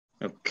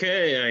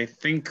Okay, I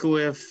think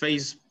we're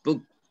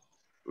Facebook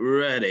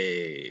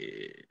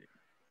ready.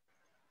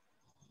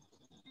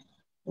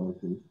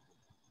 Okay.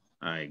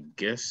 I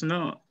guess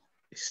not.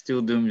 It's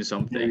still doing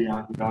something.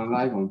 Yeah, we are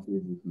live on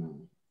Facebook now.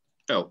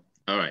 Oh,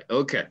 all right.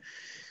 Okay.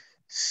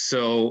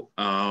 So,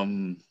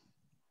 good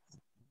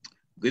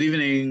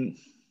evening,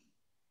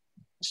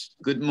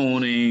 good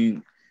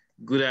morning,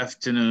 good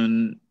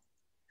afternoon,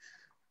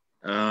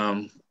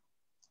 um,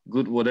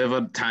 good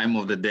whatever time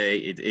of the day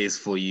it is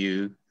for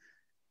you.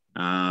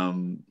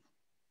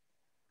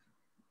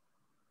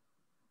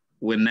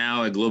 We're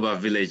now a global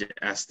village,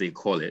 as they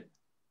call it,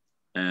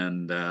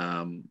 and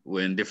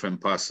we're in different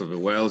parts of the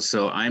world.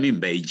 So I'm in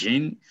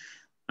Beijing.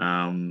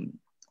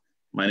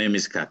 My name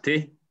is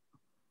Kate,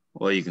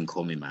 or you can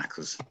call me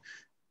Marcus.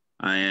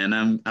 And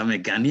I'm a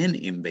Ghanaian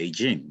in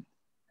Beijing.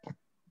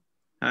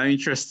 How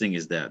interesting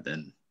is that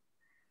then?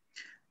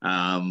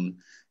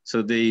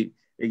 So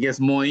it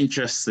gets more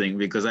interesting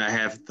because I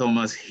have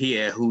Thomas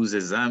here, who's a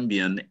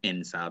Zambian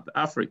in South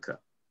Africa.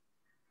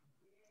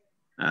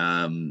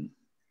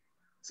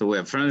 So we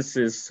have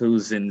Francis,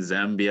 who's in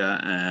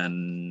Zambia,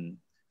 and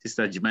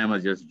Sister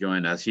Jemima just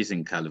joined us. She's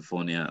in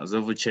California.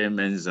 Azovo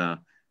Chairman's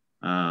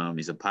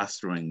is a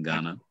pastor in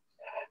Ghana.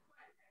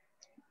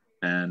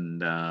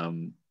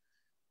 And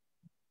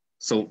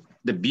so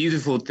the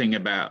beautiful thing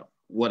about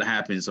what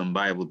happens on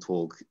Bible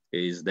Talk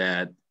is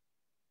that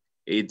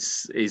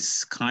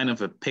it's kind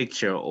of a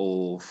picture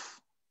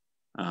of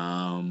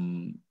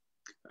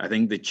I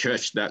think the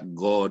church that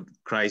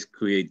Christ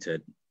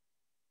created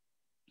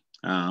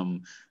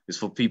is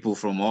for people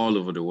from all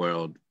over the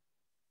world.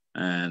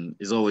 And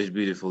it's always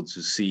beautiful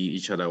to see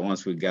each other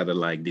once we gather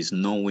like this,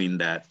 knowing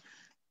that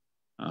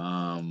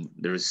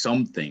there is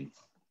something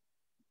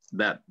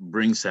that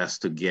brings us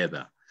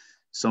together,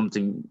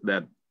 something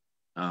that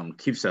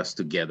keeps us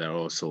together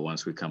also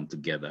once we come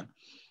together.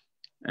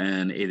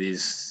 And it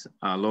is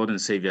our Lord and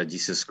Savior,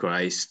 Jesus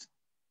Christ,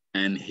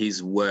 and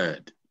his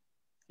word.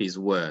 His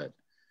word.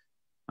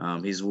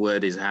 His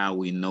word is how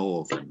we know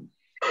of him.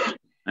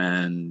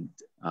 And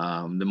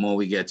the more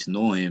we get to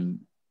know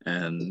him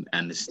and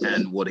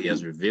understand what he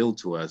has revealed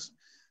to us,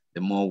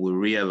 the more we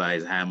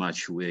realize how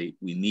much we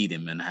need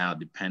him and how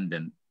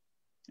dependent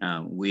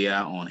we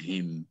are on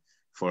him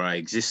for our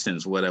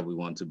existence, whether we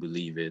want to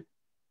believe it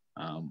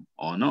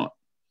or not.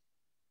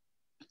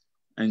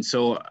 And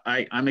so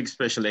I'm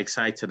especially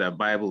excited that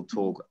Bible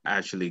Talk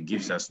actually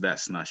gives us that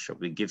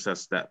snapshot. It gives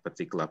us that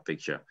particular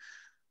picture.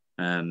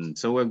 And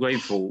so we're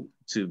grateful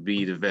to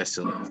be the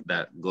vessel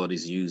that God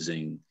is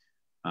using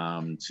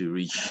to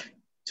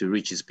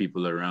reach his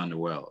people around the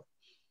world.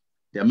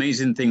 The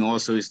amazing thing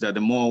also is that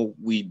the more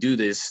we do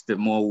this, the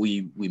more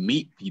we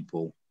meet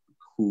people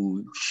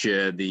who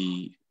share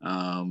the,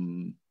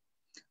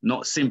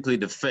 not simply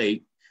the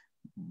faith,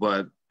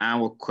 but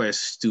our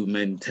quest to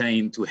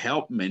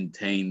help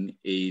maintain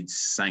its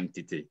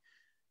sanctity.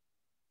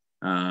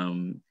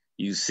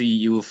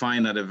 You will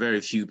find that there are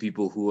very few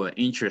people who are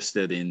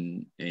interested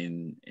in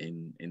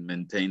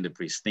maintaining the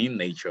pristine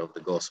nature of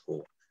the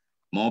gospel.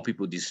 More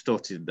people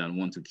distort it than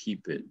want to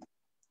keep it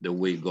the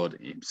way God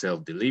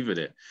himself delivered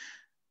it.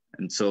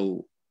 And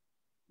so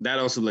that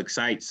also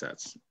excites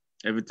us.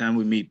 Every time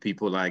we meet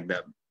people like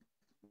that,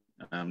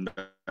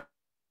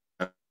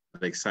 that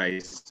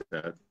excites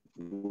us.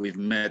 We've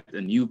met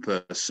a new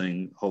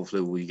person.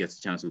 Hopefully we get a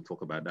chance to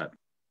talk about that.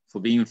 For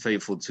being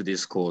faithful to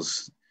this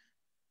cause.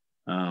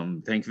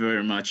 Thank you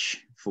very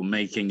much for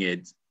making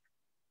it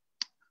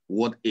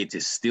what it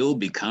is still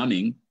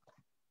becoming.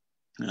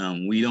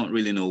 We don't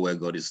really know where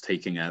God is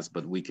taking us,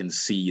 but we can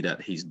see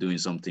that he's doing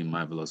something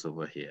marvelous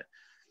over here.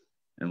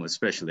 And we're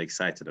especially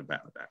excited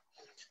about that.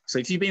 So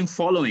if you've been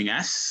following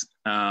us,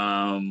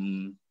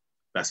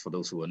 that's for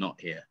those who are not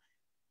here,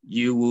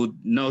 you would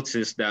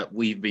notice that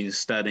we've been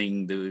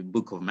studying the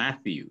book of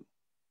Matthew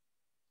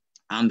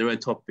under a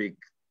topic,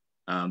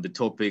 the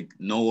topic,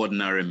 No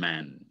Ordinary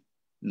Man.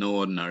 No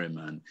Ordinary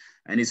Man.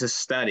 And it's a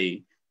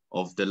study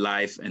of the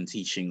life and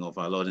teaching of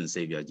our Lord and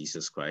Savior,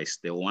 Jesus Christ,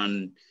 the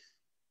one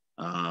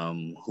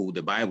who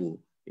the Bible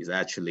is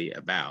actually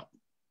about.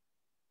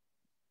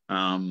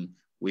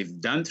 We've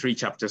done 3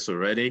 chapters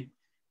already.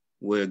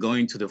 We're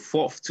going to the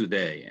 4th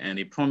today, and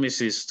it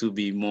promises to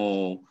be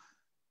more,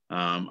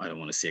 I don't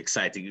want to say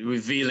exciting,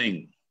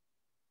 revealing,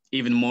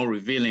 even more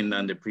revealing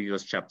than the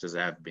previous chapters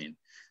have been.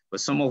 But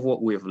some of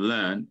what we've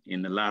learned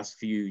in the last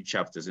few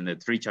chapters, in the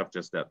 3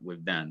 chapters that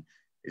we've done,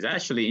 is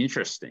actually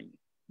interesting.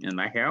 And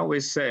like I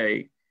always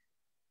say,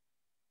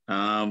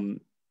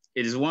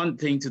 it is one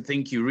thing to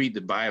think you read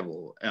the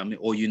Bible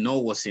or you know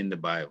what's in the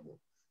Bible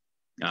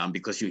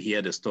because you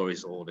hear the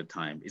stories all the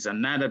time. It's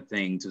another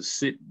thing to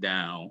sit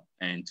down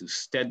and to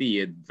study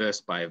it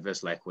verse by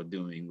verse like we're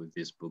doing with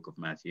this book of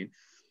Matthew.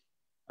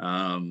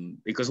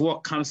 Because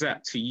what comes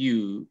out to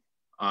you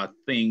are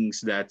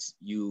things that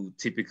you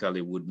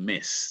typically would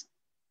miss.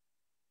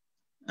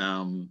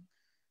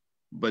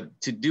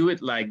 But to do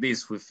it like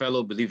this with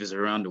fellow believers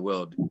around the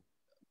world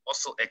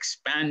also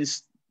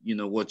expands,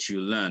 what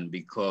you learn,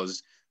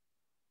 because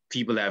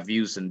people have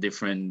views and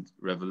different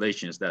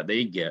revelations that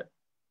they get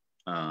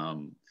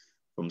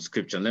from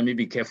scripture. Let me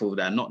be careful with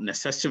that. Not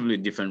necessarily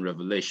different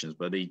revelations,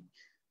 but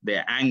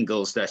they're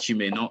angles that you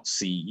may not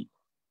see,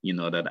 you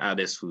know, that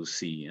others will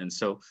see. And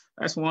so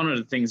that's one of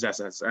the things that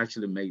has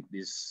actually made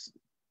this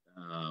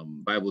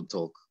Bible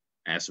talk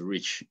as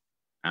rich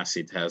as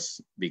it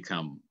has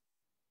become.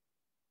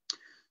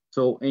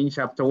 So in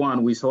chapter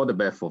 1, we saw the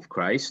birth of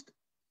Christ.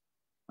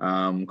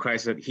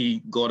 Christ said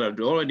God had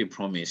already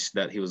promised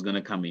that he was going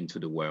to come into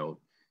the world.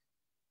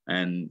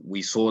 And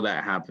we saw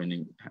that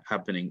happening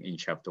in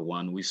chapter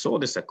 1. We saw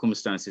the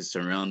circumstances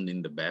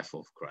surrounding the birth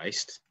of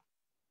Christ.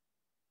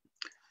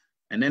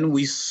 And then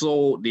we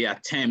saw the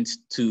attempt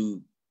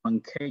to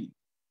truncate,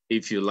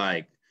 if you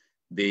like,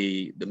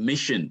 the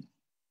mission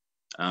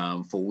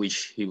for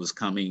which he was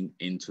coming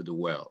into the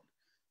world.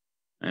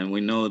 And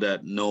we know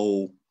that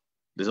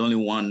there's only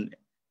one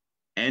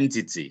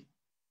entity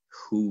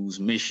whose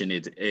mission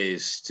it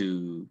is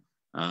to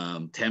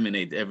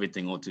terminate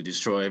everything or to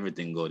destroy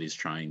everything God is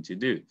trying to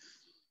do.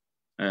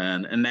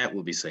 And that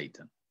will be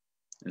Satan.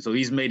 And so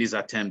he's made his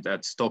attempt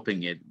at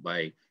stopping it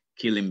by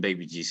killing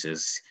baby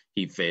Jesus.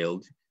 He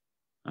failed.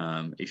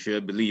 If you're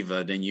a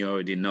believer, then you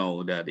already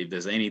know that if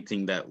there's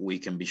anything that we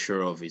can be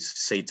sure of is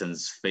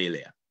Satan's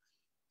failure.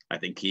 I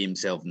think he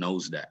himself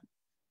knows that.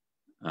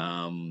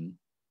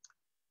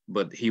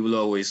 But he will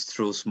always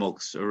throw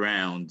smokes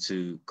around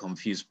to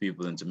confuse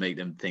people and to make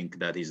them think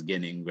that he's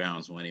gaining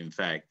grounds when in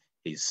fact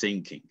he's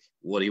sinking.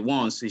 What he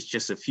wants is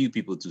just a few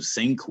people to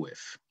sink with.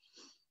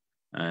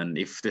 And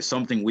if there's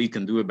something we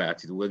can do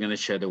about it, we're going to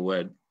share the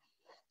word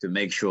to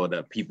make sure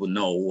that people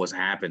know what's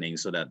happening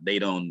so that they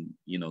don't,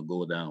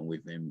 go down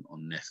with him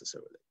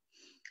unnecessarily.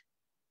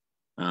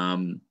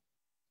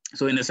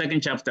 So in the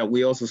second chapter,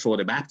 we also saw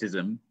the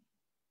baptism.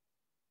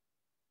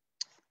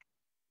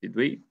 Did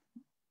we?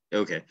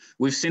 Okay,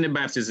 we've seen the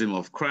baptism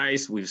of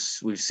Christ. We've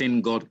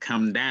seen God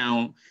come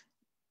down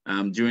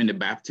during the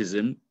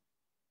baptism.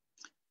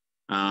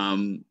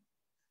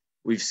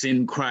 We've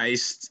seen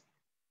Christ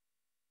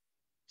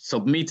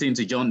submitting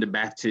to John the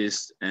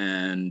Baptist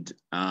and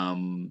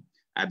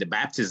at the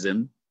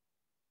baptism.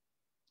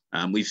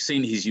 We've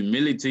seen his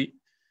humility.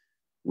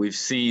 We've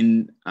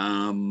seen,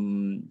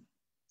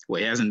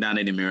 he hasn't done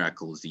any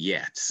miracles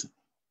yet,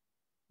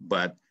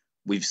 but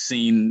we've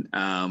seen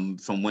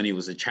from when he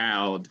was a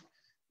child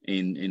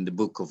in the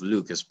book of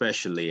Luke,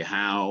 especially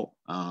how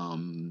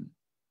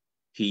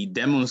he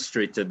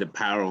demonstrated the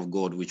power of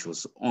God, which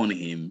was on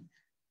him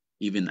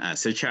even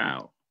as a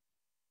child.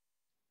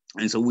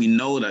 And so we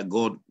know that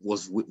God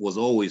was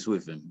always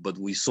with him, but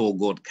we saw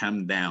God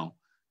come down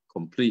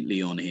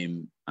completely on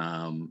him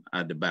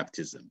at the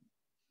baptism.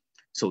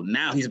 So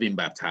now he's been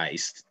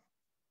baptized.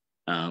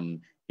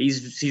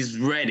 He's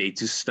ready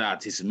to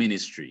start his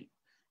ministry.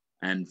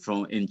 And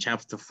in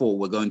chapter 4,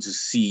 we're going to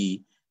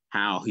see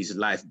how his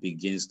life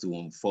begins to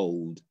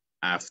unfold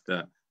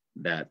after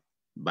that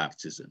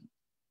baptism.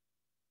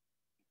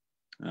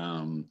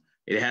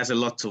 It has a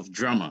lot of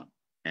drama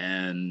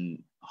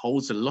and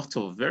holds a lot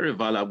of very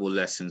valuable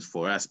lessons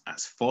for us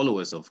as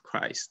followers of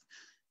Christ.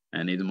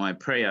 And it's my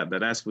prayer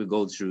that as we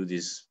go through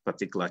this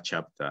particular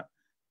chapter,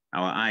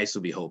 our eyes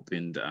will be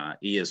opened, our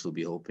ears will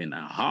be open,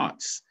 our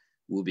hearts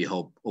will be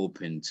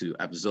open to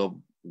absorb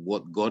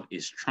what God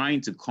is trying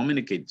to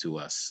communicate to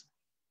us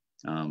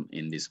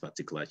in this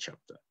particular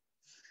chapter.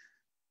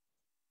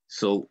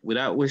 So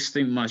without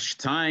wasting much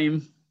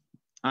time,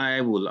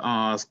 I will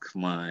ask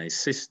my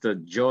sister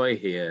Joy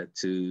here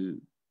to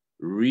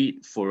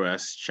read for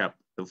us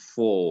chapter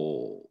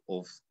 4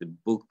 of the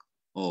book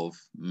of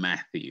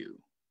Matthew.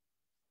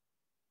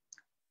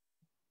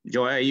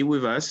 Joy, are you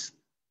with us?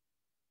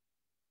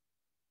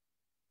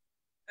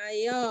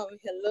 I am.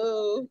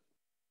 Hello.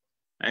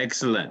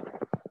 Excellent.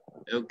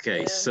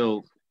 Okay,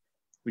 so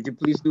would you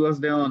please do us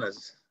the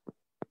honors?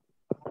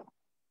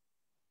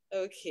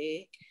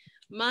 Okay.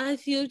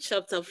 Matthew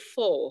chapter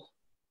 4,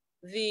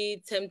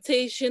 the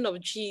temptation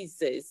of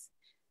Jesus.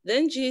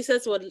 Then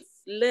Jesus was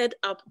led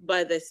up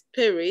by the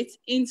Spirit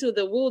into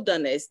the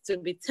wilderness to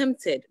be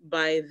tempted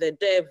by the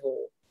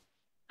devil.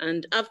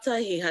 And after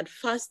he had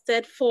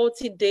fasted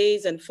 40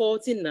 days and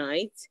 40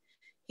 nights,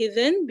 he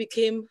then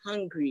became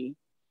hungry.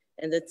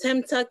 And the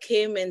tempter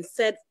came and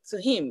said to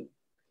him,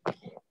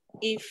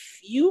 "If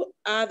you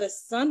are the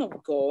Son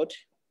of God,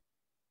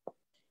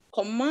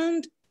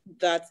 command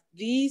that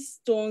these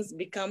stones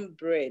become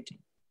bread."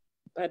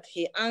 But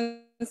he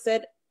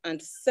answered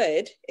and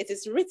said, "It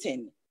is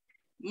written,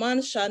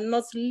 man shall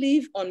not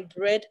live on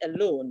bread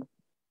alone,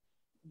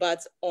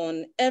 but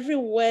on every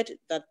word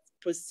that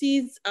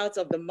proceeds out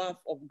of the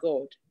mouth of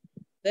God."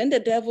 Then the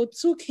devil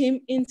took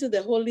him into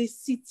the holy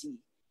city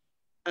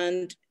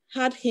and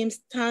had him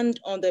stand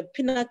on the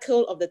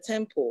pinnacle of the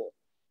temple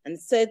and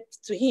said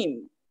to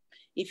him,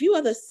 "If you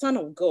are the Son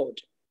of God,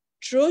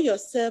 throw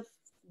yourself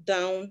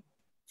down,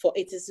 for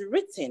it is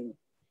written,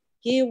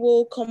 he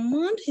will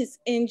command his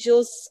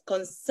angels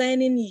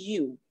concerning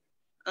you,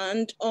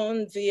 and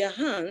on their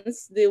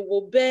hands they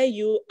will bear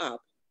you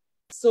up,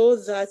 so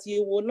that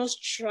you will not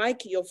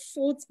strike your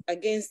foot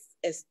against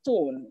a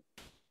stone."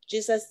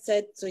 Jesus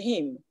said to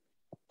him,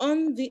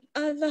 On the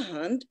other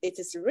hand, it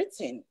is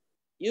written,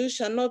 you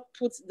shall not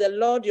put the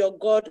Lord your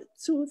God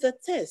to the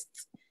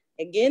test.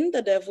 Again,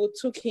 the devil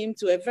took him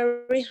to a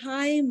very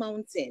high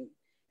mountain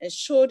and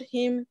showed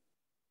him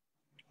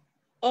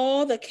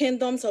all the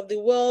kingdoms of the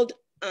world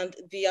and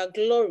their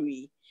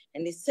glory.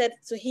 And he said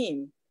to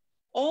him,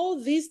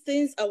 all these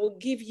things I will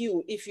give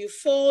you if you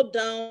fall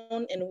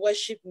down and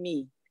worship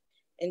me.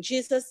 And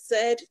Jesus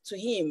said to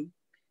him,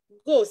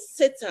 go,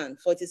 Satan,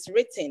 for it is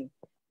written,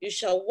 you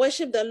shall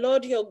worship the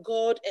Lord your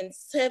God and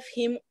serve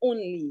him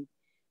only.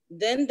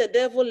 Then the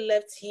devil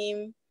left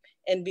him,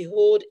 and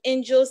behold,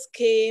 angels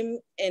came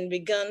and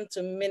began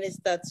to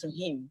minister to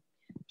him.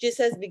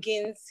 Jesus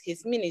begins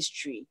his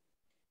ministry.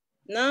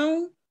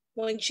 Now,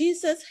 when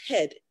Jesus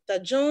heard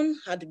that John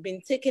had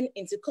been taken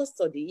into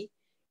custody,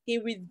 he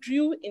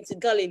withdrew into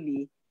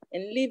Galilee,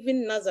 and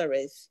leaving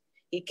Nazareth,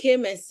 he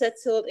came and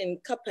settled in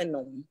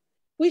Capernaum,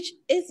 which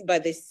is by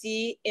the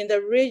sea in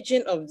the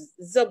region of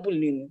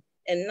Zebulun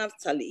and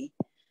Naphtali.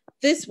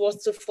 This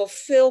was to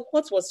fulfill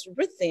what was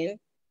written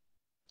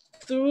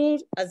through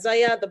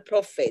Isaiah the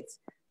prophet,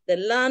 the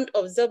land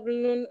of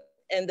Zebulun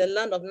and the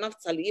land of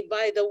Naphtali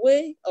by the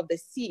way of the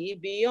sea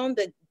beyond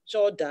the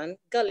Jordan,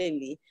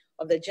 Galilee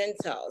of the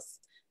Gentiles.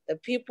 The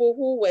people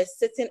who were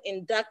sitting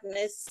in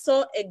darkness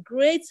saw a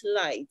great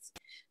light,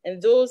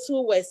 and those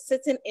who were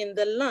sitting in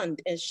the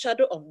land and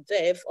shadow of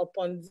death,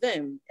 upon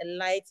them a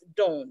light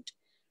dawned.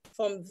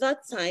 From that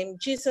time,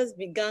 Jesus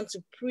began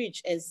to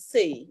preach and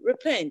say,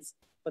 repent,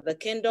 for the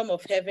kingdom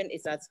of heaven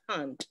is at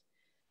hand.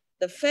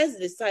 The first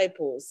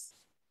disciples.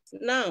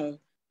 Now,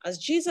 as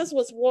Jesus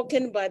was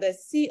walking by the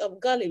Sea of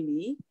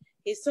Galilee,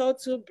 he saw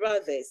two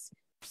brothers,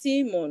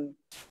 Simon,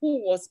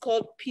 who was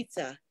called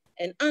Peter,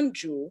 and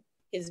Andrew,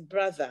 his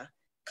brother,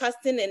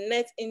 casting a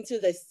net into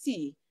the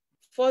sea,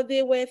 for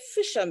they were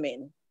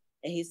fishermen.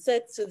 And he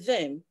said to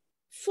them,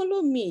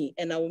 follow me,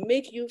 and I will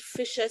make you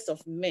fishers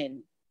of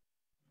men.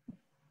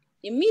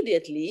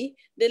 Immediately,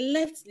 they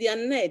left their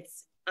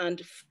nets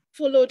and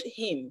followed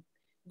him.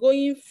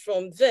 Going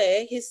from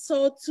there, he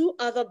saw two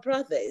other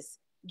brothers,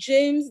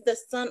 James, the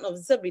son of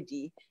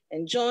Zebedee,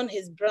 and John,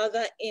 his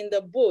brother, in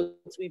the boat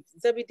with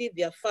Zebedee,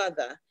 their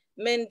father,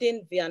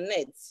 mending their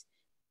nets.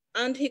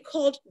 And he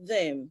called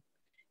them.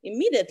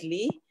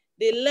 Immediately,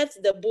 they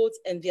left the boat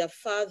and their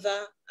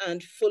father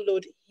and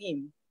followed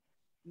him.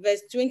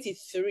 Verse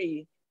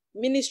 23,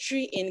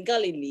 ministry in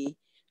Galilee.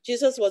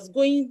 Jesus was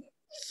going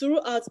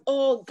throughout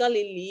all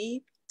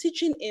Galilee,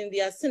 teaching in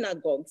their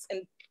synagogues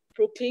and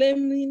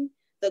proclaiming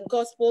the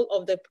gospel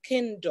of the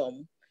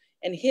kingdom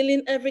and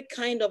healing every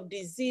kind of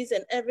disease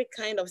and every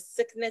kind of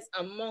sickness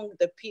among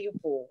the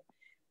people.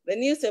 The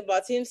news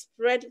about him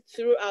spread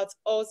throughout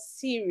all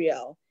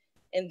Syria,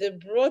 and they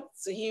brought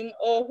to him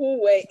all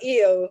who were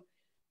ill,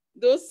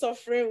 those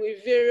suffering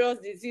with various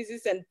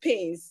diseases and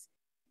pains,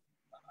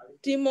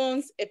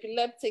 demons,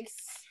 epileptics,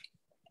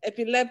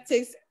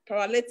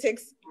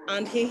 paralytics,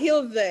 and he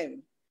healed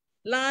them.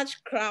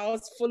 Large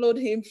crowds followed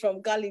him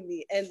from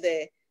Galilee and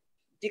the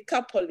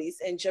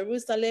Decapolis and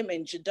Jerusalem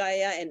and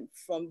Judea and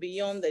from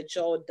beyond the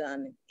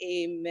Jordan.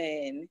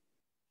 Amen.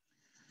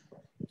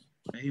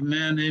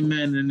 Amen,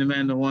 amen, and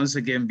amen. Once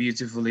again,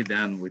 beautifully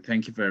done. We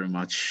thank you very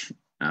much,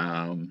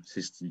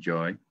 Sister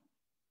Joy,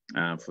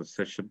 for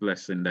such a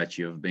blessing that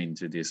you have been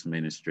to this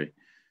ministry.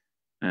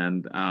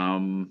 And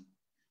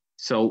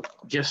so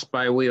just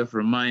by way of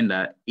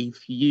reminder,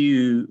 if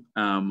you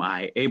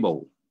are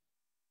able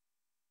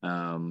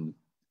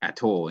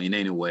at all in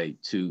any way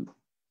to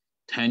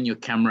turn your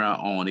camera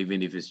on,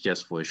 even if it's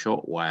just for a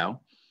short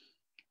while,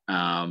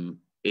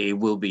 it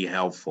will be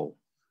helpful,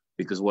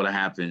 because what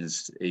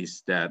happens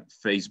is that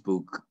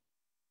Facebook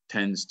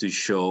tends to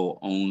show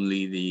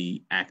only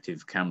the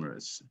active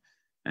cameras.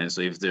 And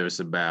so if there's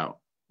about,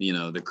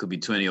 there could be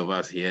 20 of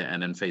us here,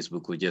 and then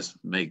Facebook would just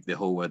make the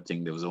whole world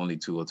think there was only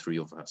 2 or 3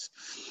 of us.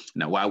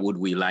 Now, why would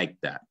we like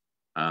that?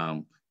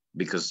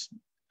 Because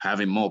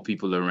having more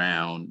people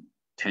around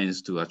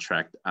tends to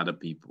attract other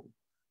people.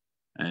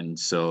 And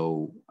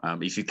so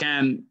if you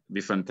can,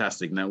 be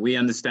fantastic. Now, we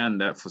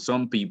understand that for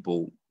some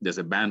people, there's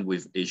a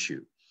bandwidth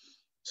issue.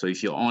 So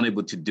if you're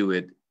unable to do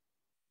it,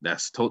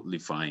 that's totally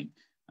fine.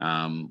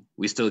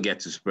 We still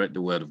get to spread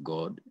the word of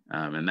God.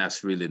 And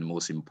that's really the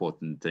most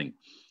important thing.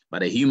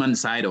 But the human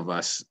side of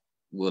us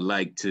would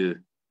like to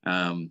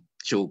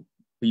show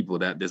people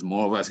that there's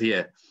more of us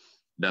here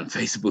than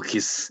Facebook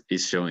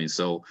is showing.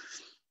 So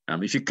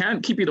if you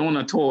can't keep it on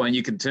at all and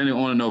you can turn it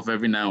on and off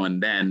every now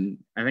and then,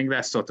 I think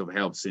that sort of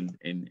helps in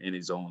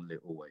its own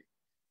little way.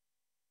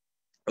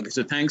 Okay,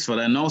 so thanks for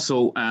that. And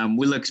also,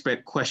 we'll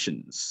expect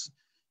questions,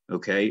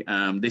 okay?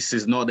 This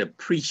is not a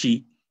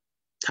preachy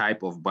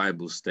type of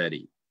Bible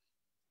study.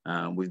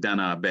 We've done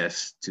our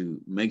best to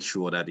make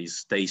sure that it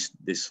stays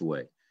this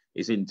way.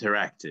 It's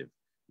interactive.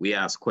 We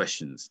ask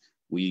questions.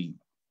 We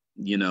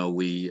throw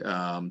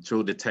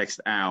the text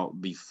out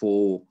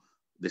before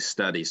the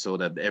study so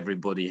that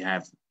everybody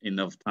have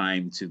enough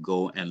time to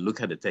go and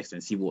look at the text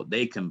and see what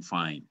they can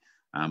find.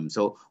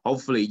 So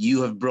hopefully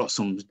you have brought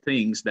some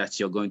things that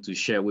you're going to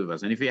share with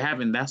us. And if you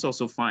haven't, that's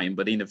also fine.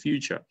 But in the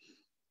future,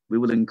 we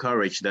will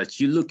encourage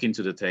that you look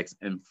into the text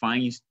and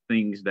find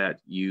things that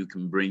you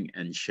can bring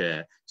and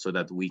share so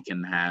that we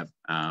can have,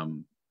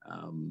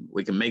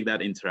 we can make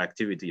that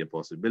interactivity a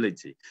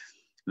possibility.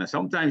 Now,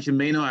 sometimes you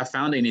may not have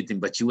found anything,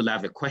 but you will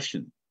have a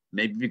question.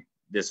 Maybe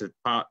there's a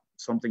part,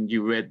 something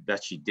you read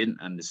that you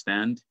didn't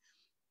understand.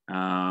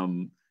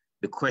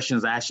 The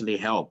questions actually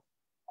help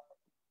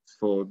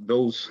for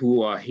those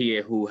who are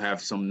here who have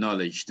some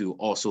knowledge to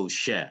also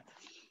share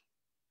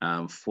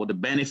for the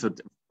benefit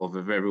of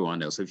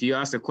everyone else. If you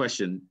ask a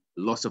question,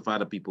 lots of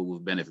other people will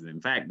benefit. In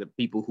fact, the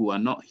people who are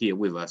not here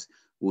with us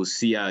will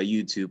see our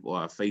YouTube or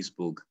our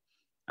Facebook,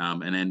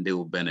 and then they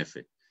will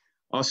benefit.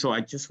 Also,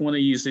 I just want to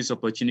use this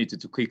opportunity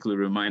to quickly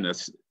remind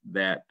us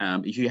that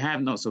if you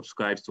have not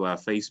subscribed to our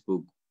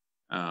Facebook,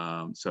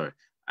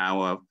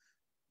 our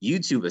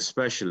YouTube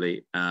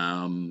especially,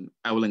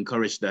 I will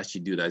encourage that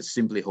you do that.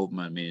 Simply Hope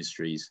Man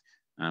Ministries.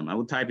 I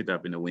will type it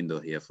up in the window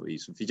here for you.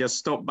 So if you just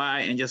stop by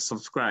and just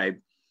subscribe,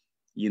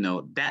 you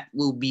know, that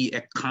will be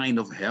a kind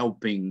of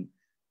helping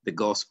the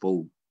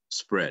gospel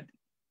spread.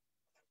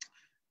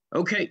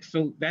 Okay,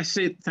 so that's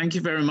it. Thank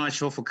you very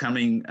much all for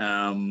coming.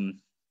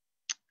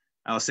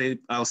 I'll save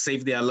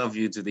the I love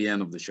you to the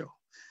end of the show.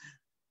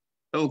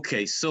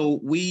 Okay, so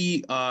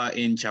we are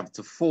in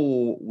chapter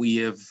 4. We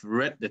have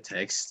read the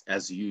text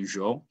as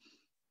usual.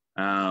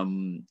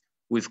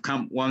 We've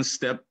come one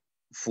step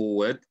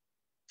forward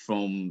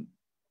from,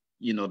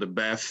 you know, the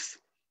birth,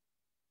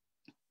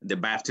 the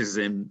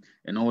baptism,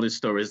 and all the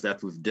stories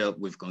that we've dealt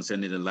with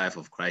concerning the life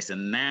of Christ.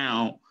 And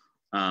now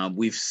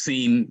we've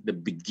seen the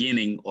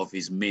beginning of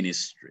his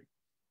ministry.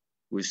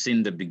 We've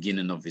seen the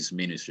beginning of his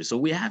ministry. So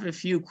we have a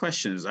few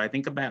questions, I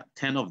think about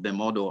 10 of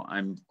them, although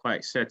I'm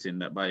quite certain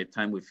that by the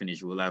time we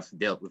finish, we'll have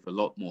dealt with a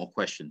lot more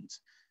questions.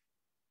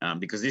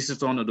 Because this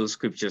is one of those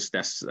scriptures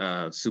that's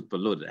super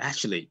loaded.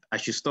 Actually, I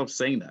should stop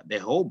saying that. The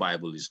whole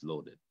Bible is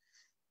loaded.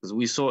 Because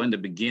we saw in the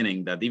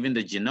beginning that even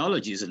the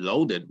genealogy is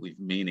loaded with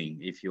meaning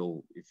if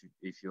you're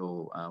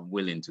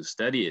willing to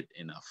study it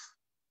enough.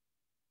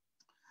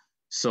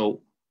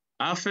 So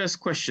our first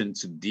question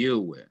to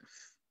deal with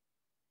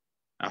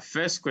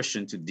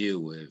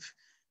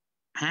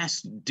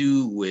has to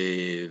do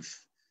with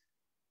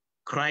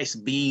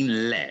Christ being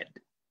led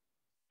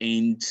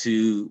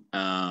into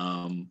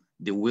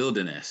the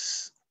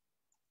wilderness.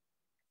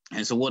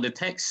 And so what the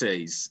text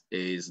says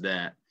is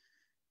that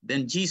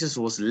then Jesus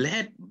was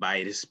led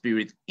by the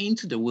Spirit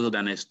into the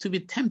wilderness to be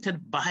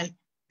tempted by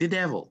the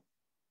devil.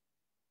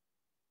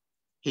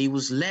 He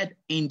was led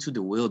into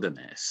the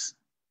wilderness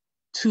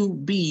to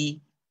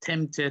be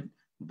tempted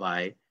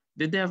by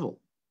the devil.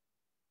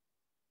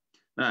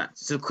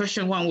 So the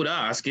question one would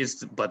ask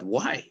is, but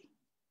why?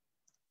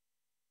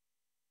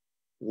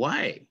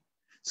 Why?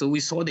 So we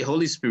saw the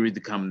Holy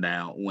Spirit come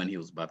down when he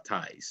was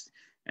baptized.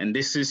 And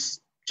this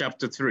is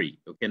chapter 3.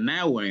 Okay,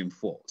 now we're in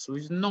 4. So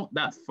it's not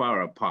that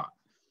far apart.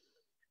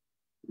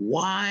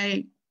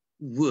 Why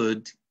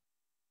would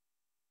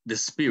the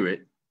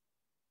Spirit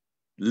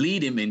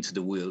lead him into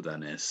the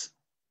wilderness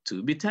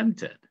to be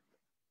tempted?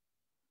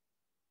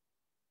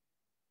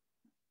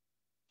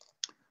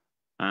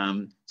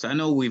 So I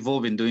know we've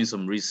all been doing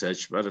some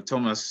research. Brother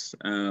Thomas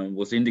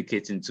was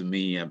indicating to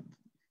me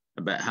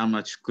about how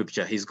much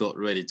scripture he's got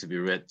ready to be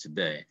read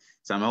today.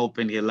 So I'm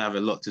hoping he'll have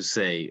a lot to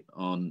say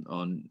on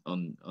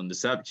the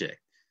subject.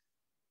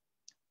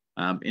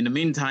 In the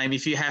meantime,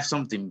 if you have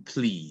something,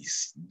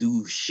 please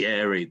do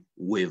share it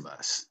with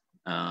us.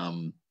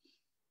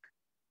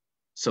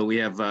 So we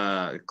have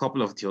a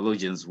couple of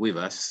theologians with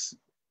us.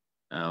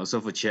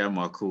 Osofo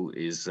Chiamaku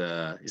is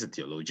a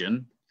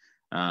theologian.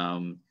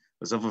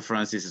 Osofo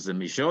Francis is a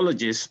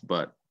missiologist,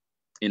 but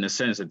in a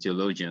sense, a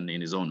theologian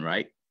in his own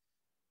right.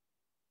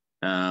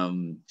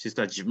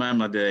 Sister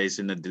Jemima there is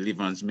in the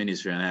deliverance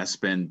ministry and has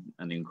spent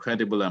an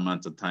incredible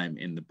amount of time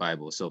in the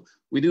Bible. So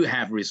we do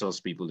have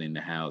resource people in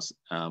the house.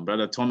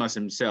 Brother Thomas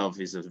himself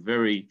is a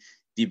very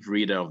deep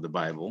reader of the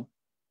Bible.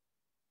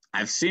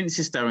 I've seen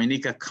Sister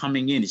Renika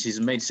coming in.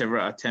 She's made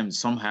several attempts.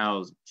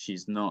 Somehow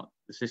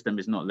the system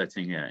is not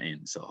letting her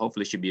in. So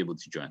hopefully she'll be able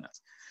to join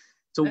us.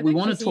 So we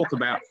want to talk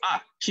about,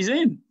 she's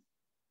in.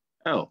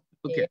 Oh,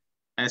 okay.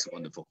 That's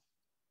wonderful.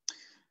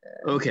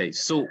 Okay,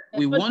 so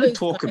we want to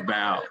talk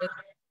about,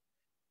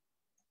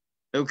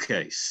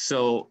 okay,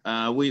 so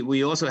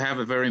we also have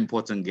a very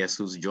important guest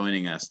who's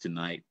joining us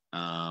tonight.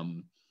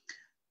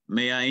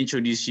 May I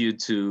introduce you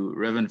to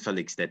Reverend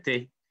Felix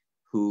Tete,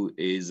 who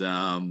is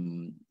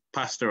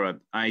pastor at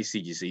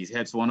ICGC. He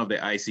heads one of the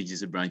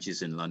ICGC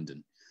branches in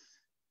London.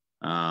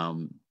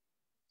 So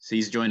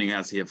he's joining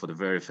us here for the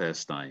very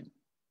first time.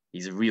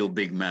 He's a real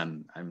big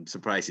man. I'm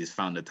surprised he's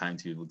found the time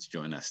to be able to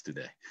join us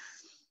today.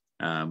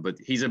 But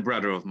he's a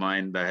brother of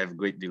mine. I have a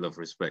great deal of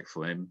respect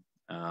for him.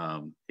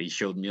 He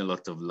showed me a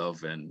lot of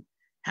love and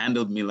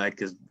handled me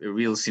like a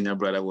real senior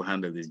brother would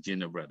handle his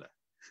junior brother.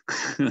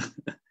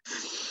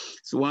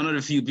 So one of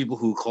the few people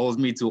who calls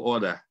me to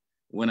order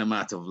when I'm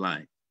out of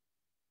line.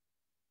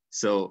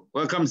 So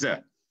welcome,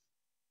 sir.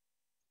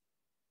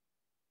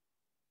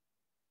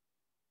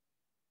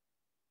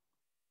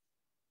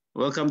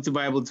 Welcome to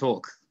Bible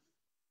Talk.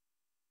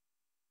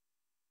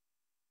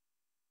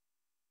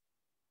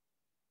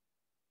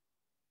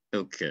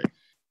 Okay.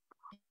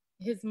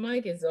 His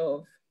mic is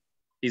off.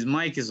 His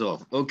mic is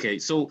off. Okay,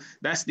 so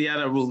that's the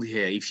other rule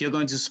here. If you're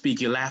going to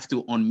speak, you'll have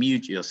to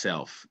unmute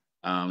yourself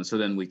so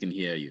then we can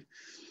hear you.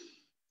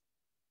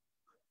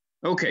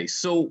 Okay,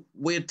 so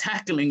we're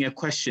tackling a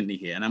question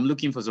here, and I'm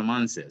looking for some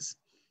answers.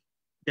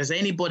 Does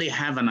anybody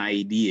have an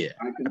idea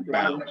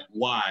about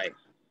why?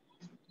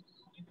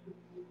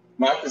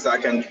 Marcus, I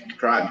can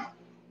try.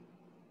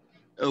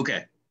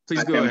 Okay,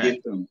 please go ahead.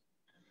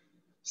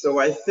 So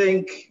I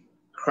think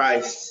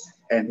Christ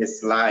and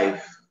his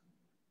life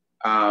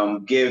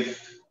give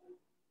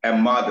a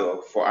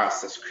model for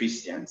us as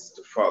Christians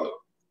to follow.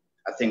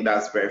 I think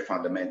that's very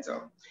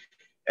fundamental.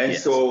 And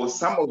Yes. so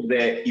some of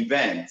the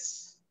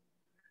events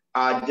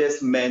are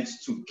just meant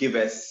to give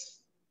us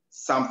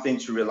something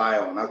to rely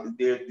on.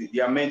 They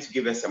are meant to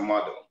give us a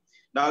model.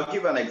 Now, I'll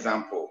give an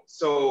example.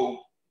 So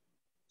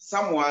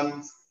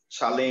someone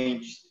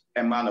challenged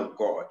a man of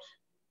God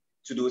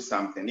to do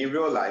something. In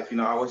real life,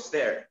 I was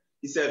there.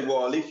 He said,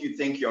 well, if you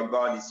think your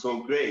God is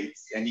so great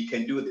and he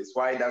can do this,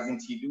 why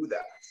doesn't he do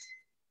that?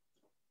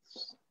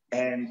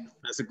 And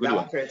that's a good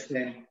one.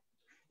 Person,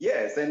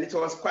 yes, and it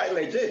was quite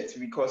legit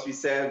because we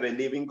serve a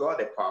living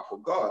God, a powerful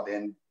God,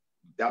 and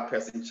that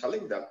person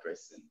challenged that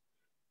person.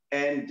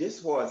 And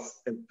this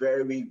was a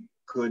very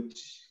good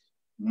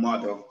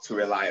model to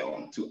rely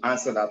on to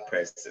answer that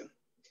person.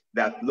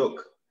 That,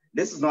 look,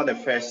 this is not the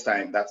first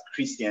time that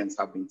Christians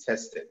have been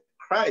tested.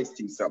 Christ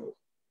himself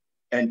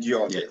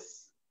endured this.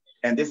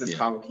 And this is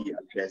how he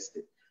addressed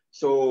it.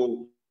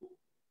 So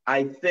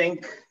I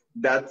think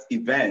that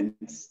event,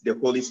 the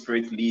Holy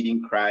Spirit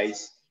leading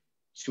Christ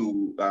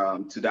to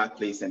that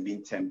place and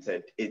being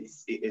tempted,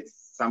 it's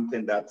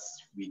something that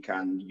we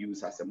can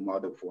use as a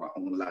model for our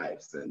own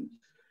lives. And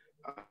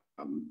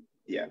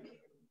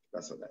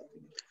that's what I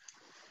think.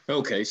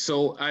 Okay,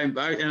 so I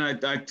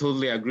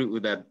totally agree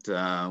with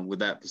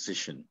that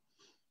position.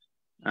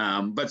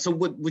 But so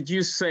would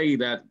you say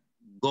that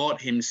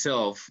God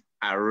himself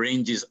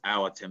arranges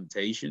our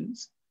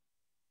temptations?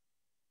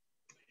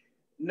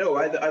 No,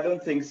 I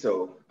don't think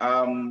so.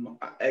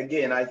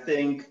 Again, I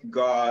think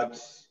God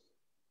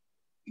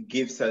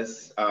gives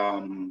us,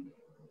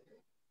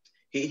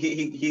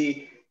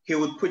 he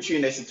would put you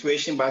in a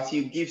situation, but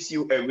he gives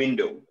you a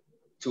window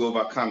to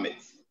overcome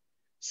it.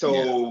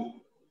 So,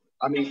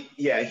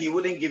 he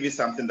wouldn't give you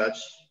something that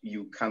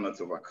you cannot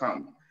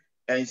overcome.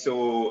 And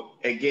so,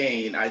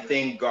 again, I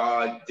think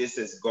this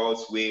is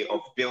God's way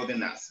of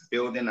building us,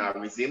 building our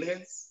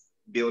resilience,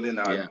 building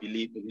our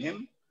belief in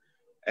him,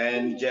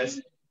 and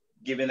just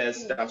giving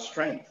us that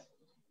strength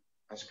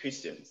as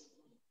Christians.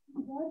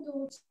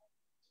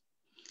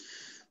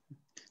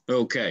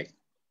 Okay.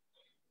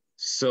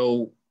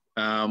 So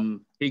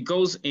he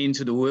goes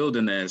into the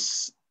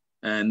wilderness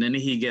and then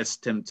he gets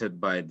tempted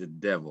by the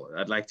devil.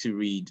 I'd like to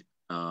read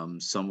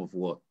some of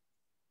what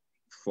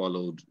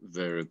followed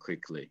very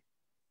quickly.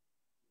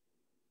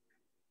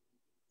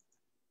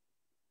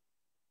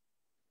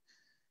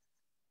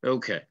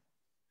 Okay.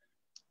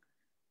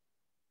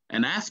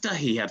 And after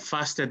he had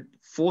fasted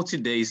 40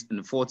 days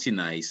and 40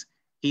 nights,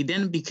 he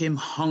then became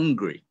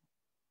hungry.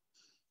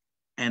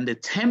 And the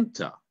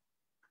tempter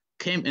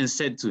came and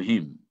said to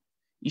him,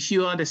 if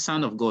you are the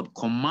Son of God,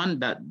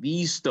 command that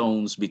these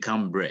stones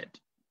become bread.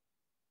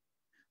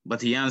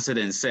 But he answered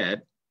and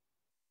said,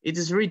 it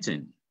is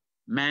written,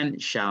 man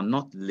shall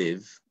not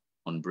live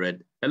on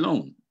bread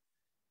alone,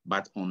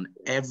 but on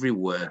every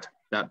word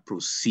that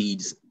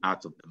proceeds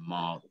out of the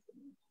mouth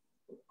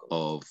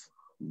of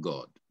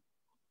God.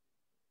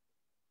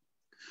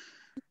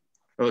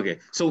 Okay,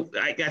 so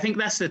I think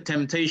that's the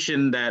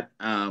temptation that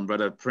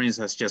Brother Prince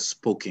has just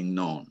spoken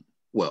on.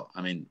 Well,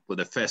 for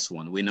the first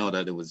one, we know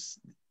that there was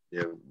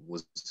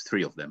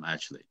 3 of them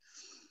actually.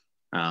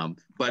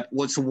 But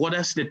what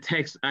does the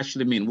text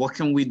actually mean? What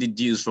can we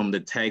deduce from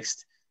the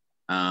text?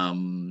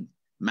 Man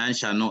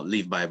shall not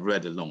live by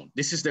bread alone.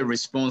 This is the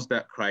response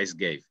that Christ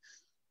gave.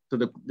 So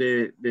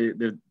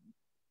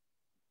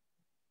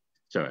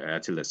sorry, I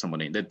had to let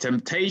somebody in. The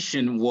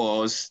temptation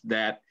was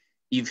that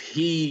if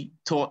he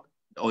thought,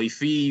 or if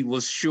he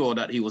was sure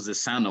that he was the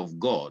Son of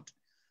God,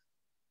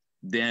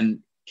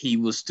 then he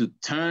was to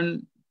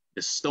turn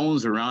the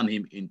stones around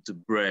him into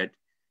bread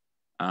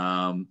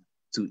to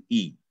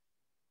eat.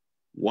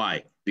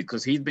 Why?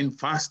 Because he'd been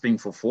fasting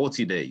for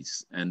 40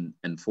 days and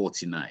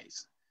 40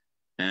 nights.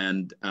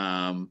 And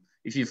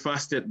if you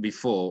fasted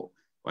before,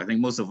 I think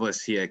most of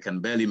us here can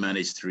barely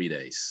manage 3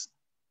 days.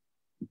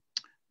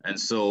 And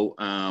so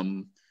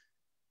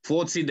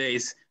 40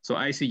 days, so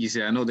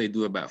ICGC, I know they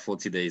do about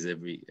 40 days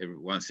every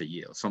once a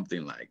year or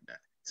something like that.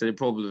 So they're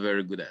probably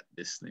very good at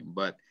this thing.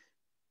 But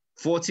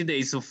 40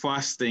 days of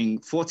fasting,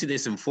 40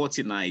 days and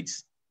 40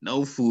 nights,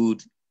 no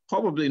food,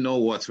 probably no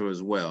water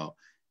as well,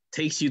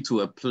 takes you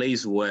to a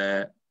place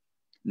where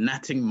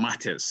nothing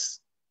matters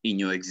in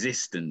your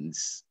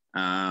existence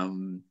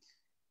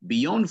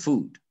beyond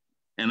food.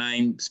 And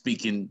I'm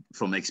speaking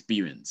from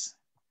experience.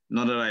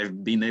 Not that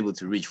I've been able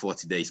to reach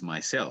 40 days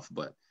myself,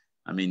 but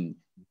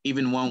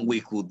even 1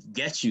 week would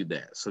get you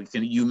there. So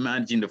can you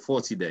imagine the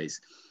 40 days?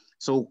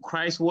 So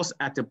Christ was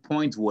at a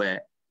point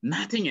where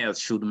Nothing else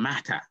should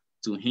matter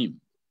to him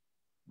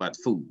but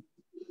food.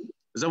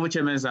 So,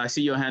 Chairman, I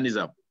see your hand is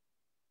up.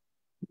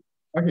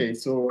 Okay,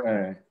 so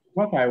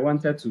what I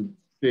wanted to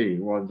say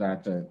was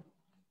that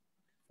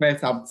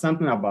first,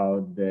 something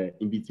about the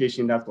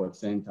invitation that was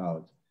sent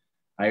out.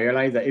 I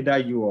realized that either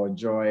you or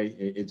Joy,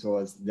 it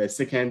was the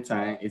second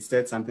time, it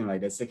said something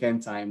like the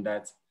second time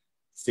that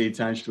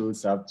Satan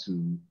shows up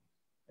to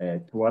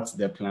towards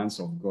the plans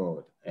of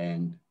God.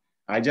 And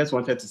I just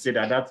wanted to say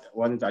that that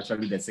wasn't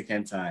actually the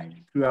second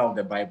time. Throughout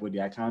the Bible,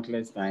 there are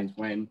countless times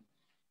when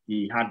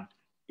he had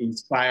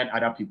inspired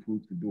other people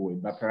to do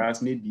it. But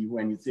perhaps maybe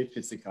when you say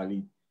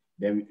physically,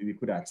 then we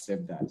could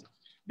accept that.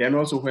 Then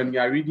also when we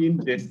are reading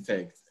this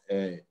text,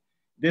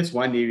 this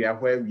one area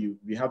where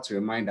we have to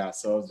remind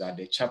ourselves that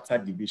the chapter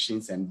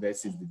divisions and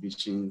verses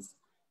divisions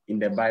in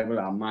the Bible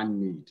are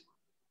man-made.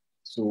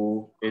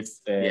 So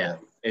it's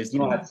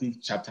not as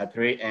if chapter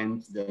 3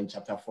 ends, then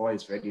chapter 4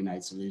 is read in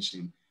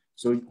isolation.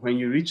 So when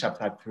you read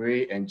chapter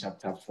 3 and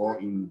chapter 4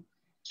 in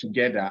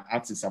together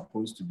as it's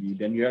supposed to be,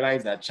 then you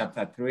realize that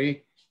chapter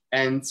 3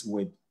 ends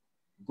with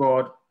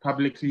God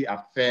publicly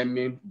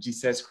affirming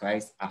Jesus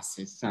Christ as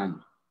his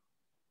son.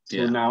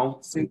 So now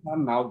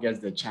Satan now gets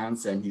the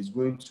chance and he's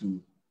going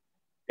to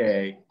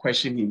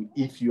question him.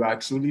 If you are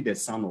truly the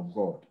son of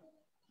God,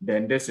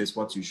 then this is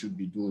what you should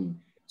be doing.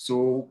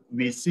 So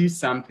we see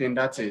something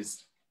that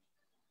is,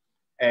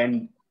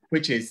 and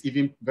which is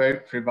even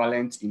very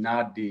prevalent in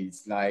our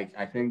days. Like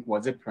I think,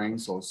 was it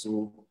Prince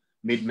also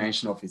made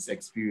mention of his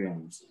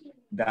experience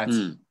that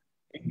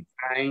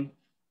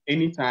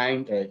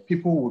anytime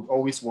people would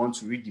always want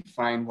to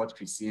redefine what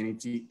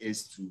Christianity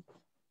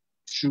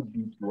should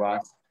be to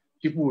us.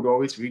 People would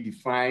always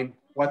redefine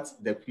what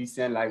the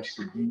Christian life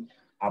should be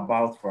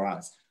about for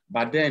us.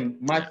 But then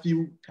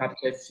Matthew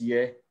captures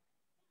here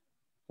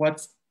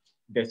what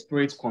the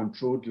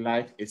spirit-controlled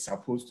life is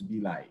supposed to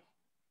be like.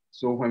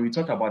 So when we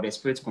talk about the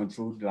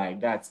spirit-controlled life,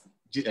 that's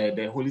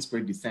the Holy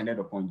Spirit descended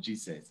upon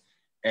Jesus.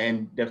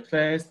 And the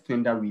first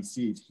thing that we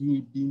see is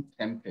he being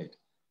tempted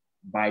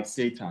by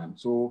Satan.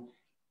 So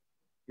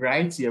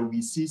right here,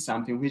 we see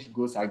something which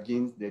goes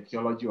against the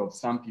theology of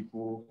some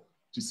people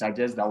to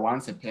suggest that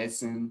once a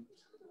person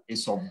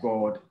is of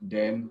God,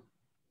 then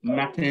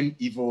nothing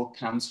evil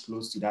comes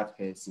close to that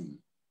person.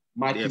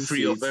 They're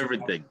free of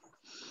everything.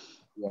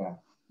 Yeah.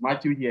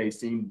 Matthew here is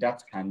saying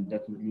that can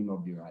definitely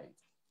not be right.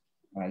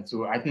 All right.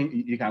 So I think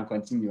you can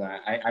continue.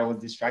 I was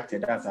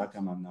distracted. That's how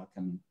come I'm not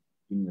coming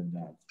in with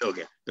that.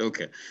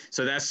 Okay.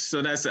 So that's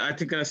I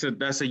think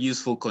that's a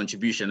useful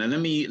contribution. And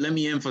let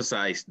me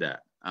emphasize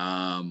that.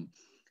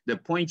 The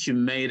point you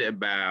made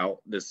about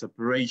the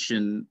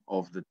separation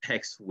of the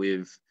text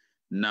with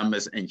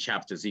numbers and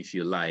chapters, if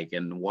you like,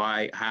 and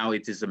how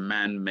it is a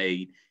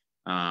man-made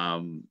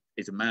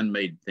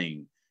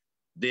thing.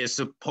 They're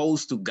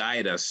supposed to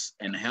guide us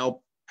and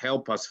help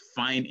us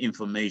find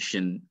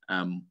information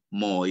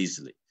more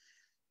easily.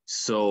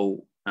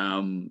 So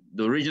the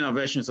original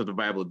versions of the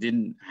Bible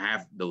didn't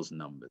have those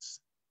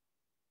numbers.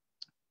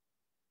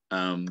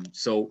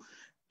 So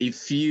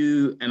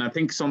and I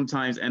think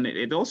sometimes, and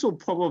it also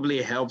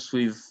probably helps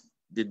with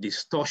the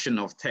distortion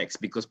of text,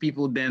 because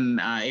people then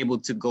are able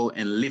to go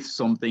and lift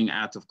something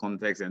out of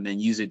context and then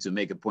use it to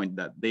make a point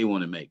that they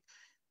want to make.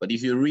 But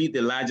if you read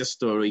the larger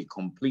story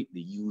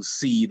completely, you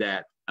see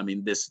that, I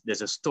mean,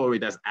 there's a story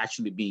that's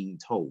actually being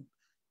told,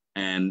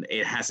 and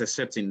it has a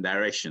certain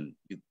direction.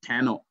 You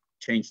cannot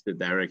change the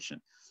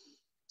direction.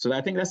 So I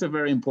think that's a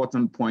very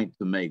important point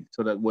to make,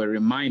 so that we're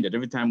reminded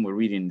every time we're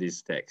reading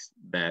this text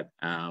that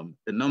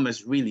the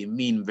numbers really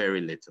mean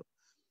very little.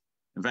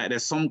 In fact,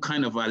 there's some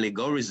kind of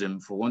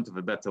allegorism, for want of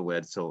a better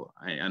word. So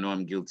I know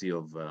I'm guilty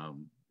of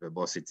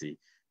verbosity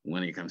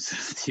when it comes to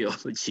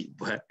theology,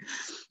 but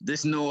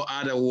there's no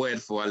other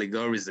word for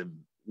allegorism,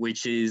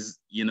 which is,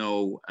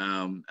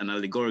 an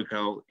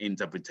allegorical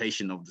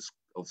interpretation of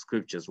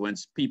scriptures, when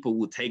people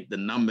will take the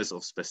numbers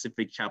of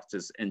specific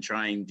chapters and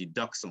try and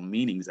deduct some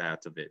meanings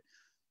out of it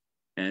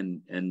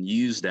and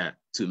use that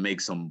to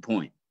make some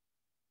point.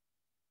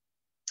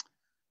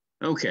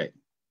 Okay.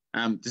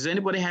 Does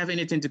anybody have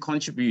anything to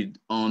contribute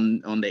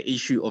on the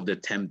issue of the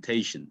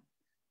temptation?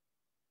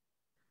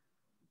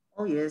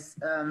 Oh, yes.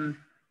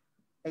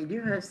 I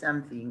do have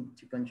something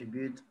to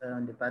contribute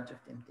on the part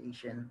of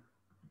temptation.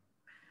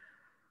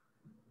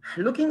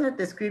 Looking at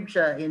the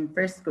scripture in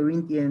 1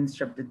 Corinthians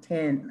chapter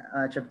 10,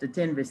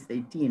 verse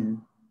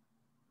 13,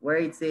 where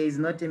it says,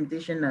 "No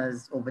temptation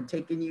has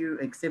overtaken you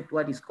except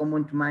what is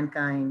common to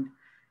mankind.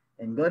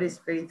 And God is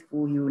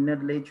faithful. He will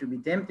not let you be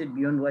tempted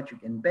beyond what you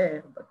can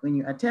bear. But when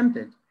you are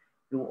tempted,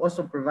 He will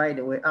also provide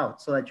a way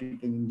out so that you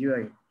can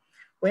endure it."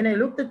 When I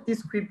looked at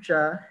this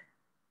scripture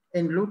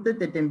and looked at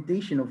the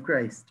temptation of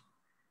Christ,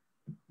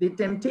 the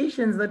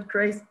temptations that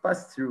Christ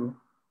passed through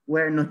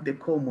were not the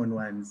common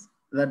ones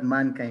that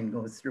mankind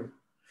goes through.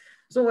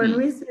 So when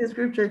we see the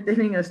scripture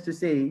telling us to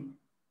say,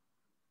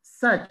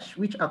 "Such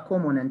which are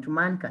common unto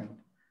mankind,"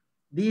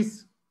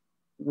 this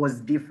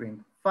was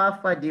different, far,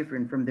 far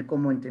different from the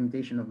common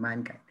temptation of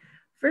mankind.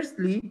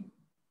 Firstly,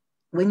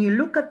 when you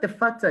look at the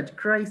fact that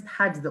Christ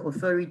had the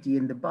authority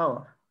and the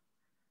power,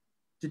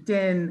 to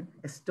turn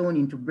a stone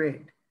into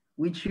bread,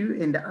 which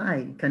you and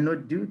I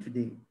cannot do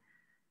today.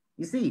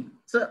 You see,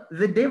 so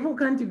the devil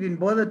can't even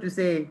bother to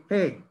say,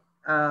 hey,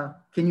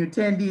 can you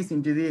turn this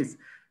into this?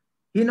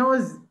 He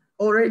knows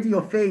already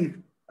your faith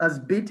has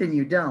beaten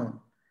you down.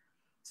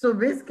 So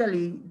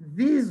basically,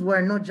 these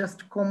were not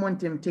just common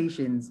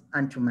temptations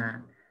unto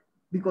man,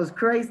 because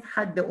Christ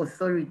had the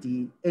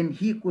authority and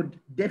he could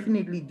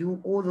definitely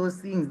do all those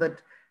things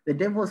that the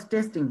devil's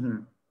testing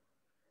him.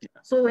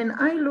 So when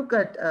I look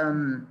at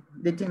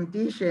the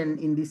temptation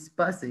in this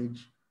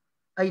passage,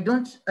 I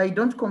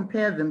don't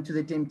compare them to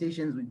the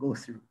temptations we go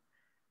through,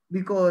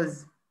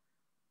 because,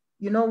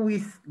 you know,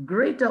 with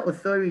greater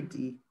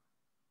authority,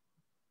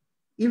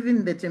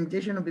 even the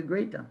temptation will be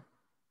greater.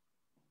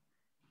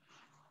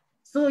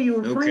 So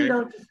you'll find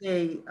out to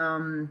say,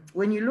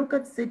 when you look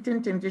at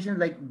certain temptations,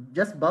 like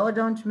just bow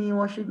down to me,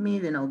 worship me,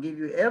 then I'll give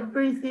you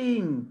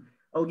everything.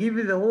 I'll give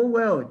you the whole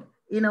world.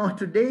 In our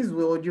today's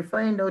world, you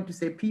find out to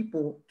say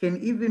people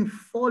can even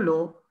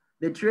follow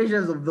the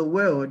treasures of the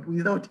world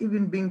without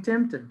even being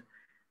tempted.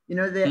 You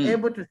know, they're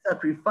able to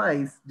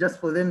sacrifice just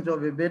for them to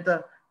have a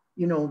better,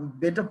 you know,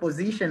 better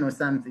position or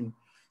something.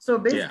 So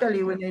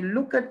basically, when I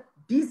look at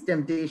these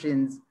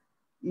temptations,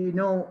 you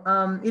know,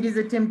 it is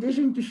a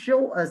temptation to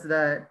show us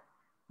that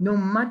no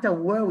matter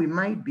where we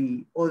might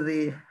be, or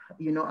the,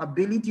 you know,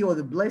 ability or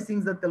the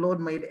blessings that the Lord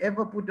might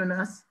ever put on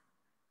us,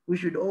 we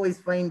should always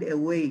find a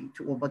way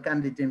to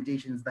overcome the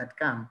temptations that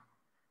come.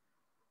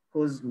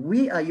 Because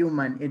we are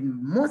human,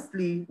 and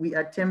mostly we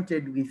are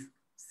tempted with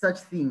such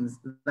things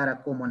that are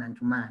common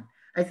unto man.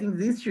 I think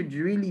this should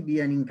really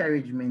be an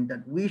encouragement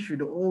that we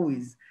should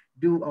always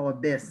do our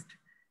best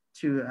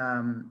to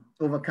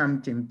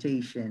overcome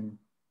temptation.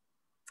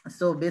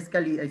 So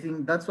basically, I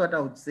think that's what I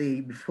would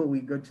say before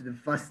we go to the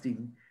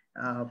fasting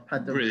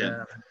part.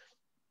 Brilliant.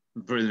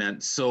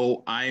 Brilliant.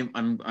 So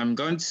I'm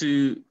going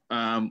to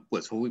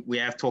well, so we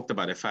have talked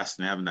about the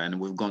fasting, haven't I? And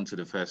we've gone to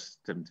the first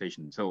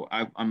temptation. So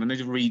I'm going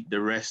to read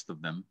the rest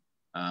of them.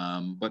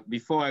 But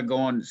before I go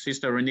on,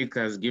 Sister Renika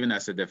has given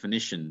us a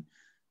definition.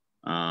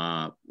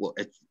 So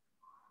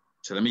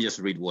let me just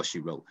read what she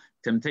wrote.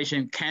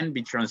 Temptation can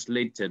be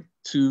translated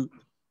to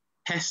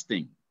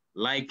testing,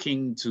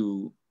 likened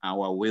to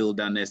our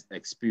wilderness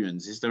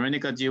experience. Sister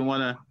Renika, do you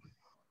want to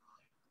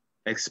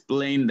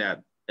explain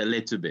that a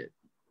little bit,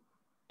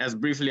 as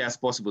briefly as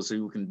possible, so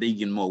we can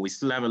dig in more? We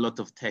still have a lot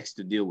of text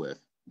to deal with.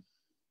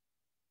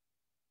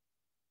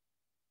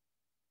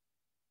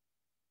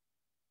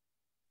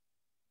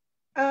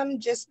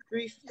 Just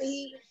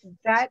briefly,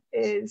 that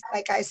is,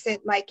 like I said,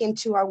 likened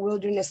to our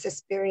wilderness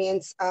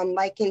experience,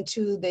 likened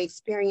to the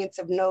experience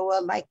of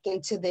Noah,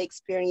 likened to the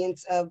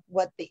experience of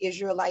what the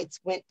Israelites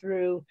went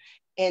through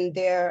in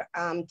their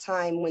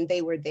time when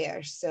they were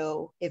there.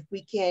 So if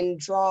we can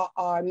draw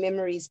our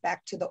memories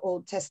back to the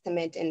Old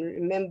Testament and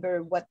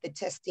remember what the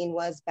testing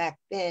was back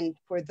then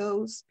for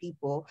those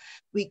people,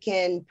 we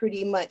can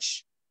pretty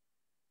much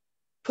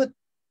put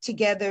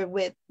together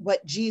with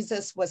what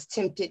Jesus was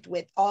tempted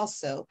with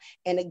also.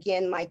 And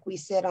again, like we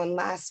said on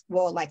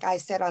like I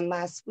said on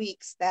last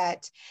week's,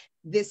 that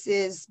this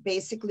is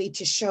basically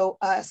to show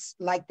us,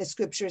 like the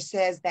scripture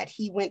says, that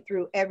he went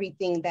through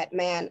everything that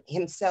man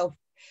himself,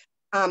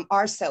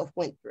 ourself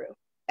went through.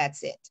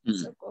 That's it.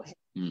 So go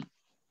ahead.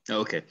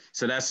 Okay,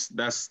 so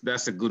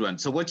that's a good one.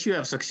 So what you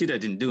have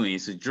succeeded in doing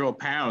is to draw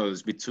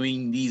parallels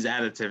between these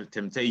other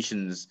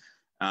temptations,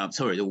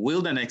 the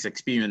wilderness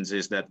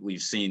experiences that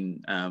we've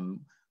seen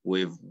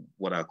with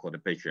what I call the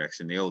patriarchs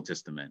in the Old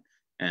Testament,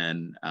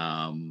 and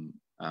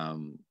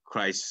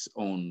Christ's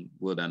own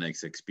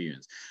wilderness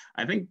experience.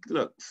 I think,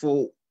 look,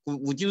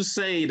 would you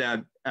say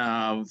that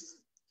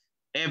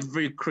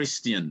every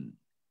Christian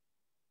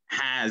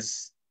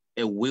has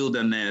a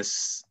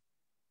wilderness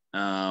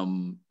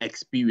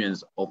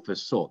experience of a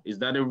sort? Is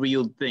that a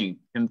real thing?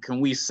 Can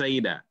we say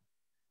that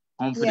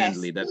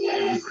confidently, that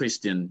every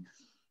Christian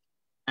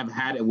have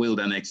had a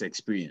wilderness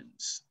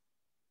experience?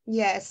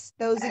 Yes,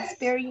 those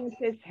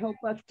experiences help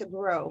us to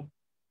grow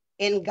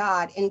in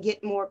God and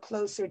get more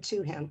closer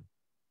to him.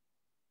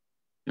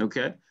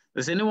 Okay.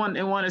 Does anyone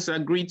else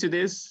agree to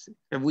this?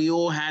 Have we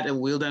all had a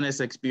wilderness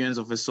experience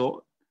of a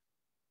sort?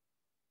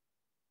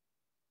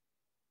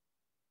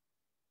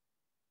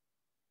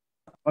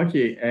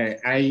 Okay,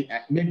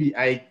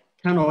 I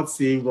cannot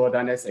say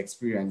wilderness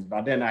experience,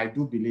 but then I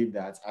do believe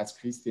that as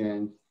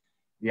Christians,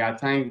 there are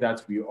times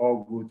that we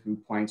all go through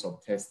points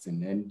of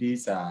testing, and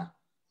these are,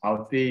 I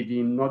would say,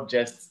 not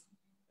just,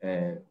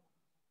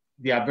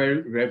 they are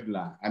very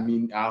regular. I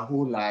mean, our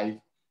whole life,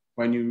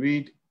 when you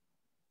read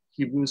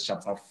Hebrews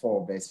chapter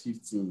 4, verse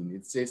 15,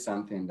 it says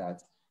something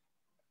that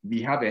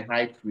we have a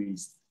high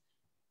priest,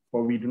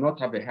 for we do not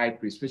have a high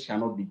priest which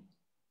cannot be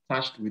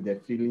touched with the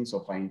feelings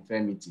of our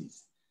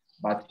infirmities,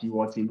 but he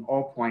was in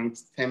all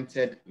points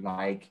tempted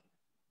like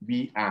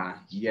we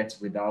are, yet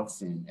without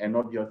sin. And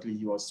obviously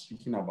he was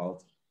speaking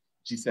about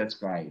Jesus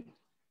Christ.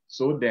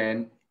 So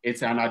then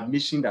it's an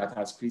admission that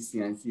as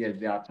Christians, yes,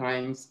 there are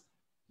times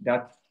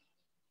that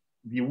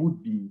we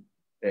would be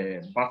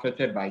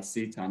buffeted by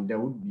Satan. There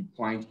would be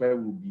points where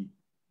we'll be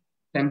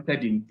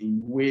tempted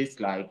in ways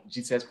like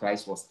Jesus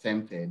Christ was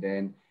tempted.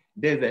 And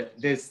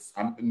there's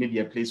maybe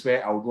a place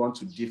where I would want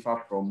to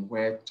differ from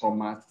where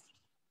Thomas,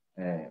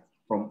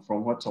 from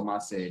what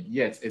Thomas said.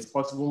 Yes, it's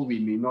possible we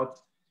may not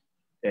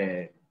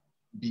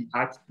be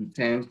asked to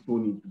turn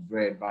stone into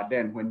bread, but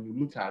then when you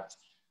look at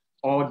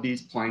all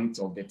these points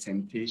of the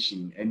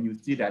temptation and you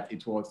see that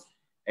it was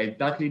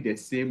exactly the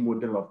same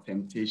model of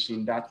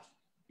temptation that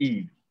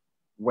Eve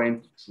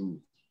went through.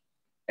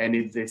 And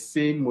it's the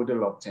same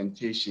model of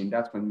temptation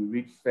that when you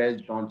read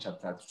 1 John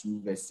chapter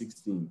 2, verse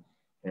 16,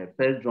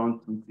 1 John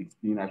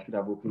 2:16, I should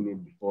have opened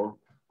it before.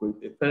 1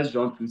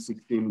 John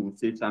 2:16 will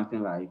say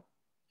something like,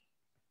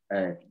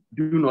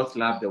 do not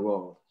love the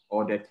world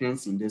or the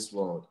things in this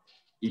world.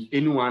 If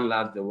anyone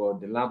loves the world,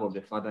 the love of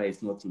the Father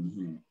is not in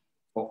him.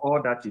 For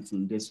all that is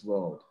in this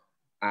world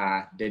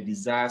are the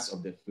desires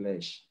of the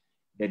flesh,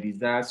 the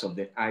desires of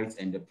the eyes,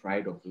 and the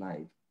pride of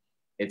life.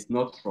 It's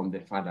not from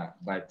the Father,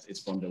 but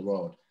it's from the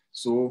world.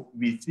 So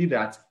we see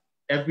that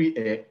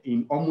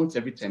in almost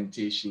every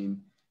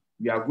temptation,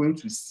 we are going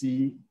to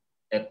see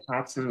a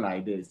pattern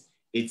like this.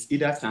 It's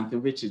either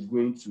something which is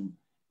going to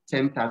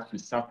tempt us to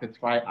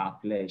satisfy our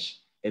flesh.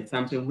 It's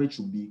something which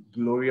will be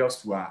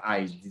glorious to our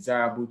eyes,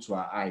 desirable to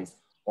our eyes,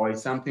 or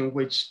it's something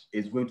which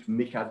is going to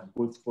make us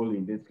boastful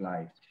in this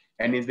life.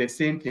 And it's the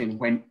same thing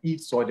when Eve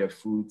saw the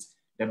fruit.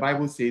 The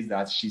Bible says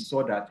that she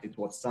saw that it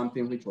was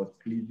something which was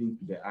pleasing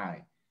to the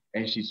eye.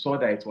 And she saw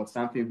that it was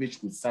something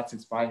which would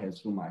satisfy her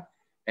stomach.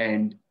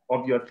 And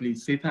obviously,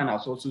 Satan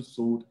has also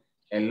sold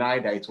a lie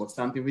that it was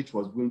something which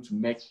was going to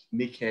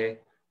make her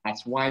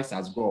as wise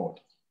as God.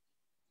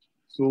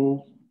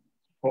 So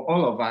for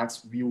all of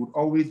us, we would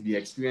always be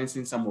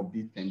experiencing some of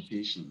these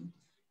temptations.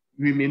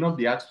 We may not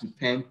be asked to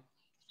turn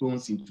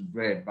stones into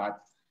bread,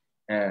 but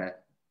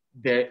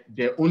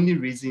the only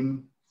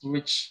reason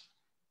which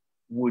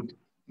would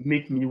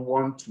make me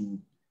want to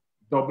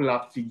double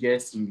up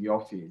figures in the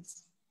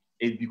office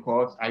is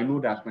because I know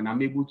that when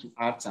I'm able to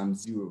add some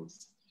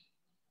zeros,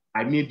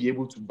 I may be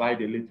able to buy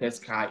the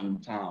latest car in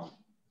town.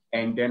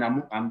 And then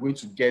I'm going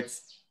to get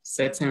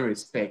certain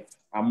respect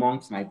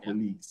amongst my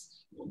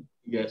colleagues.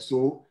 Yeah,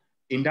 so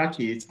in that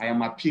case, I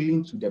am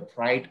appealing to the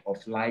pride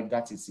of life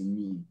that is in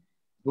me.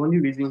 The only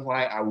reason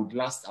why I would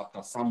lust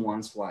after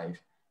someone's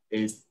wife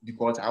is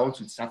because I want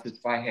to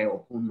satisfy her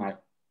upon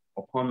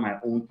my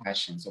own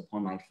passions,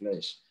 upon my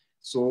flesh.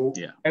 So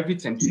every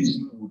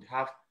temptation would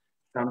have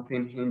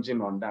something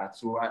hinging on that.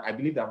 So I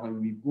believe that when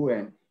we go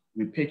and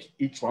we pick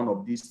each one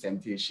of these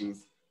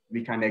temptations,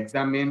 we can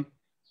examine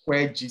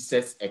where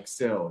Jesus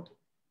excelled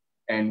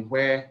and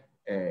where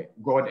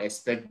God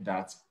expects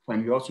that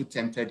when we also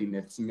tempted in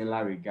a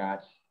similar regard,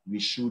 we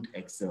should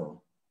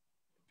excel.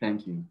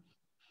 Thank you.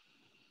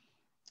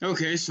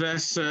 Okay, so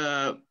that's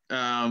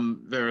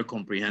very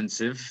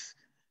comprehensive.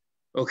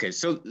 Okay,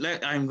 so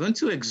I'm going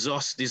to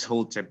exhaust this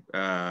whole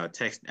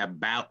text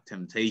about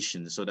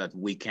temptation so that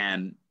we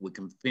can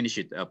finish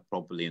it up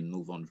properly and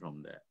move on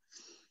from there.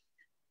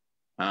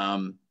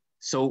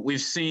 So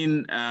we've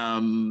seen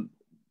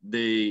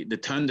the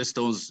turn the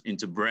stones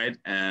into bread,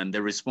 and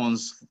the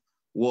response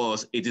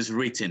was, "It is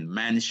written,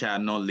 man shall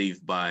not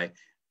live by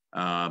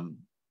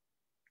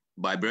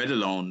bread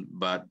alone,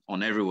 but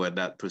on every word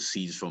that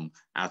proceeds from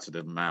out of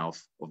the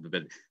mouth of the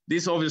bed."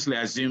 This obviously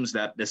assumes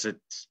that there's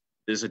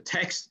a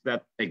text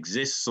that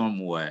exists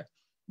somewhere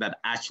that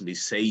actually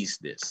says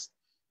this.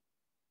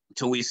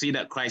 So we see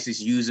that Christ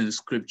is using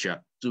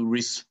scripture to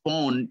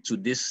respond to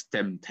this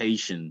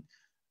temptation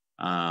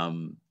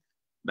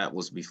that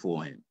was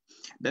before him.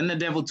 Then the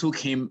devil took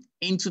him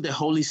into the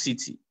holy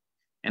city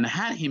and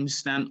had him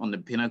stand on the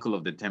pinnacle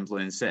of the temple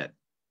and said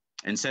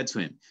to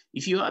him,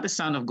 "If you are the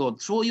Son of God,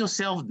 throw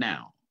yourself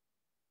down,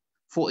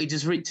 for it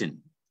is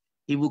written,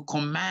 he will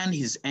command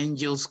his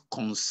angels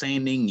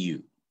concerning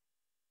you.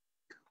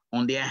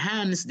 On their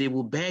hands they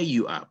will bear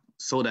you up,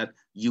 so that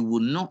you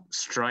will not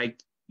strike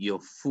your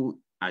foot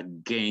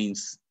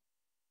against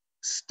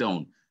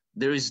stone."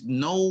 There is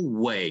no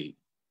way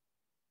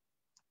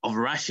of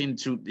rushing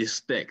through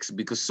this text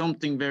because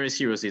something very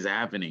serious is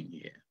happening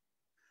here.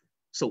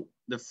 So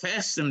the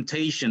first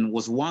temptation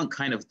was one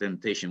kind of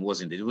temptation,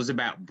 wasn't it? It was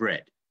about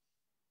bread.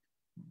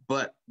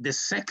 But the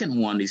second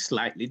one is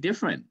slightly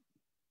different.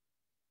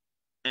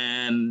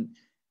 And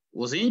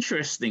what's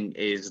interesting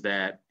is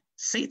that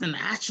Satan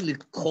actually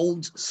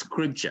quotes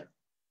scripture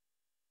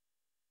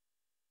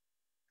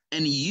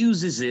and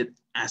uses it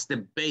as the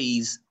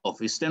base of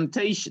his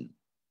temptation.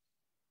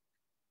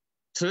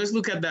 So let's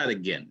look at that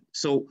again.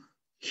 So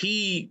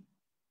he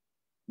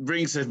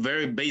brings a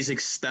very basic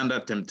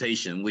standard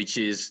temptation, which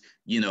is,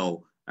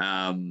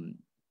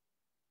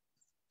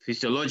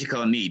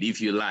 physiological need,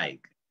 if you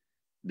like,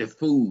 the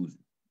food,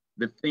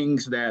 the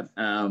things that,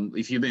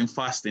 if you've been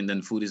fasting,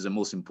 then food is the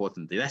most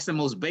important thing. That's the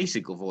most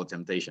basic of all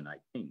temptation, I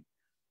think.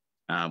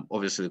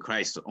 Obviously,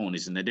 Christ's own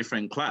is in a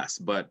different class,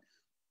 but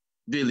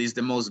really is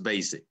the most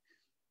basic.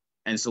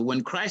 And so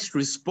when Christ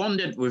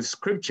responded with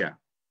scripture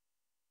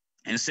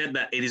and said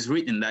that it is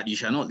written that you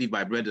shall not live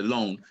by bread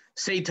alone,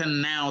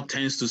 Satan now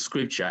turns to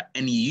scripture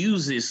and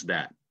uses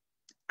that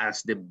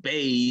as the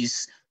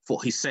base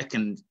for his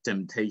second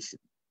temptation.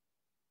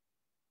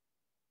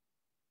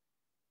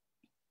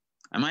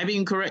 Am I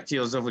being correct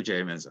here,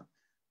 Osofo Mensa?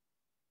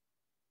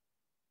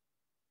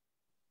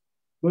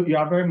 Well, you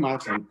are very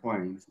much on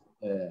point.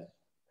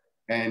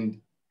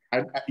 And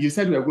you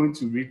said we are going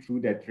to read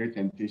through the three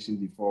temptations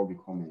before we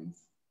comment.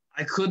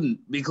 I couldn't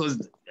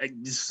because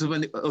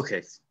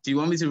okay. Do you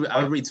want me to?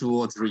 I'll read through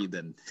all three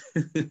then.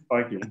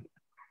 Okay.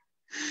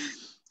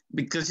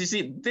 Because you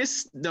see,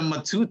 this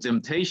number two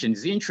temptation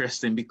is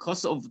interesting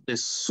because of the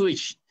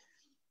switch.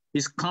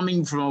 He's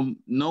coming from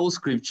no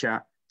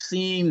scripture,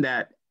 seeing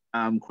that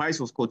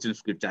Christ was quoting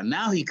scripture.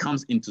 Now he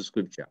comes into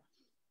scripture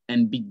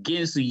and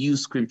begins to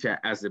use scripture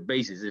as the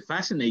basis. It's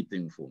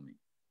fascinating for me.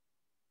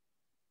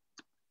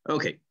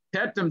 Okay,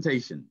 third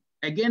temptation.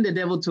 Again, the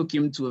devil took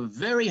him to a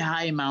very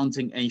high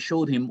mountain and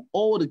showed him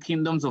all the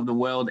kingdoms of the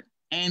world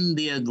and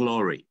their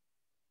glory.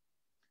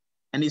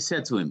 And he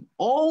said to him,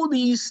 all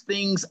these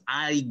things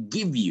I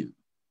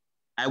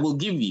will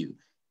give you,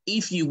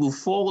 if you will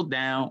fall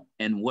down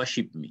and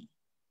worship me.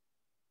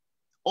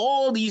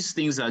 All these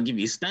things I'll give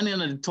you. Standing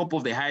on the top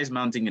of the highest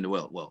mountain in the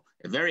world. Well,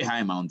 a very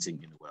high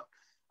mountain in the world.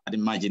 I'd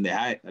imagine the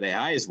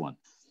highest one.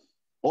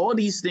 All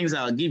these things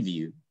I'll give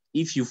you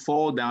if you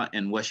fall down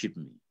and worship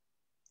me.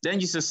 Then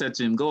Jesus said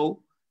to him,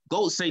 go,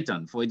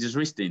 Satan, for it is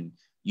written,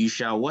 you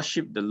shall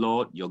worship the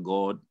Lord your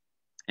God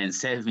and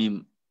serve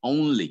him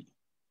only.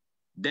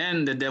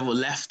 Then the devil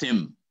left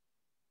him,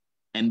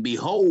 and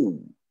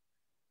behold,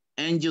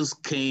 angels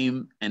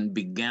came and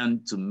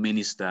began to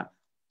minister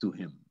to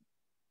him.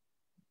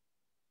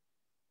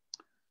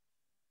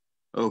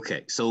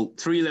 Okay, so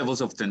three levels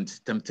of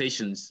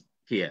temptations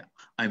here.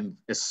 I'm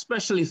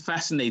especially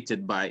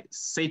fascinated by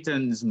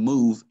Satan's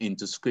move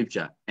into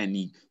scripture and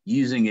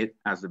using it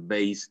as a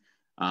base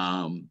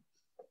for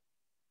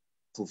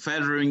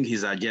furthering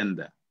his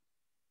agenda.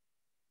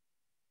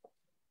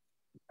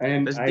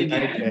 And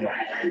okay.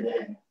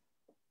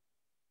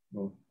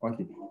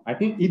 I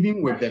think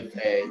even with the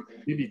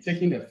maybe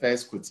taking the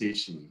first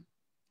quotation,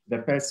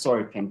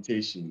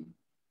 temptation,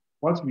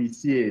 what we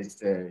see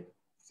is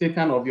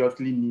Satan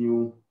obviously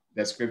knew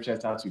the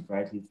scriptures as you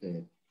rightly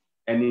said.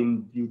 And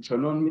in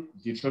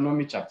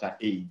Deuteronomy chapter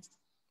 8,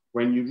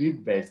 when you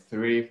read verse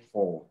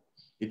 3-4,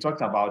 it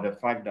talks about the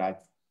fact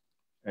that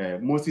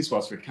Moses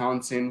was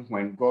recounting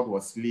when God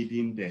was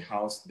leading the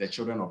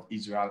children of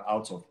Israel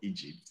out of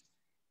Egypt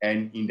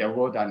and in the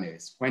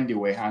wilderness when they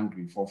were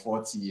hungry for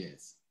 40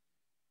 years.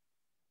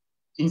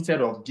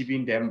 Instead of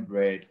giving them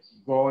bread,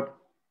 God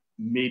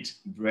made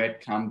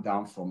bread come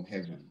down from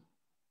heaven.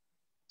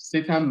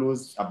 Satan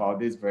knows about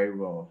this very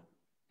well.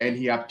 And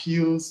he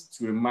appeals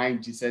to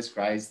remind Jesus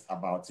Christ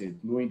about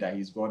it, knowing that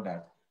he's God,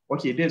 that,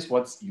 okay, this is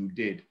what you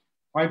did.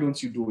 Why don't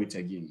you do it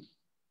again?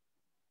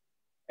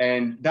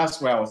 And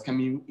that's where I was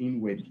coming in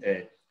with,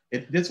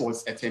 this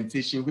was a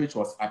temptation which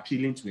was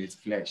appealing to his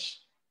flesh.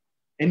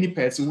 Any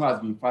person who has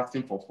been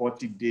fasting for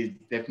 40 days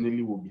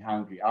definitely will be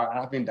hungry.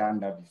 I haven't done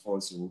that before,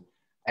 so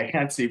I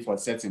can't say for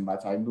certain,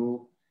 but I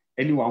know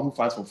anyone who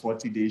fasts for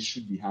 40 days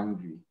should be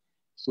hungry.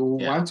 So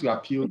once you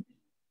appeal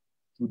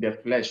to the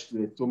flesh, to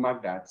the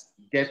stomach, that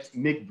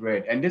make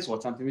bread. And this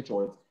was something which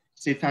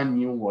Satan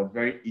knew was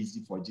very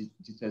easy for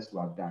Jesus to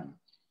have done.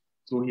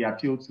 So he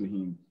appealed to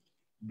him.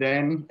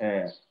 Then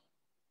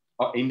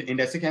in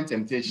the second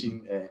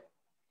temptation,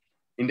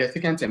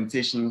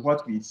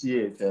 what we see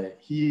is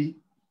he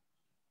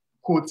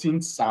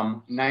quoting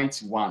Psalm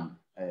 91,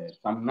 I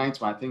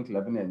think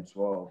 11 and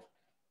 12,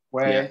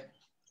 where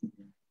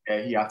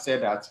he has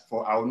said that,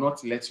 for I will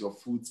not let your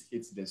foot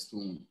hit the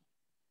stone.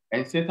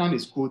 And Satan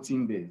is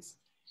quoting this.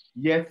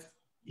 Yet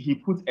he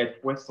put a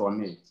twist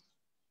on it,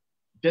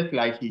 just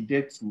like he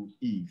did to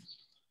Eve.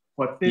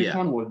 What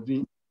Satan was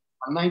doing,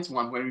 Psalm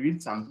 91, when we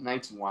read Psalm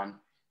 91,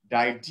 the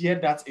idea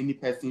that any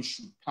person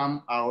should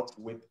come out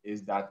with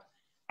is that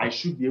I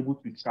should be able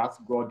to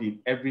trust God in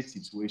every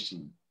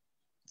situation.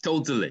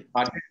 Totally.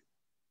 But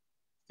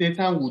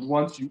Satan would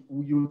want you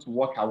to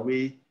walk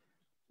away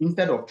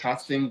instead of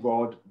trusting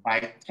God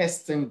by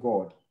testing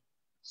God.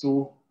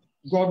 So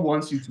God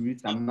wants you to read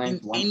Psalm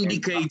 91.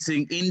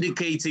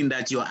 Indicating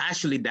that you're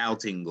actually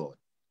doubting God.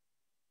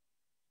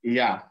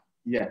 Yeah,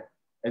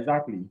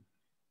 exactly.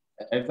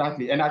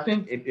 And I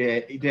think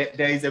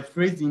there is a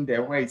phrase in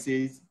there where it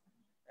says,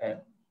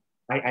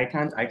 I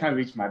can't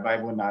reach my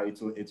Bible now,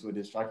 it will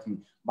distract me.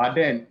 But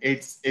then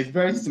it's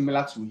very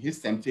similar to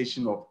his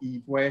temptation of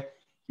Eve, where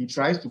he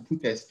tries to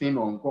put a spin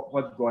on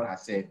what God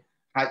has said.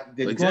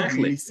 Did God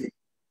really say?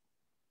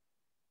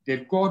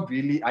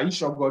 Are you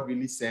sure God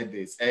really said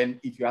this?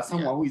 And if you are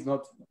someone who is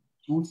not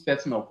too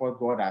certain of what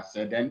God has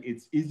said, then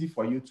it's easy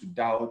for you to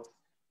doubt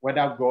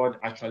whether God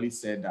actually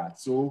said that.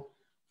 So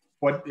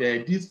for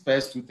these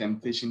first two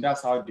temptations,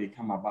 that's how they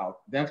come about.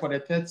 Then for the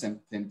third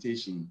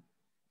temptation,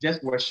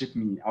 just worship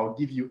me, I'll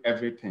give you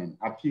everything,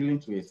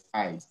 appealing to his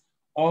eyes.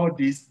 All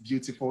these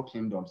beautiful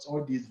kingdoms,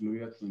 all these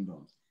glorious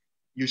kingdoms,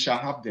 you shall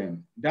have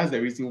them. That's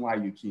the reason why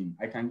you came.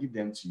 I can give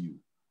them to you.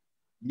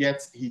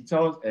 Yet he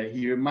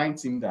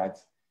reminds him that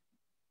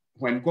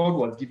when God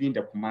was giving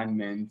the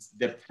commandments,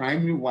 the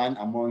primary one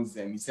amongst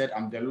them, he said,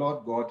 I'm the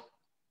Lord God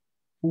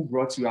who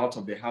brought you out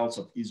of the house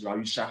of Israel.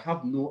 You shall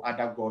have no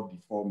other God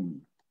before me.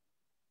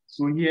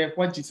 So here,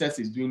 what Jesus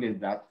is doing is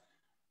that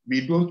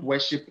we don't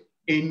worship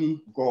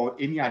any God,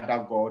 any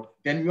other God.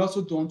 Then we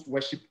also don't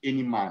worship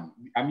any man.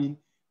 I mean,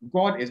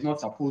 God is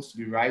not supposed to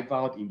be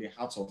rivaled in the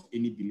hearts of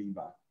any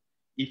believer.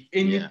 If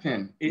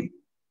anything, any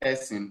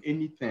person,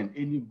 anything,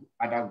 any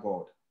other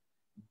God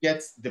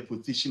gets the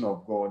position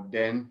of God,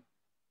 then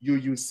you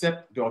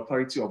usurp the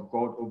authority of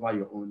God over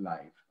your own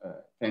life.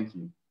 Thank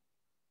you.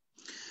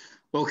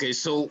 Okay,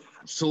 so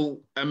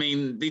I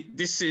mean,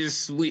 this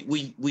is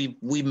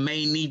we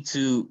may need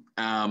to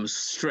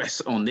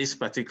stress on this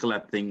particular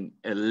thing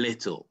a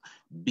little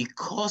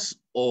because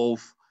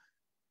of,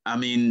 I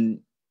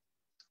mean,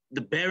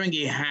 the bearing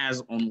it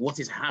has on what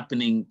is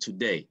happening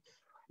today.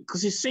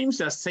 Because it seems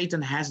that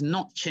Satan has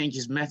not changed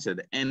his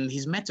method, and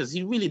his methods,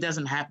 he really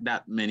doesn't have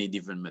that many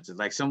different methods.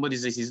 Like somebody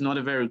says, he's not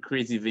a very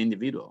creative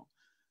individual.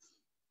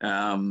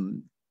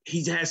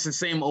 He has the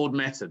same old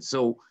method.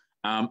 So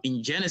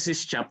in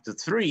Genesis chapter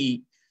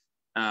 3,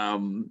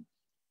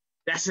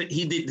 that's it.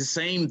 He did the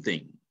same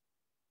thing,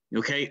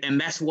 okay?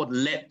 And that's what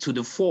led to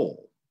the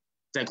fall.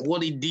 It's like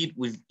what he did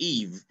with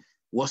Eve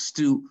was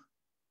to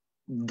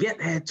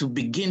get her to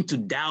begin to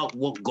doubt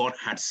what God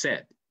had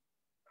said,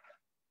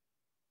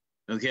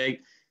 okay?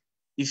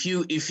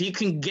 If he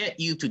can get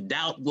you to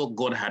doubt what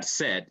God had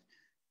said,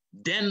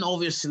 then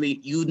obviously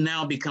you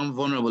now become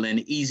vulnerable and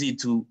easy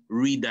to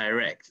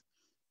redirect.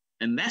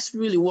 And that's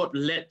really what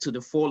led to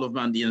the fall of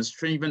man, the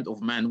estrangement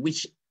of man,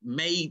 which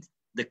made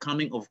the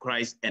coming of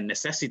Christ a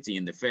necessity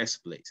in the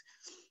first place.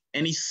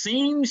 And it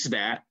seems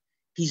that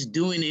he's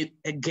doing it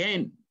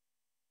again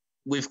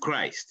with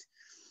Christ.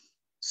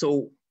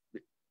 So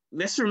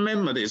let's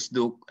remember this,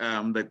 though,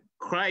 that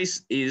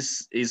Christ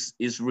is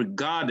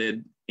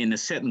regarded in a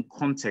certain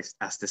context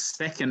as the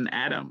second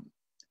Adam.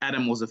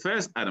 Adam was the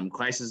first Adam.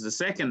 Christ is the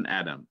second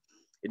Adam.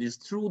 It is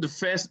through the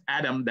first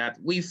Adam that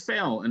we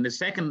fell, and the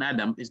second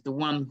Adam is the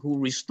one who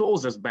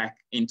restores us back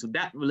into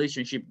that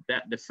relationship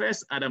that the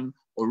first Adam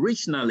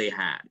originally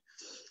had.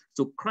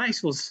 So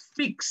Christ was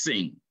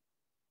fixing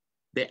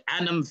the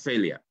Adam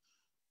failure,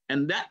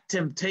 and that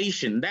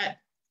temptation, that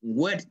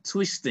word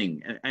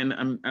twisting, and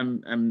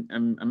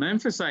I'm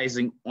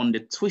emphasizing on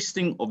the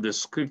twisting of the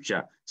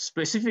scripture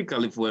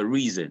specifically for a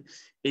reason.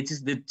 It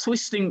is the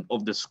twisting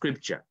of the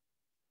scripture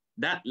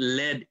that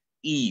led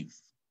Eve,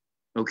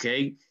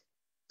 okay,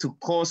 to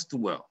cause to,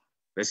 well,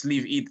 let's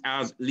leave Eve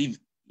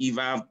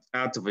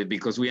out of it,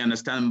 because we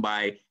understand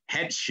by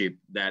headship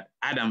that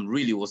Adam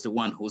really was the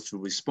one who was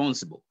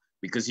responsible,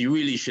 because he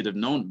really should have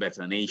known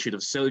better and he should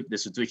have solved the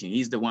situation.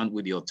 He's the one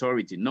with the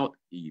authority, not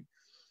Eve.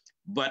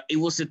 But it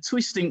was a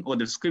twisting of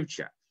the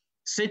scripture.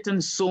 Satan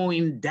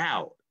sowing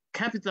doubt,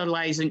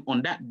 capitalizing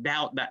on that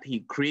doubt that he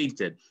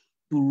created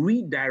to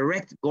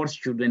redirect God's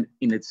children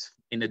in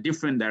a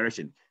different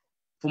direction.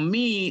 For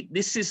me,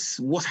 this is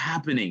what's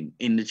happening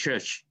in the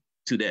church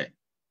today.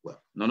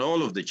 Well, not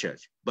all of the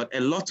church, but a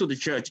lot of the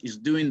church is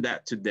doing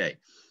that today.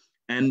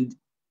 And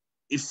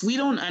if we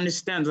don't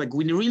understand, like,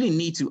 we really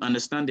need to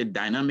understand the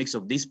dynamics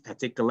of this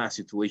particular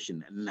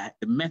situation and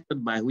the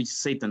method by which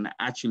Satan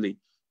actually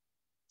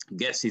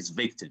gets his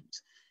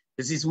victims.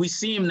 Because we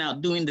see him now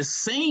doing the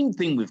same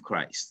thing with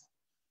Christ.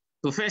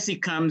 So first he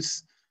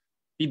comes,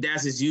 he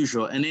does his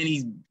usual, and then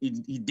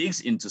he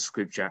digs into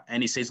scripture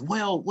and he says,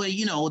 well,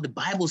 you know, the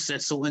Bible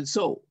said so and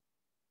so.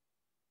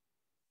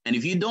 And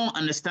if you don't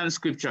understand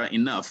scripture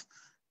enough,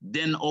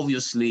 then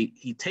obviously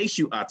he takes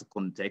you out of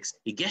context.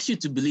 He gets you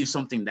to believe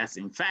something that's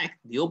in fact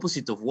the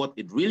opposite of what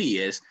it really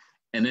is.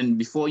 And then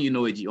before you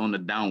know it, you're on a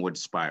downward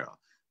spiral.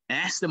 And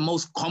that's the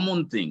most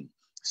common thing.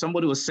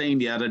 Somebody was saying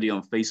the other day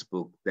on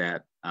Facebook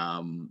that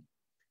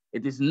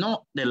it is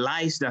not the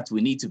lies that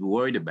we need to be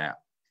worried about.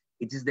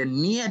 It is the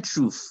near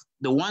truth,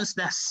 the ones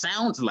that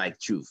sound like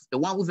truth, the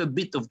one with a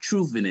bit of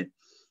truth in it,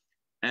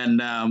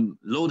 and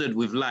loaded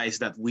with lies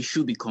that we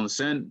should be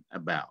concerned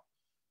about.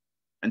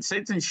 And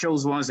Satan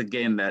shows once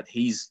again that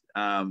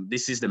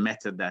this is the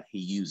method that he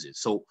uses.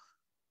 So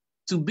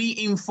to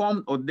be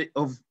informed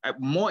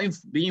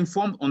be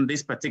informed on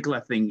this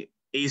particular thing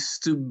is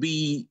to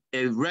be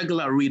a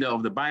regular reader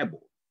of the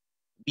Bible,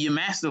 be a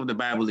master of the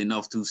Bible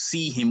enough to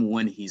see him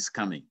when he's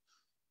coming.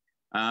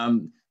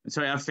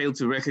 Sorry, I failed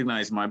to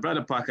recognize my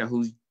brother Parker,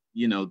 who's,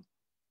 you know,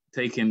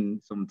 taking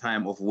some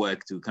time off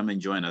work to come and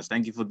join us.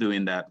 Thank you for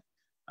doing that.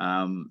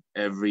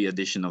 Every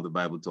edition of the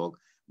Bible Talk.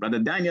 Brother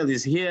Daniel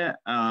is here.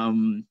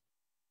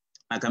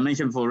 Like I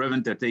mentioned before,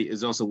 Reverend Tete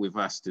is also with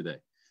us today.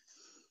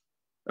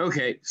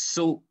 Okay,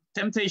 so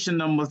temptation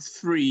number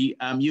 3,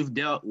 you've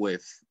dealt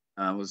with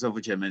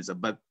Sophie Mensa,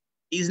 but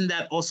isn't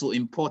that also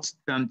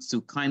important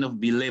to kind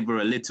of belabor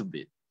a little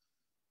bit?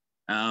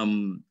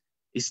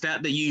 Is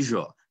that the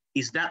usual?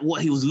 Is that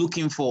what he was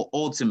looking for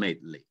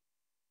ultimately?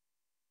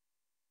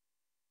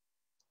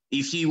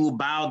 If you will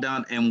bow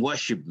down and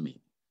worship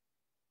me,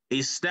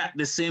 is that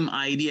the same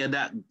idea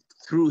that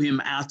threw him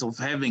out of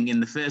heaven in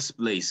the first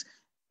place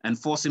and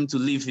forced him to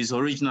leave his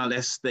original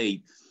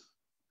estate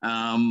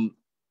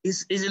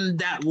Isn't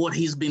that what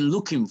he's been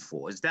looking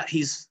for? Is that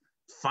his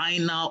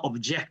final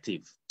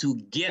objective, to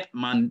get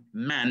man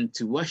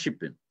to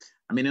worship him?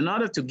 I mean, in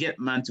order to get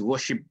man to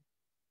worship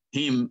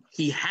him,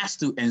 he has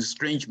to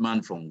estrange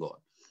man from God.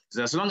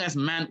 So as long as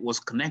man was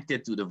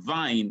connected to the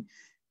vine,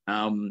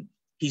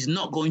 he's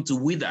not going to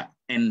wither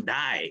and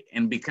die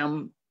and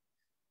become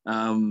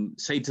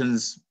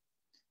Satan's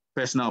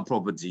personal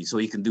property so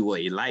he can do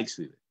what he likes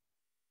with it.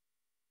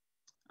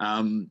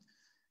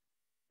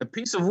 A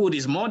piece of wood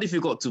is more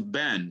difficult to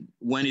burn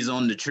when it's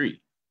on the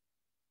tree.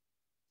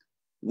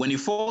 When it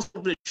falls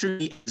off the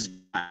tree,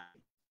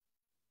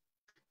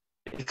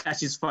 it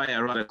catches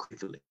fire rather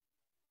quickly.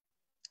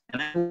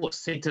 And that's what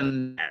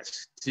Satan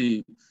does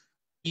to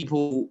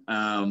people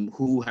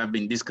who have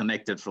been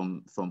disconnected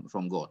from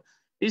God.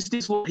 Is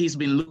this what he's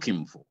been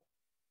looking for?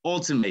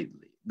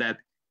 Ultimately, that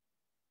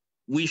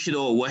we should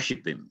all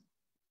worship him.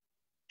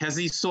 Has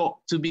he sought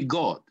to be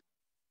God?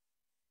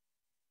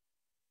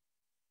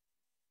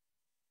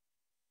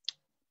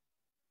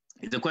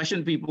 It's a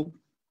question, people.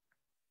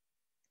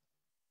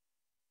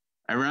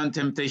 Around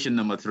temptation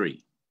number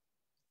 3.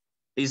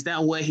 Is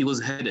that where he was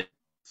headed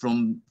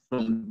from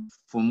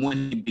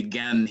when he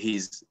began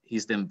his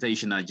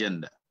temptation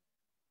agenda?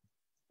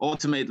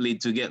 Ultimately,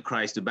 to get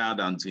Christ to bow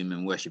down to him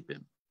and worship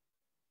him.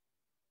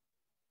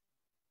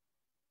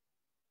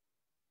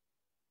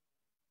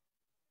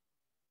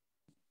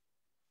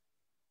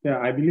 Yeah,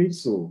 I believe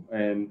so.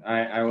 And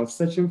I was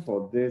searching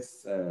for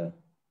this,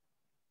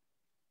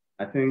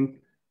 I think,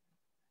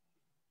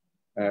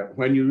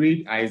 when you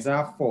read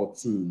Isaiah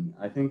 14,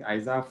 I think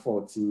Isaiah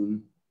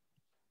 14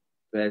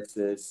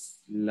 verses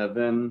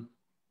 11,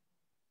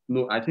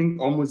 no, I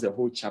think almost the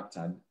whole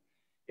chapter,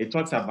 it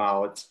talks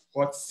about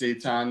what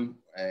Satan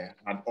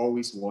had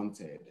always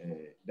wanted,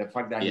 the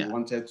fact that he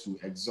wanted to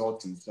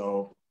exalt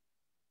himself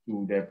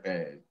to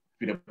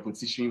the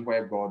position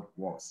where God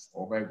was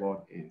or where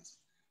God is.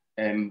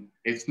 And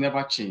it's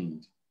never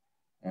changed.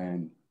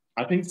 And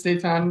I think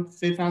Satan's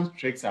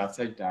tricks are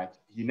such that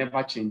he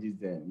never changes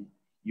them.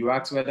 You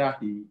ask whether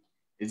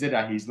is it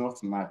that he's not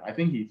smart? I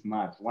think he's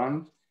smart.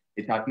 Once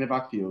it has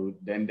never failed,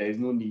 then there is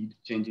no need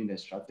changing the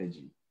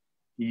strategy.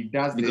 He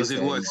does because this,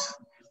 it works.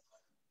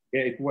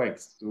 Yeah, it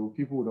works. So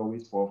people would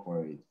always fall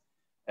for it.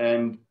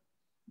 And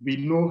we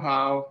know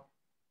how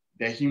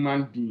the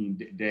human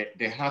being,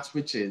 the heart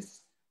which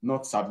is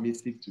not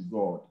submissive to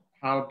God,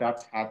 how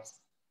that heart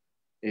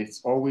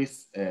is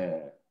always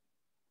the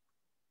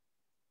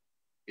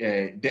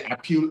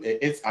appeal.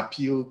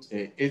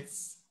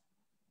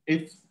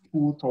 It's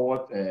pulled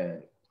toward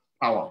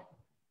power,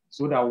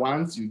 so that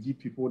once you give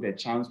people the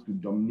chance to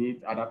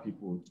dominate other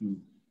people, to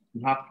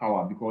have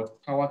power, because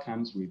power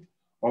comes with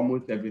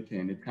almost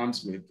everything. It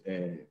comes with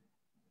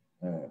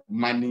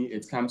money.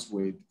 It comes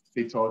with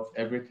status,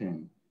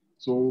 everything.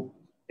 So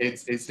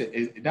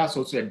that's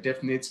also a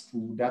definite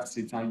tool that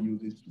Satan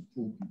uses to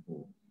pull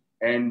people.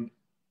 And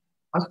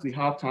as to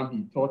how come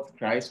he thought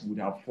Christ would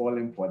have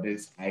fallen for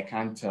this, I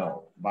can't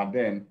tell. But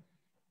then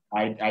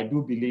I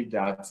do believe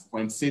that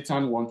when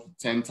Satan wants to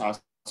tempt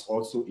us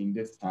also in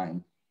this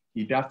time,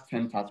 he does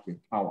tempt us with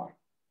power.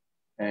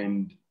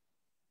 And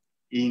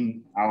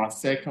in our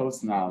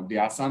circles now,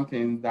 there are some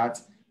things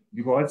that,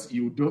 because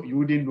you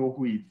wouldn't know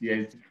who it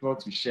is, it's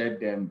difficult to share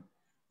them.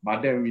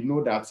 But then we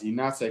know that in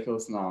our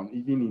circles now,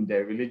 even in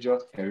the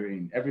religious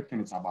terrain, everything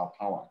is about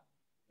power.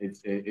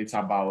 It's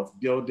about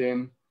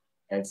building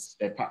a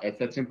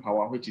certain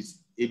power which is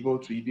able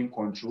to even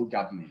control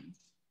government.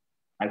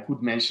 I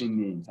could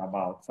mention names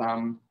about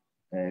some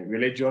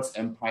religious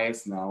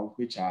empires now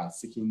which are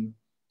seeking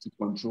to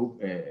control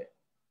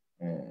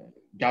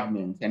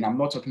government. And I'm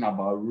not talking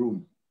about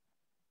Rome.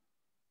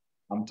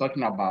 I'm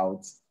talking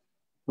about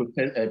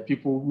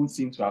people who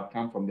seem to have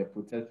come from the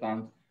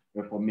Protestant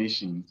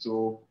Reformation.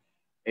 So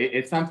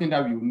it's something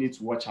that we will need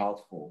to watch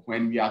out for.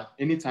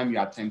 Anytime we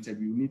are tempted,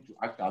 we will need to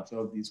ask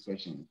ourselves these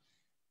questions.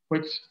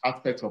 Which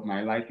aspect of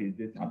my life is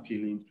this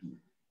appealing to?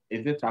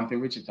 Is this something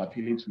which is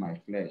appealing to my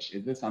flesh?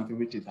 Is this something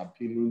which is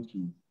appealing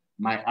to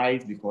my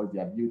eyes because they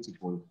are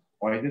beautiful?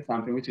 Or is it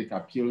something which is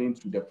appealing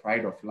to the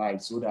pride of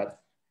life, so that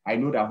I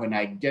know that when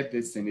I get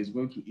this thing, it's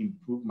going to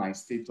improve my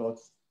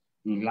status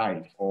in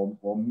life, or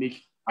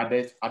make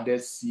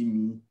others see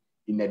me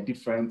in a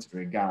different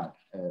regard?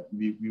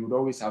 We would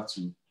always have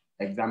to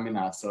examine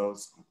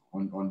ourselves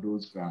on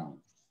those grounds.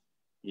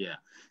 Yeah.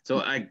 So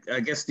I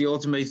guess the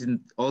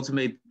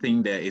ultimate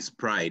thing there is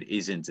pride,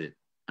 isn't it?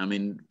 I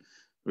mean,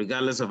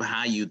 regardless of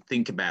how you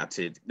think about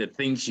it, the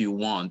things you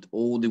want,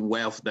 all the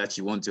wealth that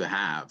you want to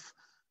have,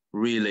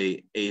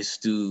 really is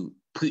to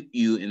put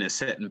you in a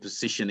certain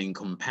position in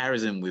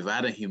comparison with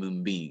other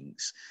human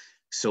beings,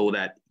 so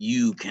that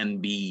you can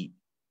be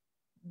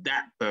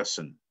that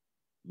person,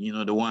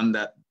 the one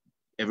that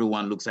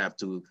everyone looks up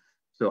to,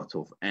 sort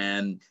of.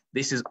 And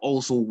this is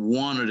also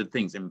one of the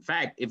things. In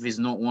fact, if it's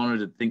not one of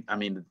the things,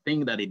 the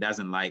thing that he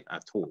doesn't like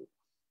at all,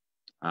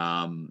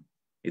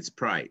 it's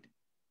pride.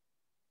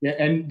 Yeah,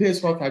 and this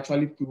is what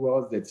actually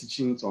fuels the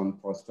teachings on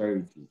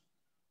prosperity.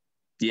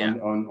 Yeah.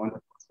 On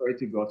the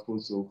prosperity gospel,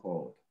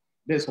 so-called.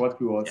 This is what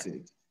fuels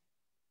it.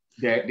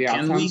 there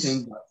are some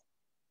things that,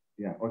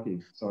 yeah, okay,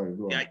 sorry,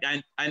 go on. Yeah,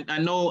 I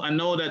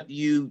know that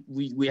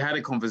we had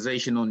a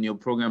conversation on your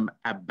program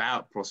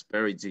about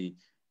prosperity,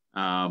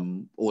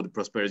 or the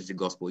prosperity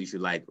gospel, if you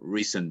like,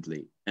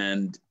 recently.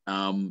 And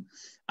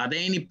are there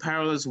any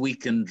parallels we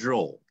can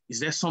draw? Is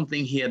there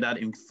something here that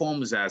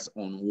informs us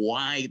on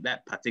why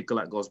that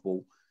particular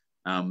gospel,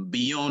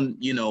 beyond,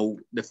 you know,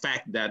 the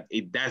fact that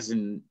it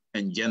doesn't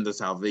engender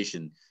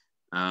salvation,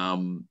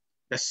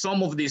 that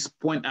some of these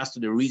point us to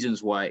the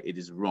reasons why it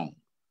is wrong?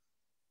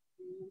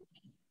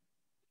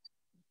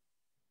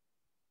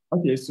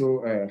 Okay,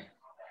 so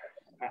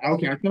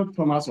okay, I thought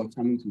Thomas was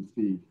coming to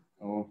speak.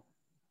 Oh.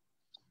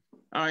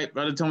 All right,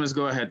 Brother Thomas,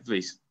 go ahead,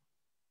 please.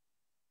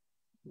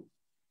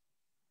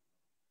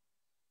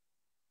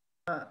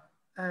 I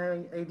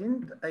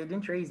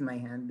didn't raise my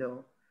hand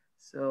though,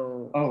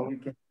 so you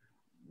can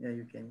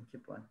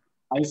keep on.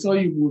 I saw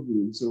you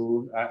moving,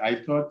 so I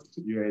thought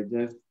you were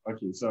just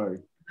okay. Sorry.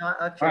 No,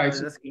 actually, I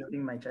was just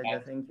connecting my charger.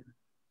 Thank you.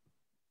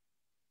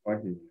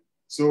 Okay.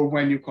 So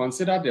when you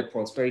consider the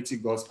prosperity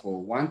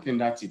gospel, one thing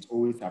that it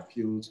always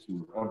appeals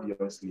to,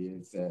 obviously,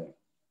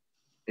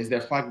 is the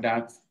fact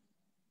that,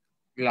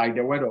 like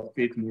the word of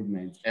faith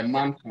movement, a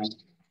man has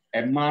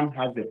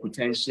the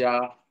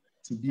potential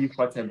to be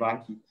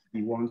whatever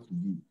he wants to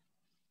be.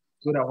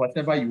 So that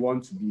whatever you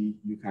want to be,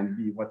 you can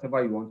be.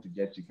 Whatever you want to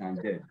get, you can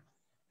get.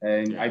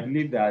 And I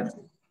believe that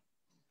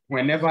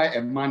whenever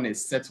a man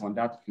is set on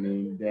that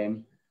plane,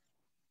 then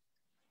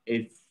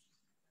it's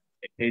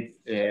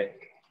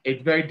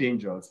very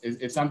dangerous.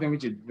 It's something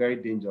which is very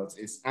dangerous.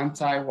 It's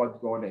anti what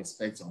God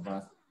expects of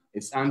us.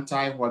 It's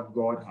anti what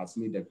God has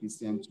made a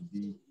Christian to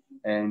be.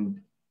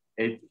 And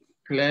it's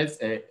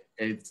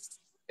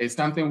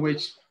something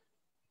which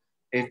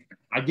is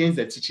against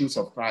the teachings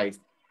of Christ.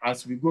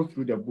 As we go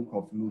through the book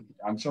of Luke,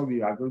 I'm sure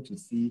we are going to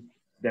see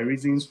the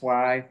reasons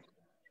why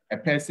a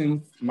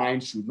person's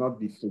mind should not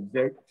be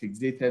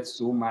fixated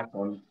so much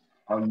on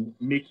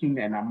making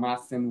and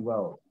amassing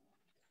wealth.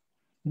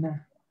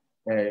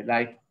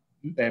 Like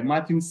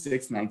Matthew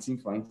 6:19,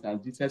 for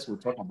instance, Jesus will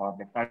talk about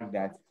the fact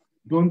that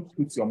don't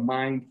put your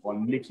mind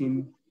on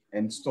making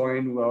and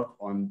storing wealth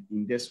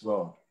in this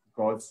world,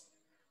 because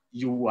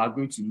you are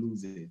going to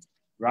lose it.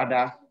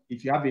 Rather,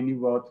 if you have any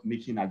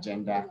wealth-making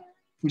agenda,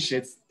 push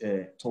it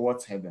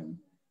towards heaven.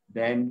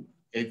 Then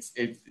it's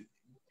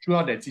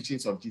throughout the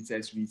teachings of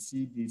Jesus, we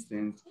see these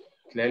things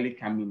clearly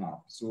coming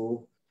up.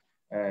 So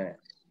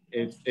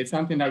it's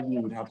something that we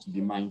would have to be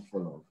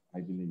mindful of,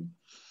 I believe.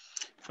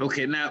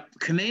 Okay, now,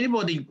 can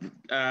anybody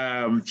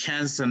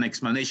chance an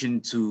explanation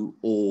to,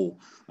 or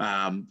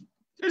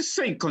let's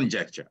say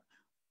conjecture,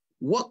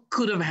 what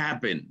could have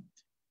happened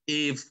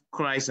if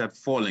Christ had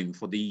fallen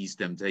for these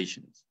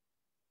temptations?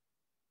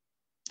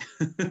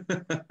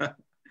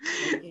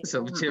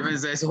 So Chairman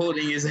is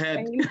holding his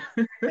head.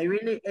 I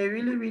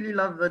really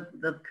love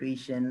that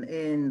question,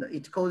 and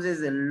it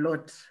causes a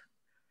lot.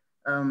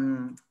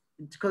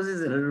 It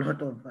causes a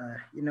lot of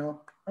you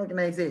know, how can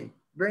I say,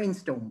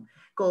 brainstorm.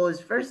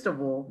 Because first of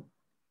all,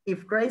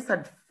 if Christ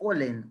had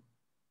fallen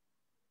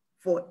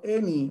for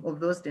any of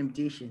those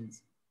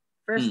temptations,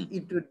 first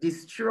it would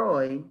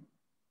destroy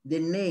the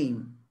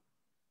name,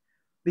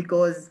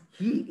 because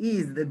he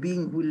is the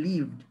being who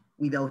lived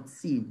without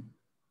sin.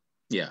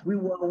 Yeah. We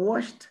were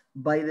washed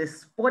by the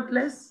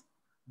spotless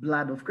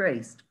blood of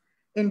Christ.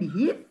 And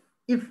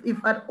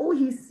if at all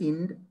he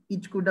sinned,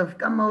 it could have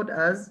come out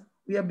as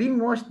we are being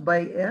washed by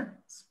a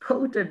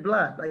spotted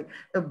blood, like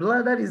a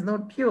blood that is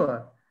not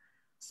pure.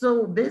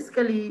 So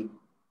basically,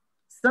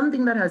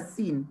 something that has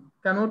sinned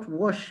cannot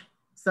wash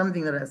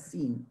something that has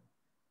sinned.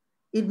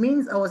 It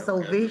means our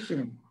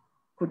salvation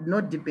could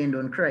not depend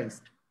on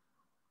Christ.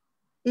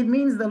 It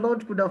means the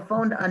Lord could have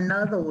found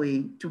another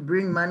way to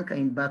bring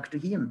mankind back to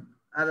him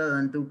other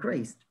than through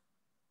Christ.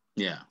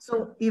 Yeah.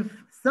 So if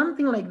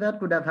something like that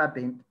could have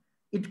happened,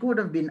 it could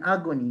have been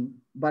agony,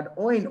 but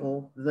all in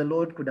all, the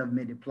Lord could have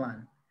made a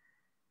plan.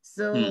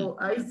 So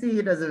I see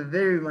it as a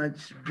very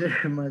much,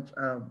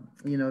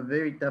 you know,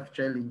 very tough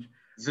challenge.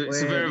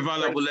 It's a very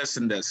valuable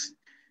lesson, this.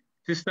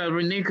 Sister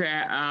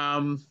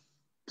Renika,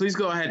 please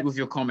go ahead with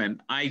your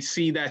comment. I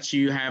see that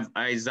you have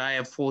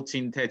Isaiah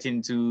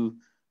 14:13 to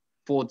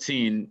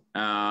 14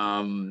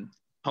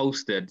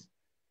 posted.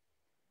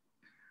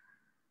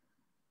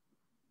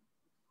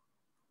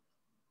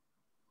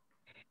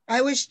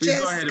 I was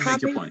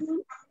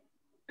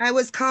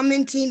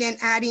commenting and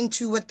adding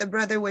to what the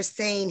brother was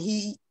saying.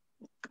 He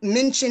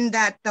mentioned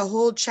that the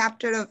whole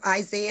chapter of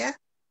Isaiah,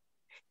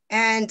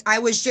 and I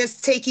was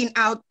just taking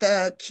out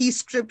the key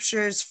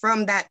scriptures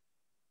from that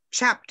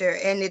chapter,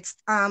 and it's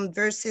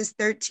verses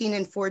 13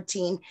 and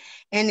 14,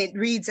 and it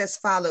reads as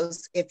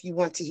follows, if you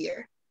want to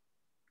hear.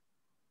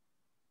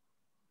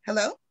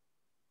 Hello?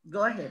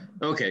 Go ahead.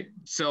 Okay,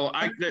 so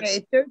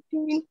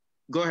 13.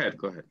 Go ahead.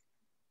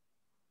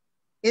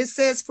 It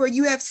says, for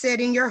you have said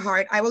in your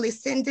heart, I will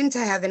ascend into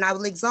heaven. I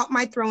will exalt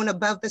my throne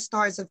above the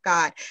stars of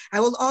God. I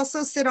will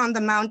also sit on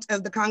the mount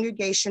of the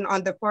congregation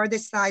on the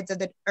farthest sides of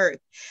the earth.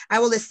 I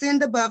will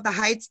ascend above the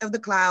heights of the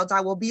clouds.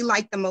 I will be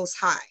like the Most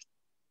High.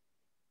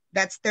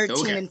 That's 13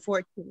 Okay. and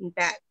 14.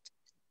 That.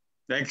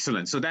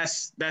 Excellent. So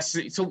that's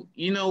so,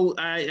 you know,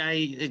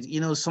 I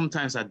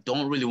sometimes I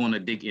don't really want to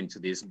dig into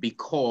this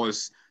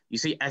because you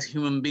see, as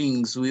human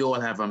beings, we all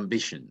have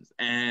ambitions,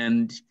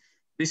 and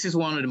this is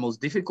one of the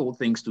most difficult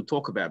things to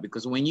talk about,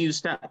 because when you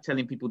start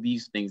telling people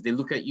these things, they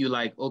look at you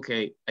like,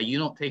 okay, are you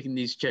not taking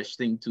this church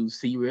thing too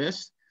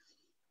serious?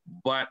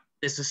 But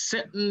there's a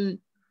certain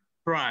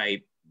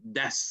pride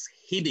that's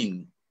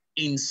hidden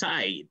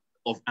inside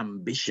of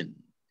ambition.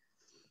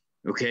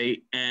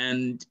 Okay.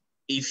 And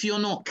if you're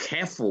not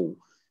careful,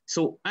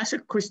 so as a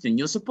Christian,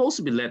 you're supposed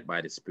to be led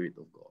by the Spirit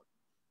of God.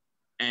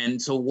 And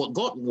so what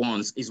God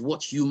wants is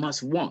what you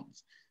must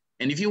want.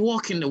 And if you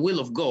walk in the will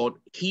of God,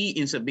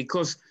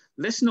 because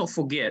let's not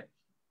forget,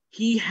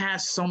 he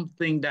has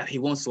something that he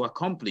wants to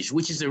accomplish,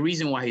 which is the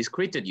reason why he's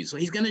created you. So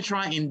he's going to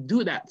try and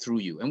do that through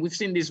you. And we've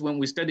seen this when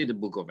we study the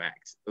book of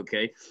Acts.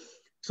 Okay.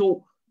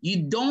 So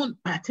you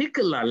don't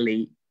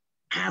particularly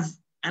have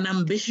an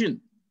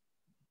ambition.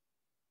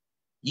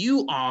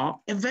 You are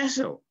a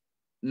vessel.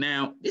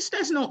 Now, this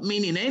does not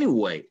mean in any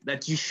way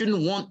that you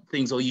shouldn't want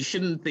things or you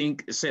shouldn't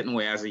think a certain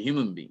way as a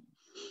human being.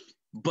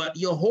 But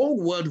your whole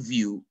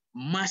worldview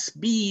must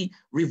be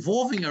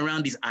revolving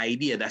around this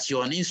idea that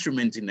you're an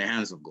instrument in the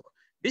hands of God.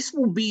 This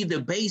will be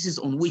the basis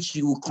on which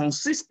you will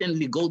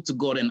consistently go to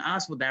God and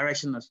ask for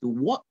direction as to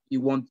what you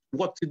want,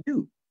 what to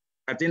do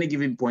at any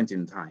given point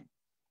in time.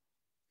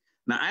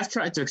 Now, I've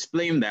tried to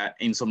explain that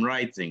in some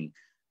writing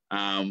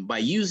by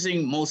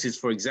using Moses,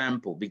 for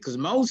example, because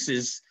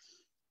Moses,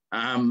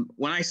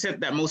 when I said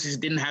that Moses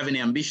didn't have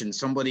any ambition,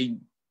 somebody,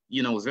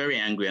 was very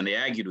angry and they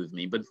argued with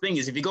me. But the thing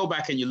is, if you go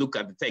back and you look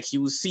at the text,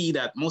 you will see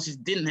that Moses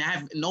didn't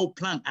have no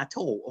plan at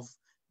all of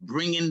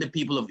bringing the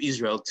people of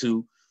Israel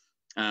to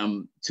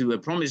a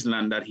promised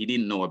land that he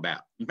didn't know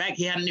about. In fact,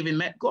 he hadn't even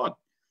met God.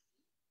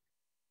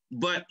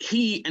 But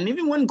and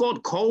even when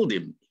God called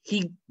him,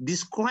 he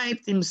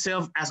described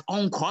himself as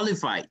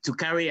unqualified to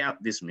carry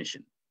out this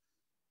mission.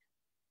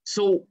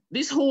 So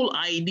this whole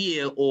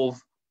idea of,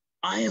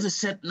 I have a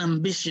certain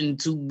ambition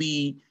to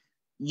be,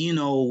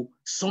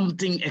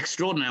 something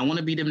extraordinary. I want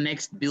to be the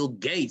next Bill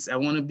Gates. I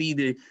want to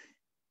be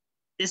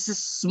it's a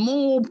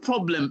small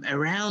problem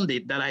around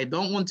it that I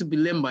don't want to be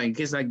limbo in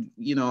case I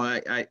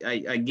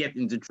get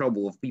into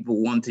trouble of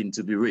people wanting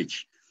to be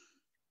rich.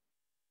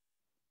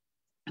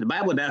 The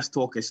Bible does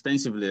talk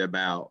extensively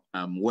about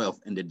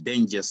wealth and the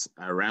dangers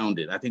around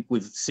it. I think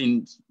we've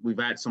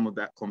had some of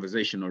that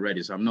conversation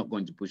already, so I'm not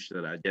going to push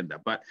that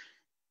agenda. But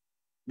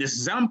the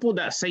example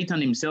that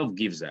Satan himself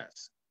gives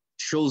us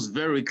shows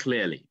very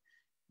clearly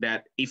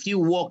that if you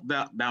walk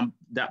that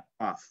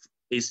path,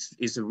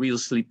 it's a real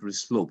slippery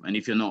slope. And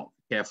if you're not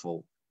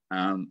careful,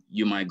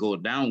 you might go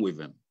down with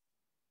him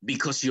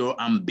because you're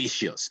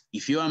ambitious.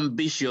 If you're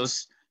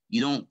ambitious,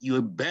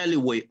 you barely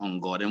wait on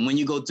God. And when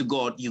you go to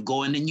God, you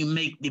go and then you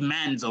make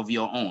demands of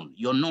your own.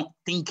 You're not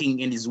thinking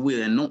in his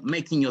will and not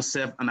making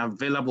yourself an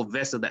available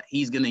vessel that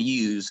he's going to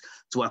use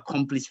to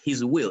accomplish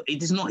his will.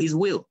 It is not his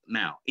will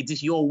now. It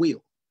is your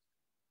will.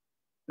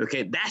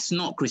 Okay, that's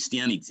not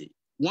Christianity.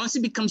 Once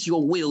it becomes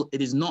your will,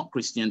 it is not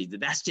Christianity.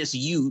 That's just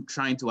you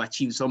trying to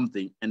achieve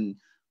something and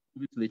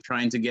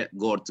trying to get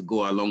God to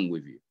go along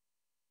with you.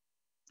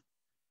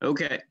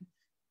 Okay,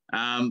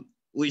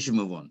 we should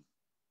move on.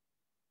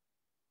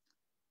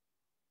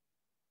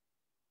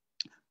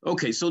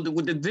 Okay, so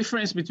with the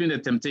difference between the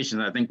temptations,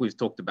 I think we've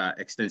talked about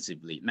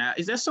extensively. Now,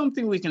 is there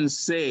something we can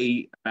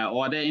say,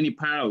 or are there any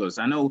parallels?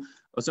 I know,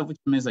 Osofo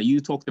Chimensa, that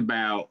you talked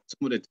about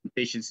some of the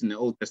temptations in the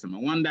Old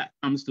Testament. One that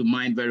comes to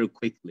mind very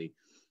quickly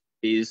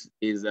is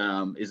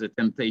a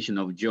temptation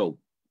of Job.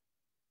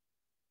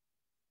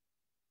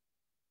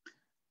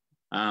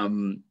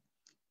 Do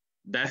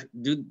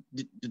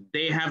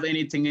they have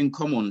anything in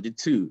common, the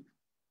two?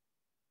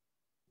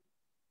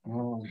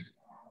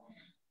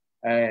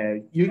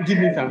 You give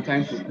me some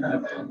time to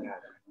that.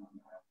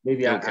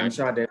 Maybe okay. I'm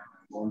sure that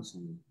want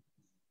to.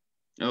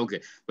 Okay,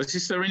 but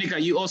Sister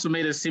Renika, you also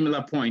made a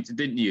similar point,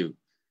 didn't you?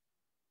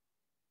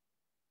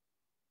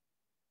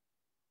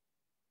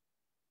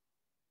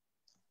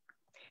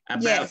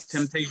 About yes.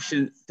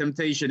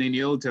 temptation in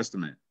the Old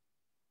Testament.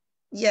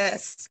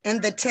 Yes,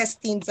 and the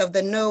testings of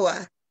the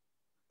Noah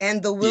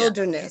and the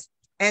wilderness.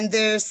 Yeah. And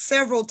there's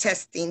several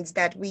testings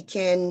that we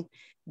can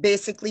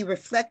basically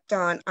reflect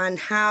on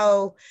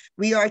how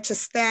we are to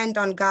stand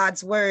on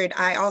God's word.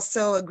 I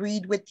also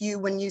agreed with you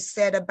when you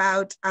said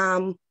about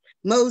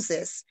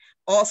Moses.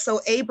 Also,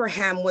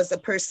 Abraham was a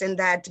person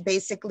that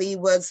basically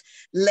was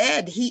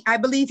led. I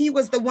believe he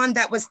was the one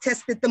that was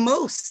tested the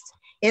most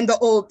in the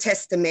Old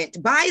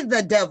Testament by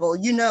the devil.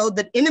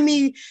 The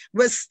enemy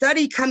was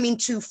coming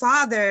to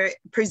Father,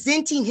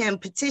 presenting him,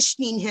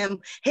 petitioning him.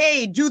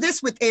 Hey, do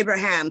this with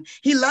Abraham.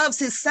 He loves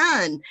his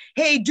son.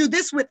 Hey, do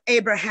this with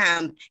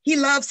Abraham. He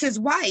loves his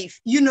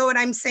wife. You know what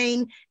I'm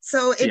saying?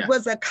 So it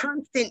was a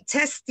constant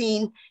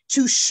testing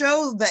to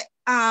show the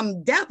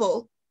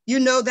devil,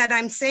 that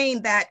I'm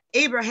saying that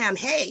Abraham,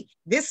 hey,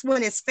 this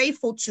one is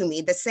faithful to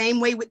me. The same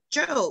way with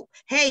Job.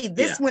 Hey,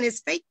 this one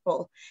is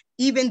faithful.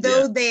 Even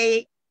though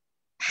they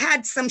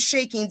had some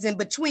shakings in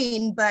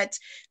between, but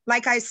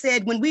like I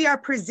said, when we are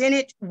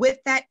presented with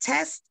that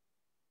test,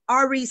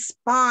 our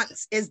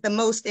response is the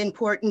most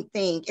important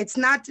thing. It's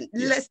not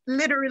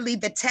literally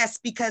the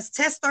test, because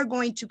tests are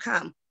going to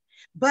come,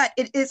 but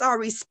it is our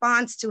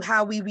response to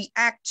how we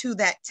react to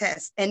that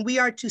test. And we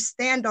are to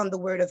stand on the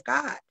word of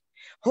God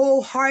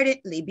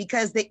wholeheartedly,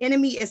 because the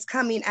enemy is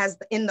coming, as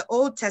in the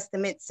Old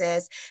Testament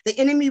says, the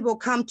enemy will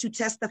come to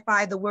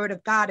testify the word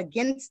of God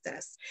against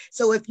us.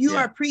 So if you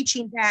are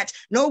preaching that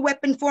no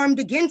weapon formed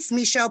against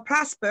me shall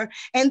prosper,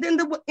 and then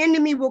the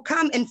enemy will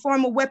come and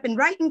form a weapon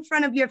right in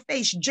front of your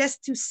face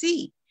just to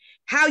see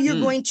how you're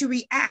going to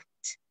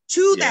react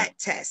to that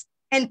test.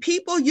 And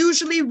people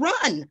usually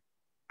run.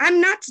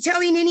 I'm not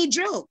telling any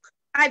joke.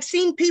 I've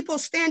seen people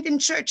stand in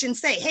church and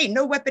say, hey,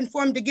 no weapon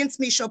formed against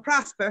me shall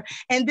prosper.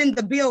 And then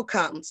the bill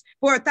comes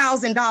for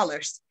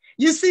 $1,000.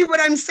 You see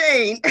what I'm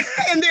saying?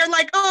 And they're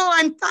like, oh,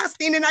 I'm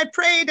fasting and I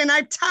prayed and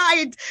I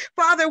tithed.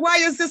 Father, why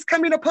is this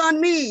coming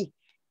upon me?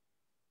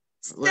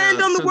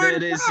 Stand on the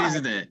word of God.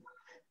 Isn't it?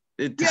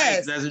 The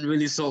tithe doesn't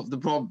really solve the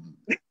problem.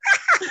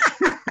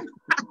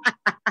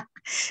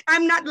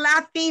 I'm not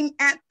laughing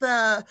at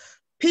the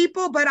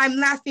people, but I'm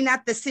laughing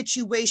at the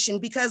situation,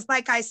 because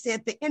like I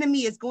said, the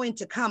enemy is going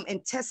to come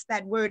and test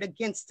that word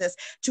against us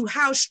to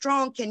how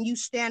strong can you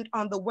stand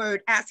on the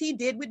word, as he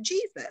did with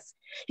Jesus.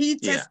 He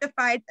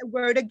testified the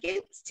word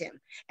against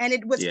him. And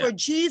it was for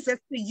Jesus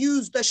to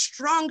use the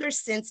stronger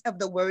sense of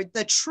the word,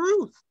 the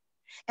truth.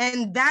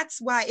 And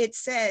that's why it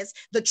says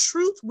the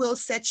truth will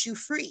set you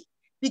free.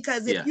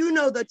 Because if you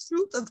know the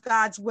truth of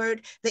God's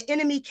word, the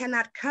enemy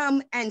cannot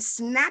come and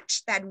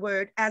snatch that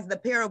word, as the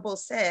parable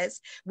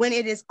says, when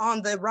it is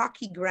on the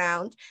rocky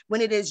ground, when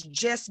it has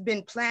just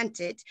been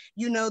planted.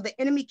 You know, the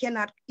enemy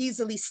cannot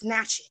easily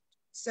snatch it.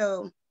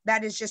 So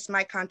that is just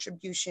my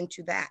contribution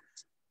to that.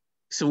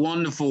 It's a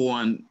wonderful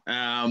one.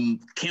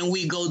 Can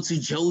we go to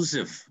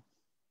Joseph?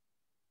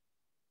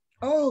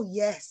 Oh,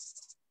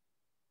 yes.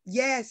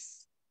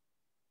 Yes.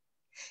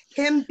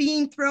 Him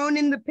being thrown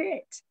in the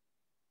pit.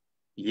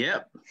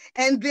 Yep.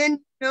 And then,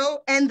 you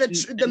know, and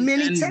the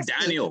many testings.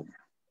 Daniel.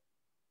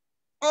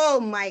 Oh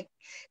my,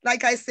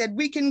 like I said,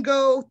 we can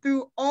go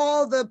through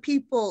all the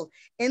people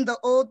in the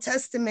Old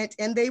Testament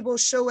and they will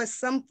show us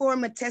some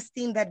form of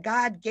testing that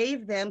God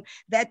gave them,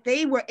 that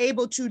they were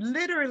able to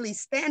literally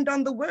stand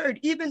on the word,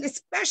 even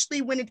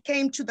especially when it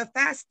came to the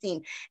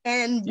fasting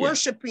and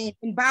worshiping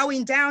and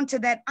bowing down to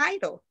that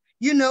idol,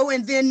 you know,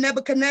 and then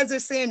Nebuchadnezzar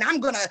saying, I'm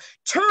going to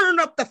turn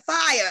up the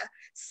fire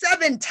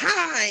 7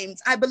 times,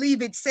 I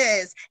believe it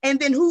says. And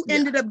then who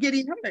ended up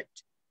getting hurt?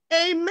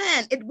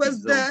 Amen. It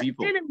was the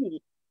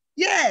enemy.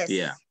 Yes.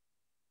 Yeah.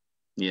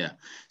 Yeah.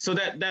 So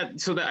that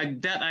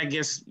I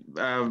guess,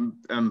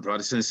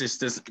 brothers and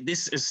sisters,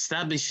 this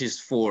establishes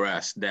for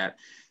us that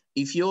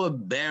if you're a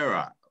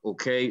bearer,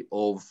 okay,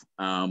 of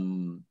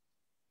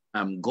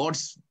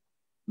God's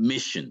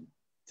mission,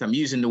 so I'm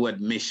using the word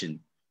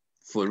mission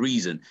for a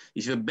reason.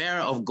 If you're a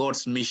bearer of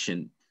God's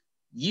mission,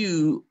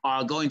 you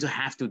are going to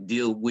have to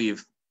deal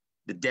with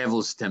the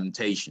devil's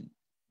temptation,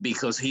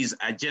 because his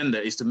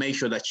agenda is to make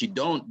sure that you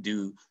don't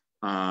do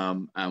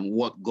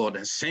what God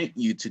has sent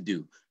you to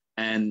do.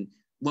 And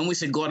when we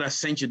say God has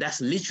sent you, that's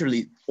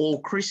literally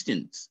all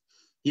Christians.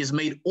 He has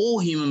made all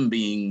human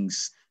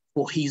beings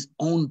for his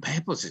own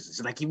purposes.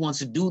 It's like he wants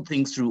to do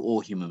things through all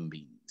human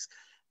beings.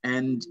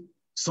 And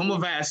some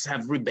of us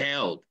have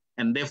rebelled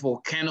and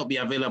therefore cannot be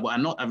available, are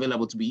not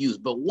available to be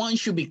used. But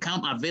once you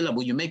become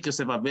available, you make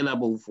yourself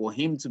available for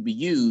him to be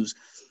used,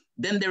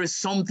 then there is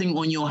something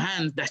on your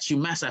hands that you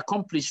must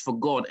accomplish for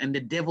God, and the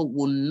devil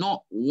will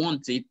not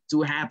want it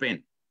to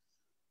happen.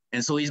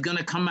 And so he's going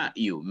to come at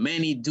you.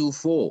 Many do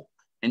fall,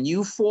 and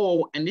you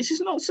fall. And this is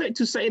not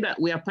to say that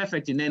we are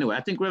perfect in any way.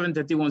 I think Reverend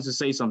Tete wants to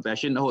say something. I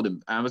shouldn't hold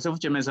him. Myself,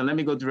 Chairman, let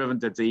me go to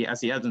Reverend Tete,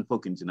 as he hasn't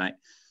spoken tonight.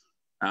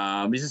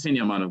 He's a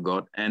senior man of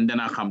God, and then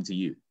I'll come to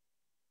you.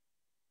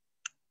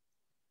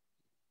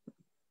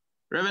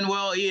 Reverend,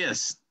 well,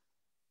 yes.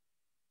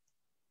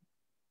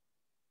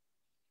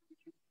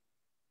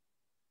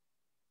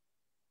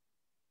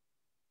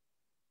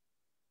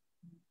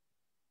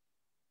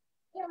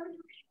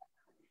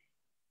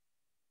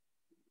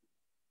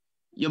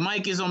 Your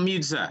mic is on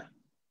mute, sir.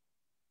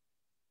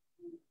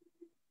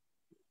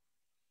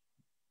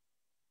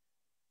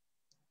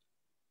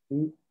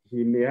 He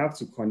may have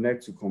to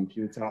connect to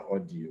computer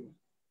audio.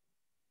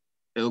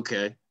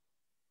 Okay.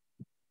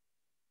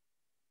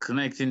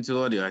 Connecting to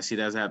audio, I see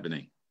that's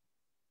happening.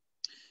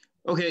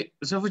 Okay,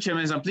 so for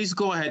Chairman, please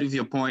go ahead with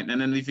your point, and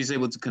then if he's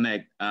able to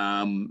connect,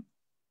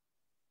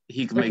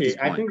 he can make his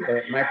point. I think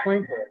my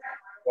point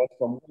was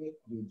from where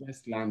you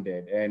just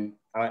landed, and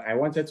I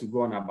wanted to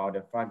go on about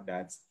the fact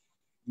that,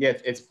 yes,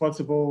 it's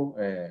possible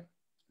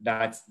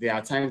that there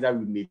are times that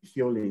we may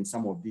feel in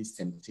some of these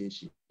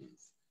temptations.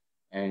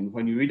 And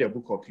when you read the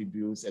book of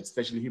Hebrews,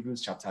 especially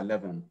Hebrews chapter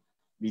 11,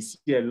 we see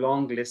a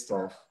long list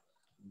of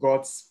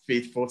God's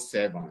faithful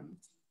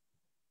servants.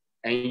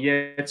 And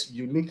yet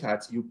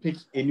you pick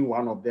any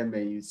one of them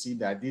and you see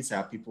that these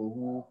are people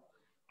who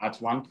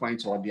at one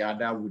point or the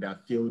other would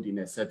have failed in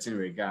a certain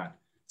regard.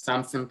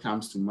 Samson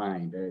comes to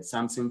mind.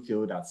 Samson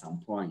failed at some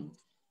point,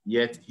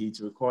 yet he's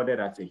recorded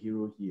as a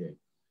hero here.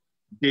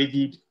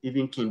 David,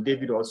 even King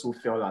David also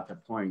fell at a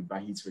point,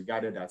 but he's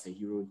regarded as a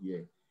hero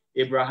here.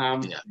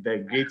 Abraham,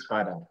 the great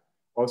father,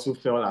 also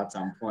fell at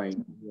some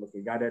point. He was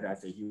regarded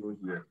as a hero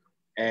here.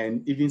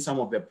 And even some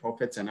of the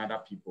prophets and other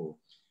people.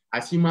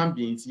 As human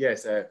beings,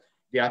 yes,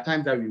 there are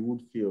times that we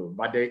would fail,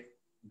 but the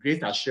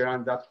great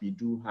assurance that we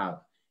do have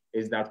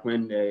is that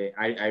when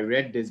I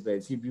read this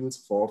verse, Hebrews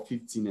 4,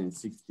 15 and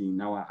 16,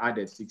 now I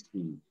added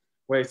 16,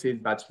 where it says,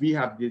 but we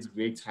have this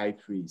great high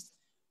priest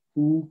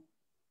who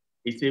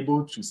is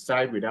able to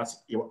side with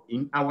us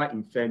in our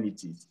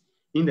infirmities,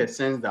 in the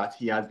sense that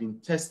he has been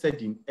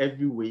tested in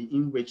every way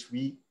in which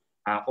we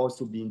are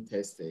also being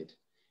tested.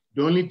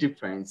 The only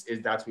difference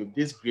is that with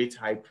this great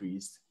high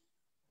priest,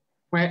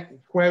 where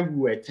we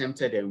were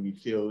tempted and we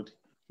failed,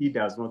 he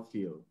does not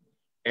fail.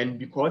 And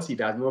because he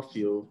does not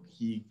fail,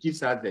 he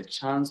gives us the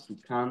chance to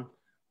come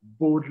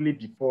boldly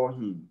before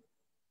him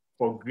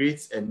for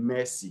grace and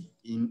mercy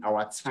in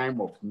our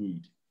time of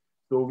need.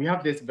 So we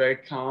have this very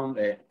calm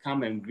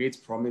and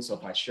great promise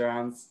of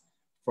assurance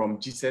from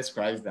Jesus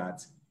Christ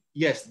that,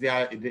 yes,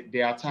 there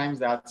are times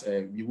that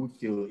we would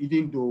fail,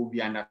 even though we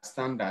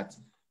understand that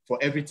for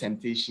every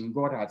temptation,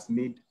 God has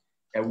made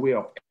a way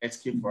of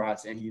escape for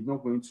us, and he's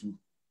not going to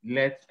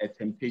let a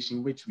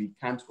temptation which we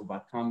can't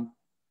overcome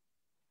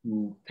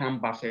to come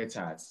buffet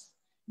us.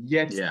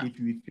 Yet, if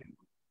we fail,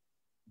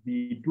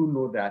 we do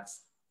know that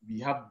we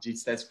have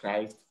Jesus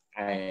Christ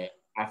as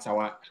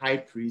our high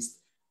priest,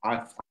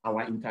 as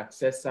our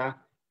intercessor,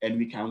 and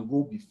we can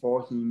go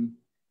before him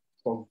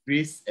for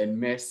grace and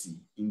mercy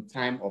in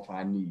time of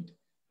our need.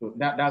 So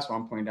that's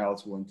one point I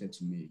also wanted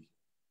to make.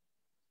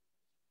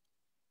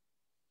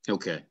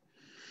 Okay.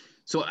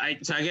 So I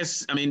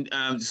guess, I mean,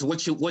 so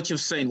what you're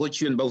saying, what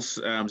you and both,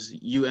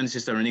 you and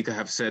Sister Renika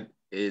have said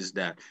is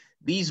that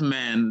these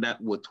men that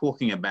we're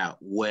talking about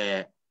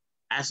were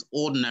as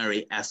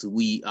ordinary as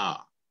we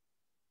are.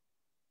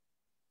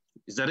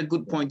 Is that a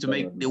good point to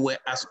make? They were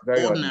as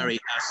ordinary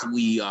as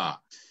we are,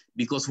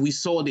 because we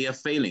saw their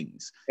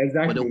failings.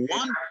 Exactly. But the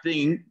one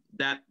thing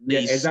that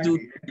they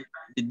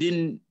they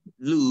didn't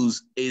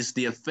lose is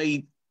their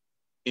faith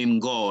in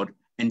God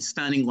and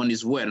standing on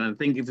his word. And I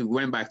think if we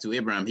went back to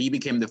Abraham, he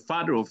became the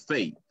father of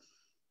faith,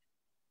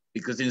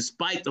 because in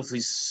spite of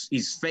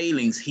his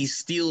failings, he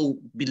still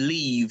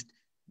believed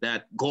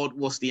that God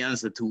was the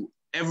answer to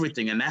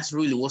everything. And that's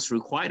really what's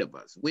required of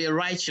us. We are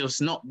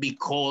righteous not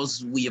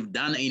because we have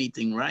done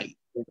anything right.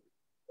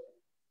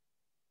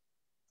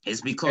 It's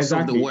because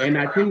of the word. And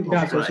I think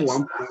that's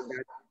also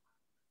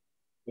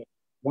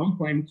one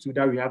point too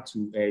that we have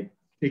to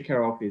take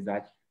care of is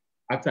that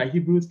after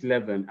Hebrews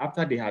 11,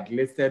 after they had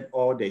listed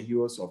all the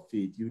heroes of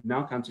faith, you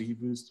now come to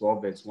Hebrews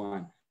 12, verse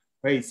 1,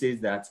 where it says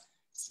that,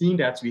 seeing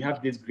that we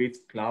have this great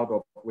cloud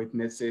of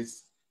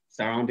witnesses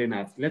surrounding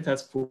us, let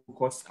us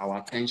focus our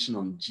attention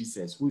on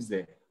Jesus, who is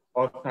the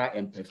author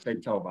and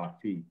perfecter of our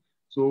faith.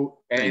 So,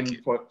 and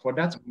for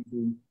that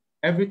reason,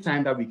 every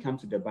time that we come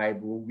to the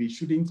Bible, we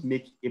shouldn't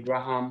make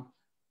Abraham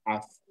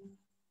as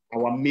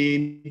our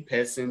main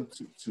person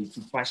to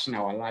fashion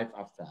our life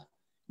after.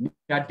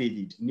 Neither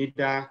David,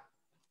 neither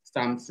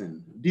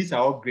Samson. These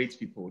are all great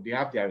people. They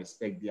have their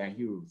respect, they are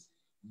heroes.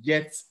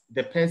 Yet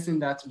the person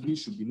that we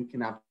should be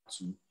looking up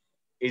to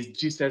is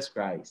Jesus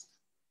Christ,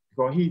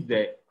 because he's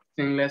the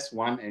sinless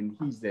one, and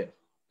he's the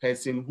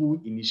person who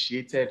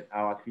initiated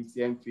our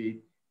Christian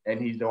faith,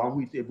 and he's the one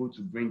who is able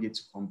to bring it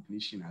to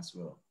completion as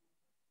well.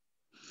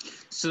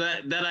 So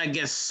that I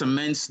guess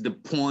cements the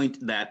point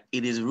that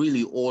it is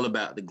really all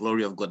about the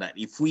glory of God, that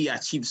if we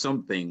achieve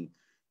something,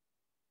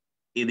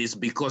 it is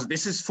because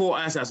this is for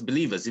us as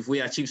believers. If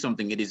we achieve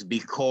something, it is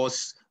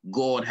because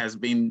God has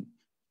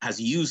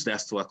used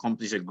us to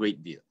accomplish a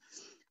great deal.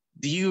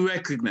 Do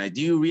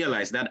you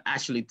realize that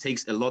actually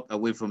takes a lot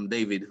away from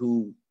David,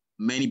 who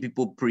many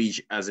people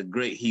preach as a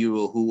great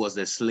hero, who was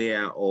the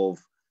slayer of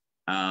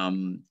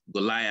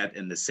Goliath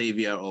and the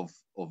savior of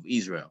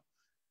Israel?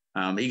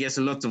 He gets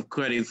a lot of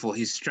credit for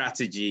his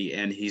strategy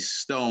and his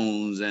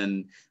stones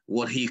and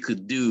what he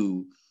could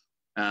do,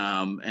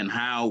 and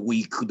how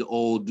we could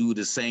all do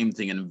the same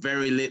thing, and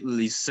very little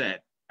is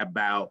said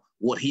about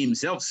what he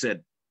himself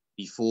said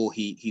before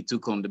he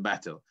took on the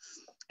battle.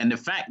 And the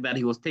fact that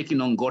he was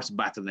taking on God's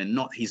battle and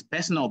not his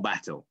personal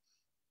battle.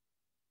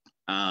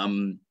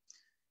 Can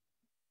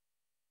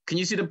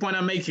you see the point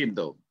I'm making,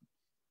 though?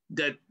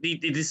 That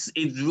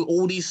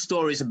all these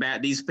stories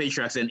about these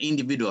patriarchs and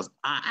individuals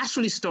are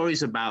actually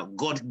stories about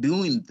God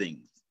doing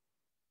things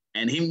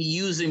and him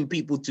using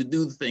people to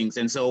do things.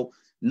 And so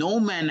no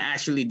man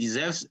actually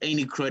deserves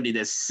any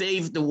credit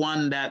save the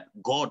one that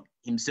God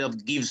himself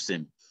gives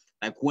him.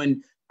 Like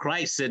when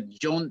Christ said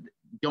John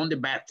the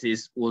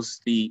Baptist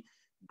was the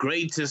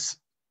greatest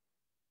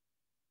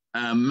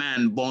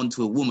man born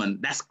to a woman,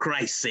 that's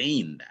Christ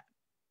saying that.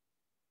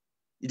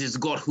 It is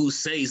God who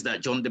says that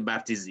John the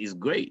Baptist is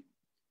great.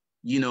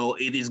 You know,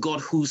 it is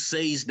God who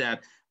says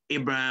that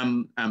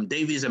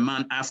David is a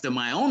man after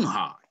my own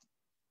heart.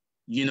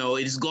 You know,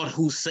 it's God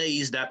who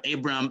says that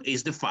Abraham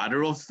is the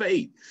father of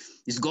faith.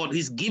 It's God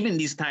who's given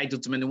this title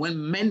to men. And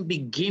when men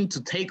begin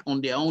to take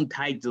on their own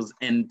titles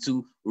and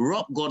to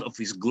rob God of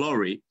his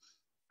glory,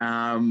 they're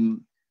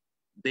on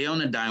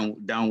a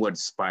downward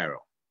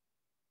spiral.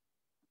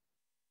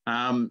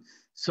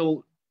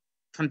 So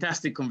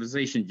fantastic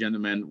conversation,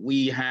 gentlemen.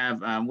 We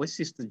have, where's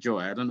Sister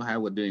Joy? I don't know how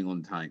we're doing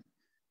on time.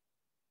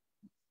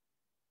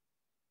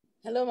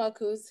 Hello,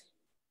 Marcus.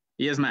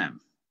 Yes, ma'am.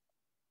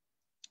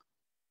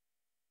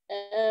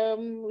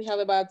 We have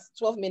about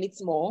 12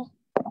 minutes more.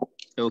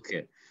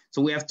 Okay,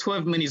 so we have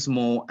 12 minutes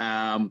more.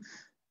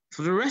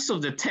 For the rest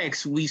of the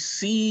text, we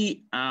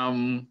see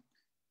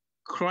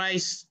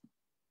Christ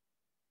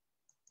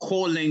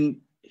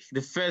calling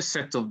the first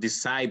set of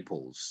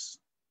disciples.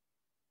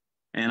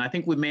 And I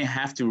think we may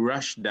have to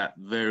rush that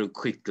very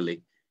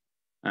quickly.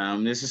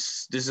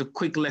 This is a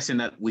quick lesson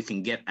that we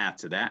can get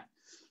after that.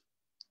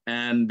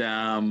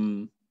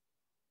 And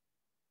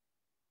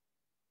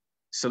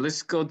so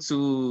let's go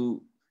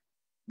to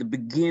the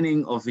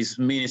beginning of his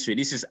ministry.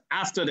 This is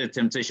after the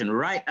temptation.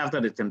 Right after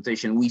the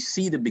temptation, we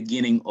see the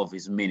beginning of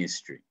his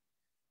ministry.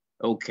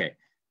 Okay.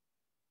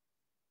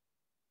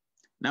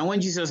 Now,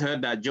 when Jesus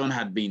heard that John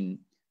had been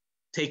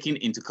taken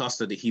into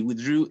custody, he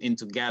withdrew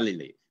into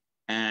Galilee,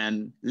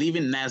 and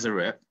leaving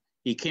Nazareth,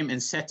 he came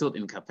and settled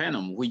in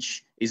Capernaum,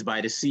 which is by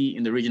the sea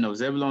in the region of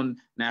Zebulun,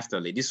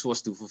 Naphtali. This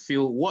was to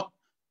fulfill what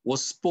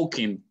was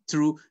spoken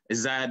through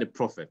Isaiah the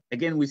prophet.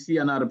 Again, we see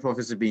another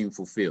prophecy being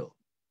fulfilled.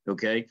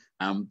 Okay,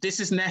 this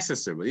is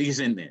necessary,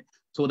 isn't it?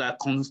 So that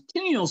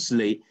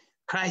continuously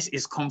Christ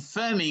is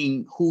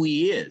confirming who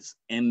he is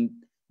and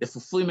the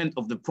fulfillment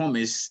of the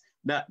promise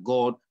that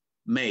God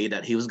made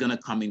that he was going to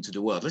come into the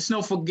world. Let's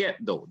not forget,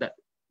 though, that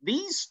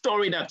these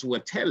stories that we're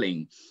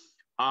telling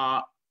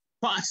are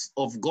parts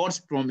of God's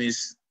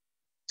promise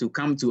to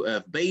come to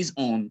earth based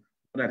on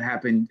what had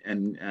happened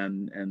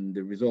and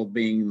the result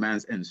being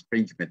man's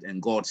estrangement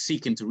and God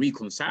seeking to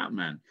reconcile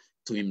man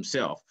to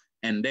himself,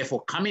 and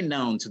therefore coming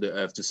down to the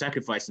earth to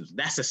sacrifice him.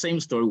 That's the same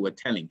story we're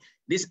telling.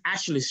 This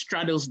actually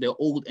straddles the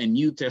Old and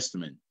New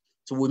Testament.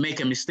 So we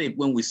make a mistake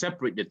when we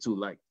separate the two,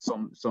 like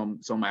some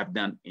have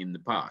done in the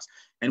past.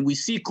 And we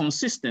see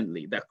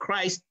consistently that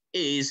Christ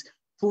is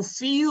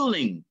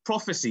fulfilling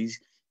prophecies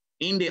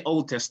in the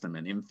Old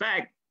Testament. In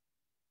fact,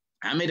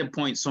 I made a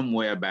point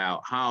somewhere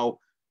about how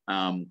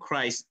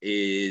Christ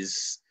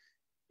is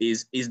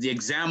the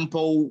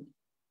example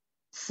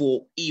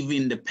for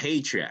even the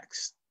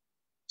patriarchs.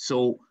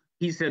 So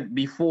he said,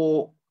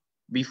 before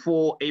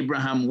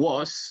Abraham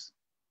was,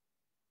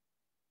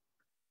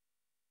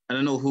 I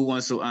don't know who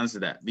wants to answer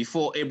that.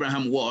 Before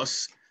Abraham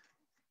was,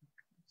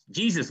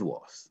 Jesus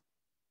was.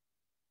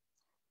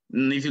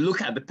 And if you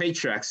look at the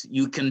patriarchs,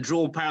 you can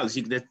draw parallels,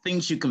 the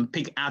things you can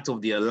pick out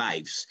of their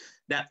lives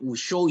that will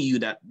show you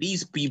that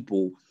these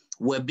people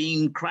were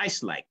being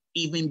Christ-like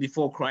even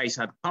before Christ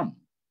had come.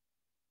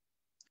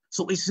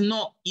 So it's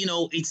not,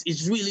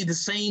 it's really the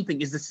same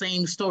thing. It's the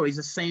same story. It's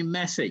the same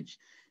message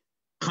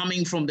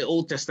coming from the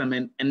Old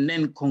Testament and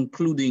then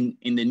concluding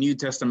in the New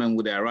Testament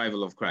with the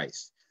arrival of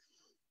Christ.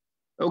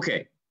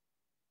 Okay.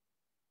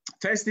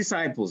 First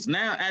disciples.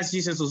 Now, as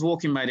Jesus was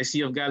walking by the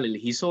Sea of Galilee,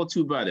 he saw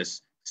two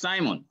brothers,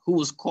 Simon, who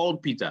was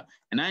called Peter,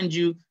 and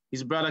Andrew,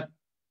 his brother,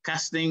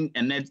 casting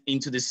a net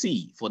into the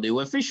sea, for they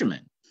were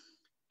fishermen.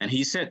 And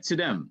he said to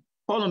them,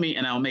 "Follow me,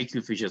 and I'll make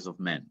you fishers of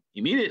men."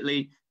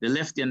 Immediately, they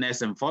left their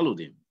nets and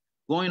followed him.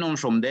 Going on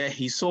from there,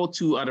 he saw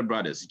two other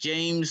brothers,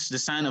 James, the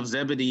son of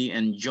Zebedee,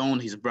 and John,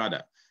 his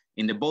brother,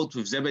 in the boat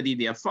with Zebedee,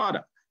 their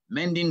father,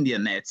 mending their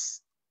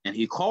nets, and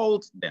he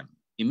called them.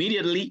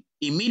 Immediately,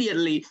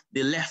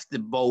 they left the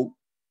boat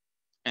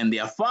and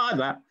their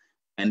father,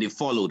 and they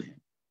followed him.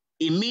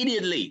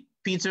 Immediately,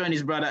 Peter and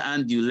his brother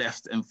Andrew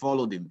left and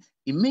followed him.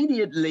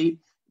 Immediately,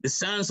 the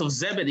sons of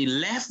Zebedee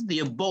left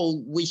their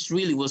boat, which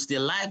really was their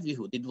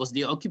livelihood. It was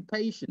their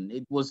occupation.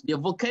 It was their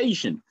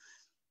vocation.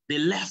 They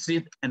left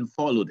it and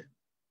followed him.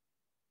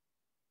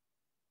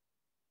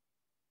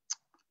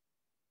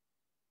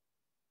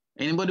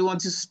 Anybody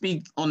want to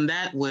speak on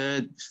that?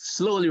 We're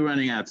slowly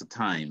running out of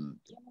time.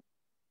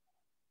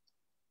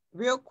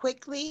 Real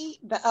quickly,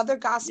 the other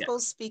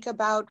Gospels speak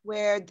about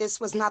where this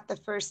was not the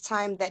first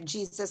time that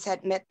Jesus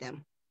had met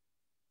them.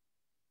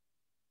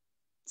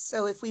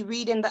 So if we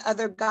read in the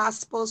other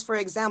Gospels, for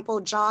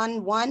example,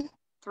 John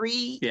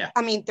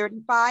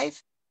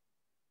 35,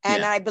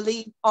 and I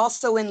believe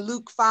also in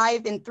Luke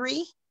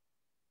 5:3,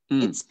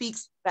 it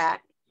speaks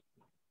that.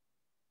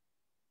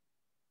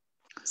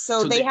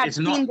 So they had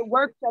seen the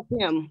works of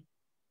him.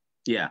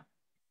 Yeah.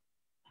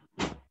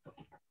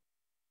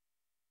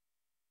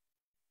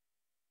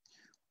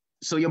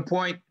 So your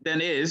point then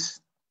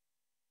is?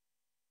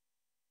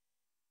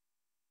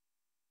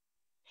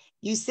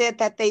 You said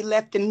that they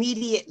left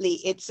immediately.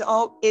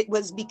 It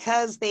was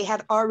because they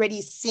had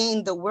already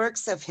seen the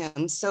works of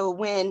him. So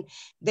when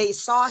they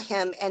saw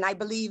him, and I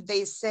believe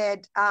they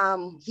said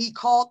he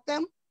called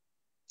them.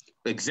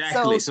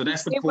 Exactly. So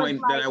that's the point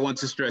that I want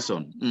to stress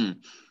on.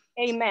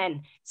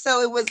 Amen.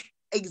 So it was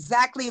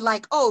exactly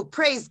like, oh,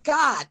 praise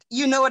God.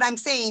 You know what I'm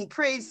saying?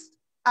 Praise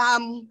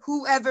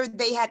whoever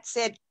they had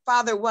said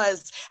Father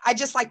was. I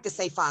just like to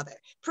say Father.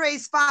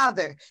 Praise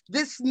Father.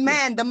 This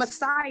man, the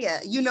Messiah,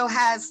 you know,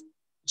 has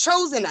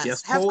chosen us,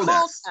 Yes, has called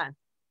us.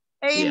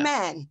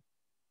 Amen.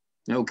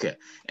 Yeah. Okay.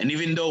 And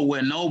even though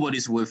we're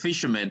nobodies, we're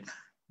fishermen,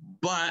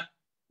 but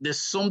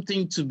there's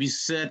something to be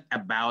said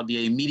about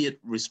the immediate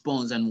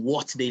response and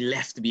what they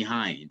left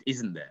behind,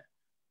 isn't there?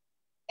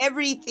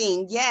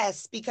 Everything,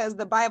 yes, because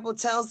the Bible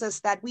tells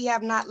us that we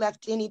have not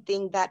left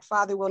anything that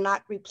Father will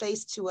not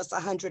replace to us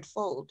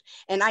 100-fold.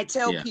 And I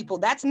tell people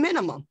that's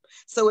minimum.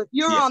 So if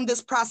you're on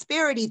this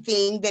prosperity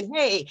thing, then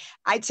hey,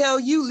 I tell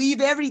you,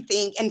 leave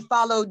everything and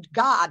follow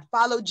God,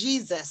 follow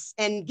Jesus.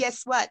 And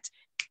guess what?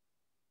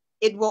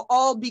 It will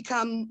all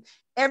become,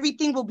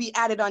 everything will be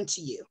added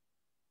unto you.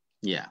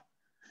 Yeah.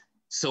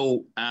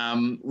 So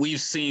we've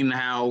seen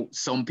how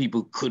some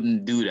people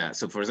couldn't do that.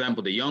 So for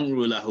example, the young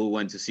ruler who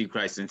went to see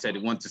Christ and said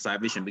he wanted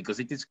salvation because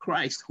it is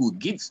Christ who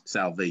gives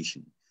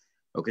salvation.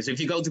 Okay, so if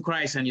you go to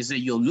Christ and you say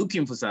you're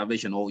looking for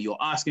salvation or you're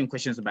asking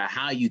questions about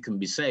how you can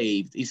be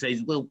saved, he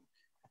says, well,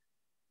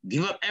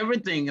 give up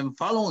everything and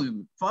follow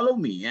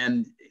me.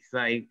 And it's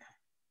like,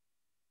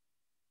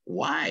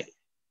 why?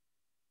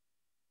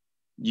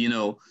 You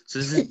know, so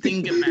just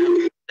think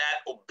about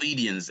that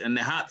obedience and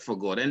the heart for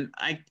God. And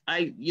I,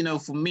 you know,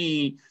 for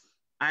me,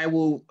 I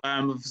will,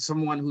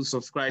 someone who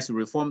subscribes to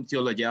Reformed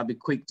theology, I'll be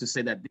quick to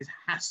say that this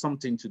has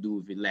something to do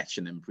with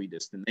election and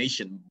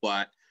predestination.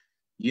 But,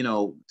 you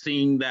know,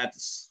 seeing that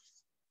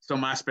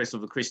some aspects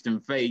of the Christian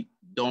faith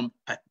don't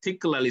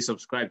particularly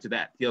subscribe to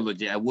that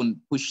theology, I wouldn't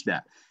push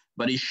that.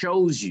 But it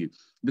shows you,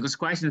 because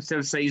Christ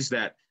himself says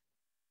that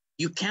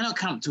you cannot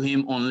come to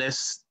him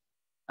unless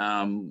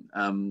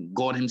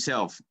God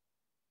himself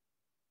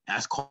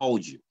has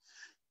called you.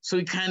 So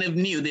he kind of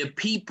knew there are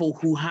people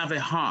who have a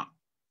heart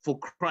for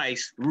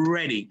Christ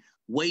ready,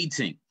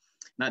 waiting.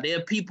 Now, there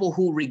are people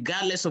who,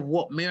 regardless of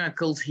what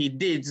miracles he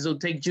did, so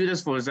take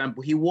Judas, for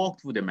example, he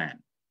walked with the man.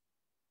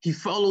 He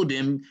followed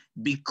him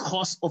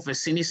because of a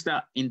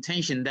sinister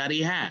intention that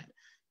he had.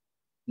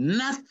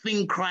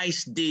 Nothing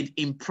Christ did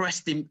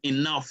impressed him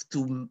enough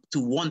to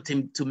want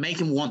him, to make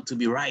him want to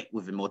be right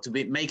with him or to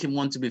make him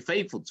want to be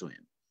faithful to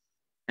him.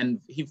 And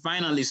he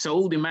finally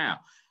sold him out.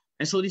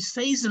 And so this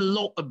says a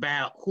lot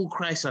about who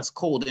Christ has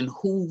called and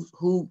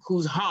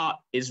whose heart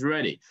is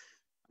ready.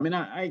 I mean,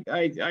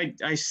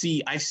 I've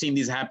seen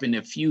this happen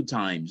a few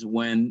times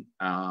when,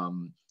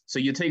 so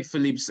you take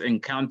Philip's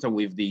encounter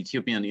with the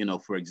Ethiopian, you know,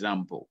 for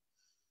example,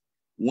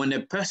 when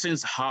a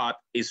person's heart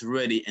is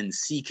ready and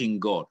seeking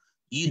God,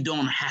 you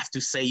don't have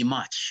to say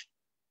much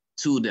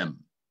to them.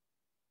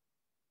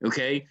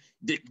 Okay,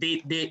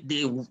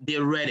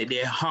 they're ready.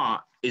 Their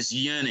heart is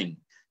yearning.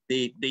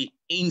 They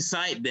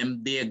inside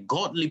them, they're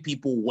godly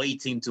people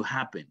waiting to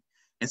happen.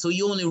 And so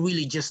you only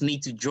really just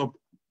need to drop,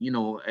 you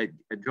know,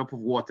 a drop of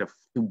water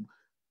to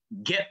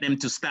get them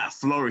to start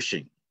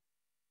flourishing.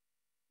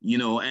 You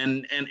know,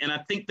 and I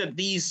think that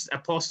these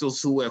apostles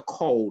who were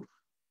called,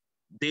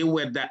 they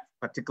were that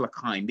particular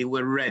kind. They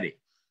were ready.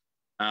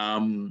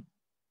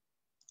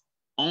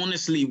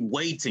 Honestly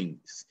waiting,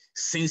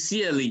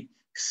 sincerely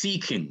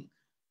seeking,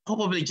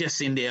 probably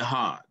just in their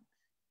heart.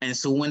 And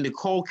so when the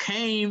call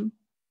came,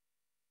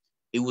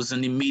 it was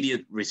an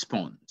immediate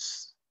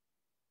response.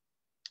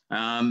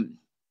 I'm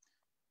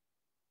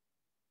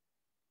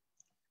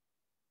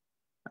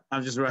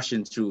just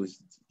rushing through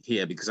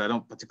here because I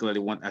don't particularly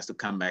want us to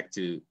come back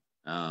to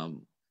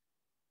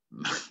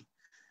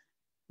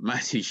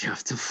Matthew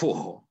chapter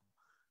 4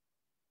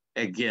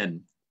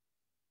 again.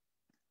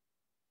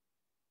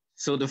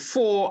 So the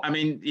four, I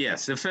mean,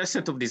 yes, the first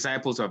set of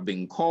disciples have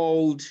been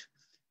called,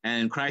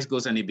 and Christ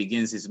goes and he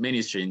begins his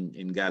ministry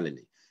in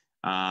Galilee.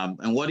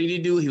 And what did he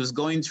do? He was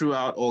going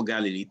throughout all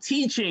Galilee,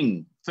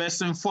 teaching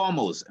first and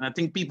foremost. And I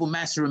think people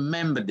must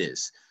remember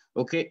this.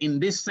 Okay, in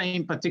this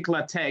same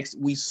particular text,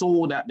 we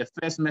saw that the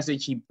first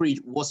message he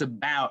preached was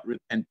about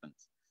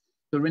repentance.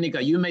 So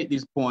Renika, you made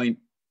this point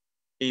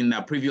in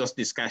a previous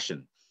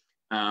discussion.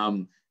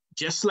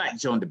 Just like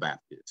John the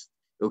Baptist,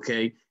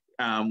 okay?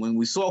 When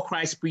we saw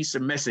Christ preach a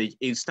message,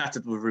 it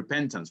started with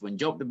repentance. When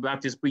John the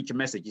Baptist preached a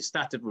message, it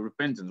started with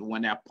repentance.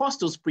 When the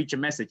apostles preach a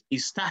message,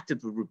 it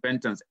started with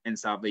repentance and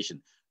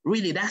salvation.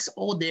 Really, that's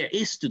all there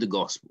is to the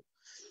gospel.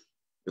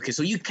 Okay,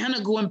 so you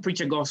cannot go and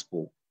preach a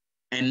gospel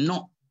and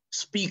not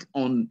speak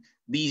on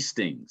these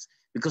things.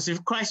 Because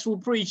if Christ will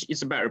preach,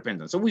 it's about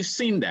repentance. So we've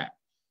seen that.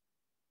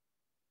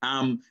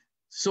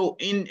 So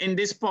in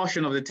this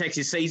portion of the text,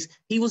 it says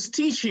he was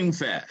teaching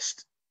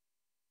first.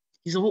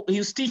 He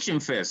was teaching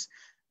first.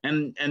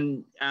 And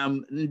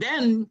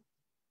then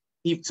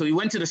he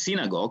went to the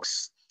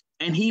synagogues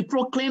and he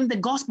proclaimed the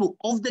gospel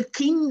of the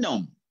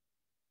kingdom.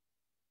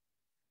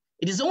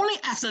 It is only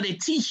after the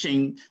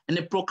teaching and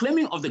the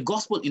proclaiming of the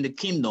gospel in the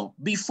kingdom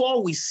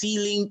before we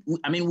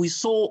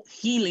saw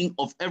healing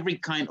of every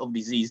kind of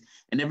disease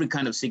and every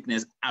kind of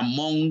sickness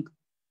among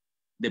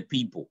the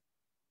people.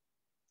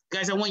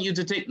 Guys, I want you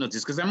to take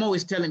notice because I'm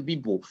always telling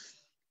people,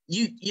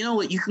 you know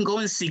what, you can go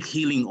and seek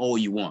healing all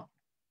you want.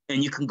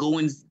 And you can go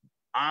and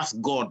ask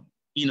God,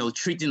 you know,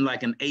 treat him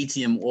like an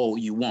ATM all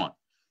you want.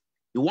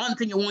 The one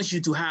thing he wants you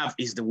to have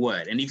is the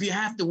word. And if you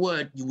have the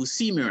word, you will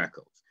see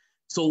miracles.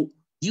 So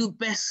you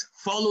best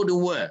follow the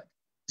word.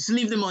 Just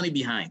leave the money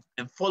behind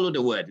and follow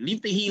the word.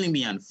 Leave the healing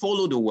behind,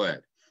 follow the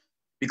word.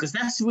 Because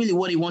that's really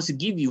what he wants to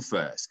give you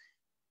first.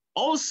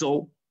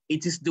 Also,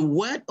 it is the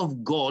word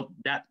of God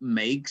that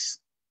makes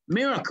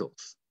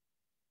miracles.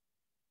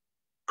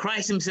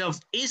 Christ himself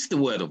is the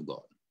word of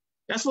God.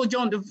 That's what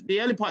John,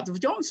 the early part of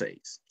John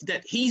says,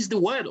 that he's the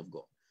word of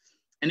God.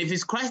 And if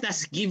it's Christ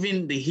that's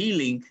giving the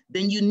healing,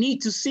 then you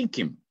need to seek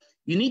him.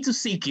 You need to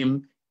seek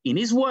him in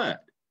his word.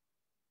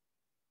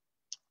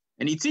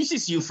 And he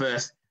teaches you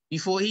first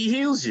before he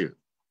heals you.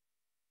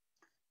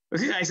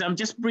 Okay, guys, I'm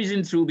just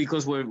breezing through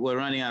because we're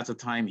running out of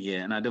time here,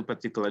 and I don't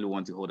particularly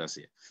want to hold us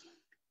here.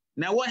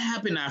 Now, what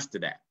happened after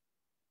that?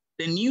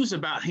 The news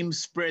about him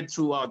spread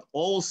throughout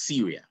all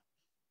Syria,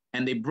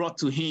 and they brought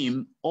to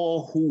him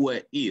all who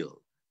were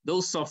ill,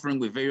 those suffering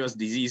with various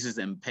diseases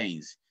and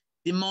pains,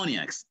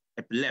 demoniacs,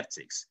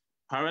 epileptics,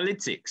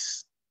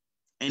 paralytics,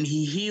 and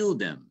he healed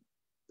them.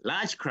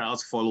 Large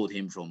crowds followed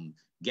him from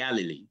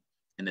Galilee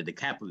and the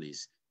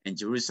Decapolis and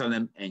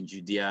Jerusalem and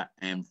Judea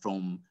and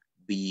from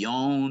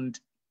beyond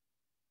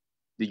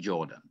the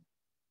Jordan.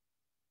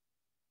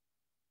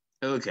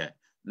 Okay,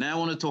 now I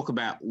want to talk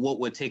about what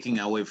we're taking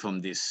away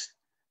from this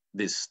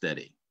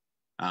study.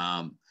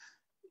 I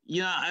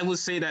would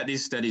say that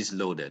this study is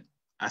loaded.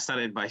 I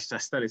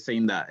started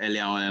saying that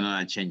earlier on, and then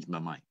I changed my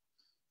mind.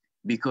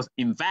 Because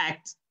in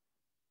fact,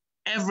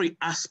 every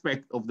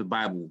aspect of the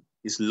Bible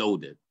is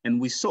loaded.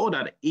 And we saw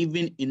that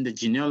even in the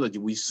genealogy,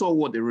 we saw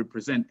what they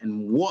represent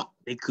and what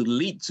they could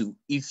lead to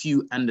if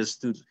you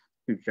understood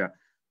scripture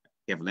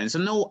carefully. And so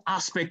no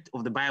aspect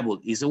of the Bible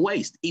is a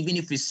waste, even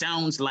if it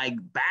sounds like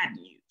bad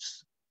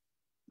news,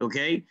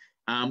 okay?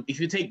 If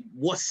you take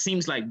what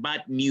seems like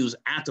bad news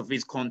out of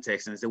its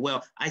context and say,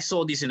 well, I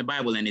saw this in the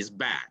Bible and it's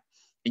bad,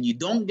 and you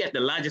don't get the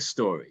larger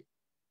story,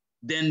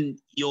 then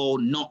you're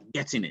not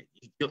getting it.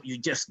 You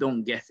just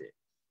don't get it.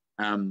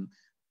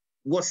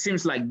 What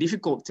seems like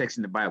difficult text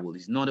in the Bible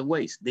is not a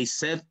waste. They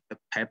serve a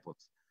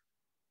purpose.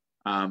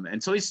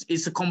 And so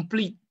it's a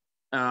complete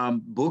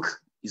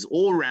book. It's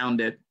all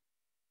rounded,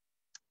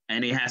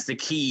 and it has the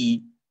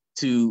key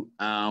to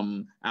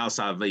our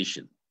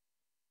salvation.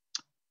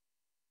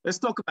 Let's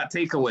talk about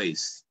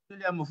takeaways.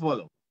 Julia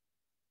Mufolo,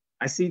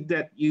 I see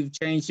that you've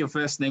changed your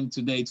first name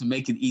today to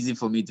make it easy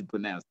for me to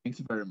pronounce. Thank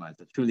you very much.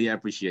 I truly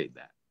appreciate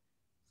that.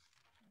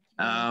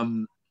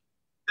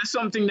 There's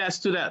something that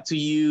stood out to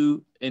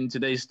you in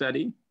today's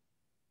study?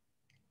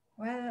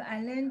 Well,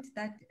 I learned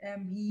that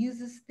he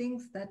uses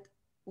things that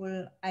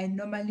I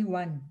normally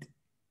want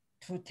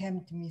to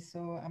tempt me,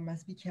 so I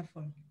must be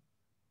careful.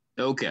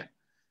 Okay.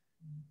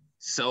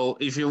 So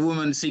if you're a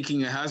woman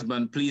seeking a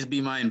husband, please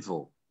be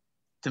mindful.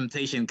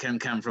 Temptation can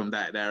come from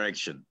that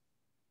direction.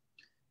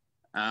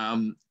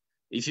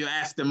 If you're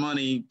after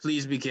money,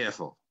 please be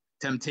careful.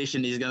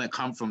 Temptation is going to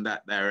come from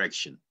that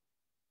direction.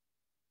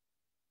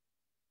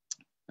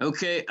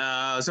 Okay,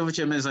 Sofa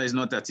Chair Mensah is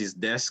not at his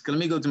desk. Let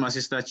me go to my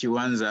sister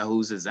Chiwanza,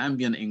 who's a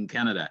Zambian in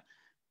Canada.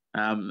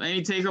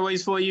 Any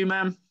takeaways for you,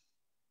 ma'am?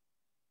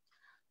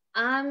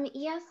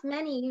 Yes,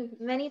 many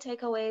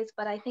takeaways,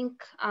 but I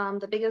think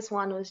the biggest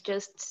one was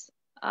just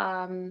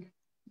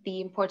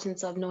the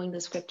importance of knowing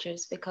the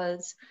scriptures,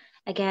 because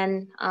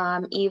again,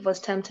 Eve was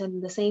tempted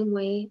in the same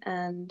way,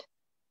 and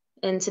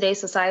in today's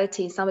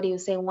society, somebody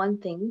was saying one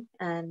thing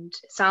and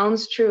it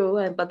sounds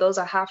true, but those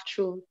are half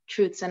true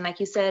truths, and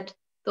like you said,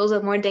 those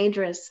are more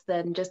dangerous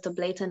than just a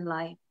blatant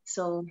lie.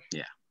 So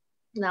yeah,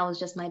 that was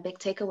just my big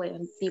takeaway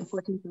on the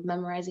importance of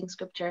memorizing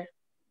scripture.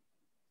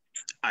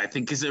 I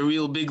think it's a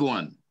real big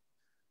one.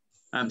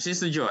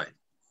 Sister Joy.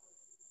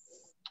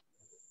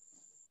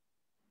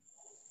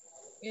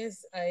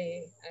 Yes,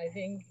 I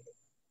think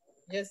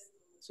just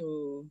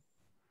to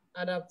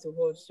add up to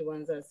what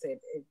Chiwanza said,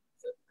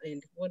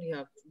 and what you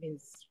have been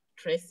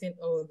stressing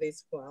all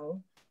this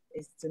while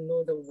is to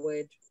know the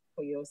word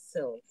for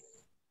yourself.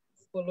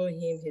 Follow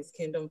him, his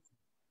kingdom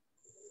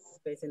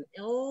first, and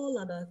all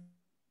other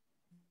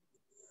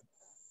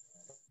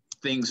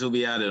things will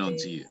be added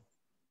onto you.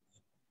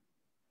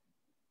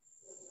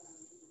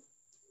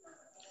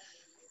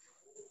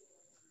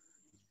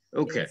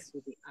 Okay.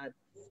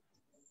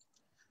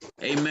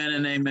 Amen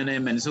and amen,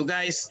 amen. So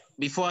guys,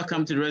 before I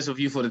come to the rest of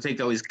you for the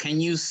takeaways,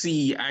 can you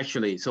see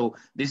actually, so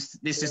this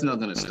is not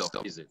going to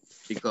stop, is it?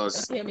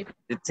 Because the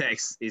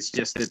text is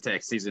just the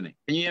text, isn't it?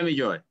 Can you hear me,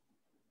 Joy?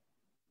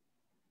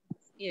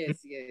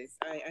 Yes.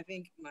 I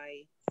think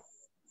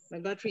my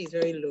battery is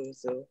very low,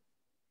 so.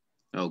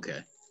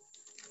 Okay.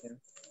 Yeah.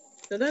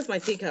 So that's my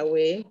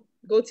takeaway.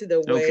 Go to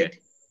the word,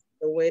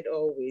 the word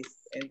always,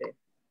 and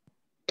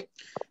then.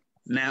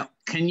 Now,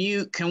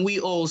 can we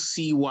all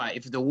see why,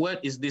 if the word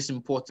is this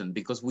important,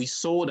 because we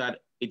saw that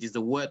it is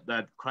the word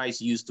that Christ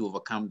used to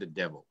overcome the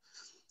devil.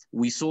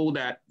 We saw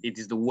that it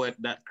is the word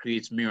that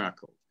creates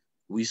miracles.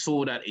 We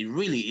saw that it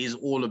really is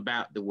all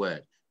about the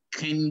word.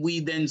 Can we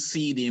then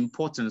see the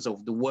importance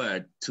of the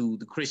word to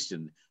the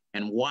Christian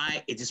and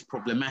why it is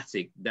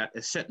problematic that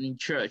a certain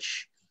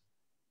church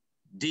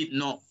did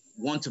not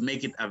want to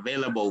make it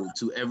available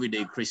to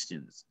everyday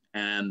Christians.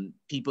 And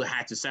people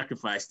had to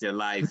sacrifice their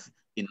life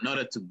in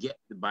order to get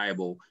the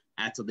Bible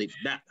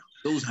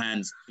those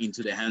hands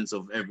into the hands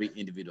of every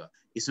individual.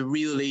 It's a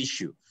real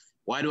issue.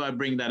 Why do I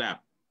bring that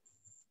up?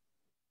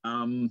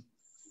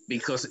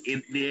 Because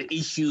the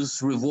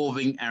issues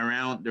revolving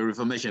around the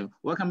Reformation.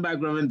 Welcome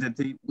back, Reverend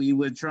Tete. We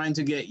were trying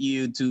to get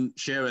you to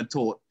share a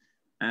thought,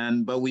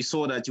 but we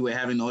saw that you were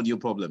having audio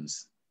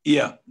problems.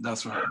 Yeah,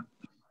 that's right.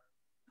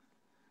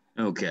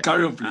 Okay.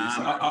 Carry on, please.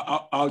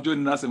 I'll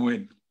join us and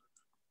win.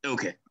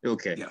 Okay.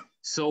 Yeah.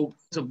 So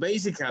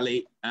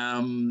basically,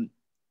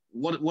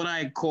 what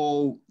I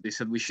call, they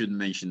said we shouldn't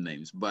mention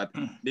names, but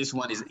this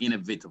one is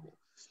inevitable.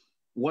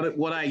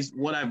 What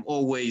I've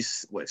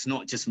always, well, it's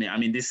not just me. I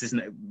mean, this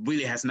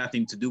really has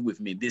nothing to do with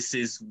me. This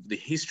is the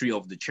history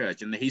of the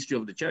church, and the history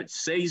of the church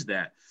says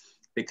that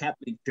the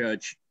Catholic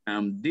Church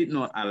did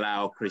not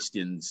allow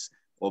Christians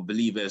or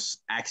believers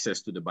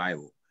access to the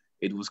Bible.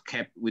 It was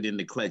kept within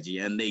the clergy,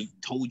 and they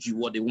told you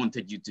what they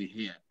wanted you to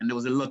hear. And there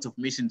was a lot of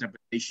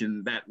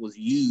misinterpretation that was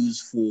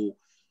used for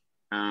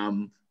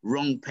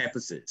wrong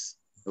purposes.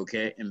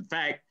 Okay. In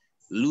fact,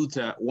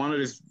 Luther, one of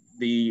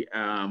the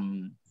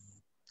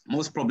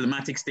most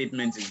problematic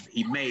statements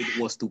he made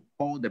was to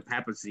call the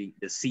papacy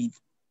the seat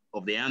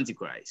of the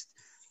Antichrist.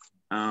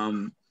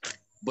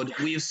 But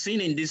we have seen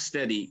in this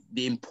study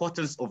the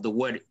importance of the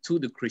word to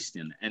the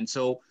Christian. And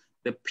so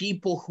the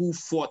people who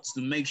fought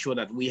to make sure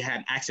that we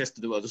had access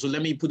to the word. So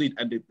let me put it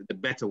the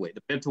better way.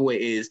 The better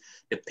way is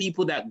the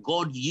people that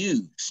God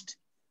used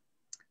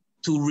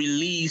to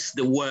release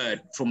the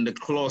word from the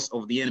claws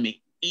of the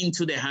enemy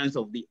into the hands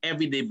of the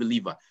everyday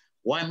believer.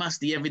 Why must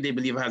the everyday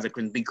believer have a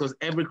Christian? Because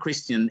every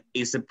Christian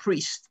is a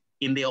priest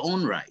in their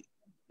own right,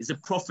 is a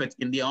prophet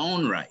in their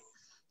own right,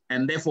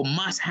 and therefore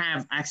must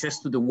have access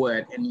to the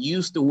word and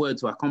use the word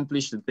to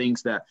accomplish the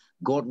things that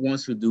God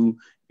wants to do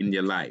in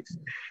their lives.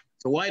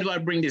 So why do I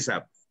bring this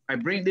up? I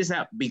bring this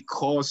up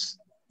because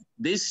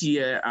this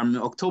year,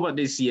 October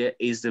this year,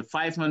 is the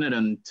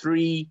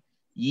 503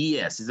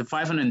 years, it's the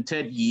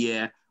 503rd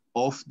year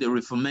of the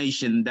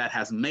Reformation that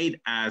has made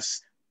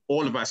us,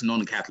 all of us,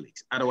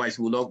 non-Catholics. Otherwise,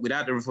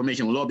 without the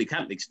Reformation, we'll all be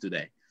Catholics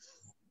today.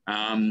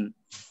 And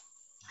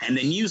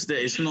the news there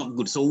is not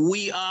good. So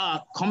we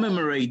are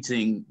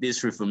commemorating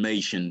this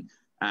Reformation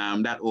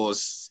that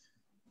was,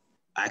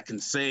 I can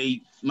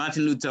say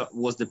Martin Luther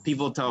was the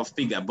pivotal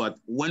figure, but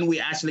when we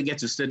actually get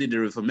to study the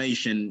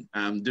Reformation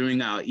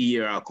during our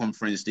ERR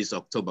conference this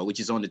October, which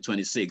is on the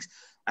 26th,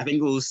 I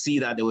think we'll see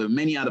that there were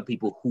many other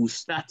people who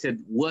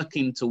started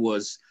working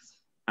towards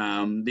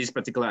this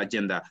particular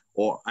agenda,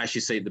 or I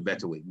should say the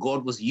better way.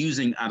 God was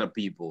using other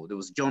people. There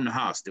was John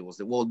Huss, there was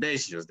the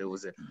Waldensians, there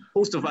was a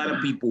host of other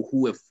people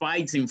who were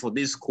fighting for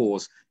this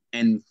cause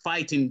and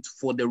fighting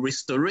for the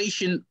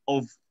restoration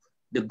of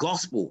the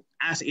gospel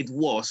as it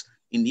was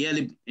in the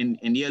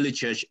early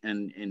church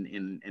and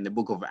in the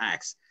book of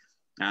Acts.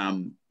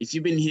 If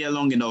you've been here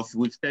long enough,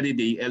 we've studied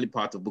the early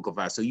part of the book of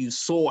Acts, so you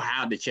saw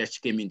how the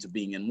church came into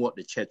being and what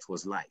the church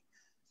was like.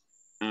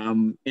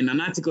 In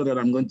an article that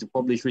I'm going to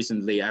publish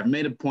recently, I've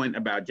made a point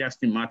about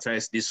Justin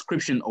Martyr's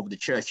description of the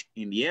church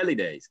in the early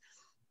days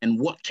and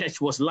what church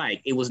was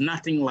like. It was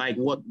nothing like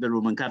what the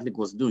Roman Catholic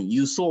was doing.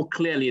 You saw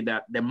clearly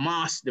that the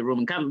Mass, the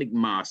Roman Catholic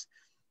Mass,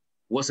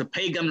 was a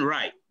pagan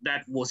rite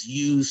that was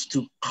used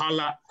to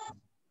color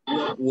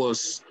what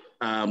was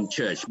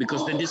church,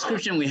 because the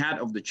description we had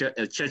of the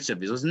church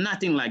service was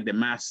nothing like the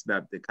Mass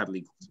that the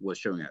Catholic was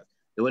showing us.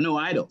 There were no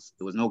idols,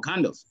 there was no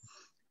candles,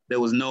 there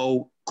was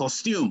no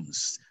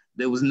costumes,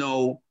 there was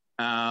no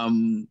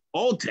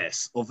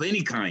altars of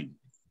any kind,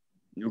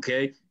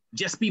 okay?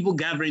 Just people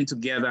gathering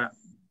together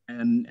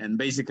and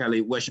basically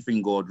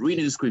worshiping God,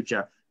 reading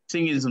scripture,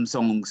 singing some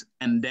songs,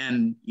 and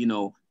then,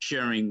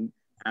 sharing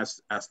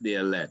as they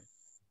are led.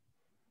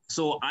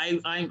 So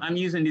I'm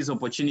using this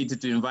opportunity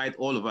to invite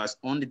all of us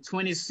on the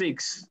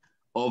 26th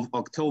of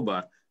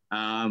October,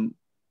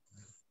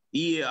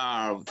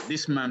 EAR,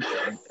 this month's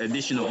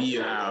edition of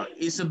EAR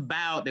is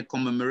about the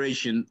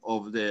commemoration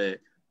of the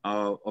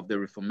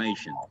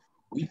Reformation.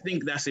 We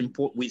think that's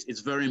important.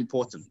 It's very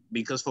important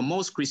because for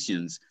most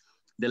Christians,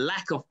 the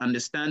lack of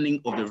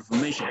understanding of the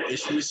Reformation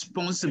is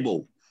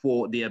responsible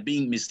for their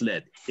being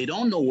misled. They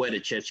don't know where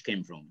the church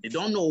came from. They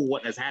don't know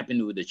what has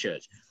happened with the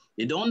church.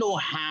 They don't know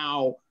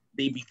how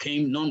they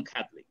became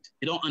non-Catholic.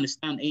 They don't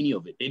understand any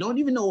of it. They don't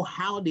even know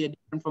how they're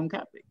different from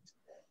Catholics.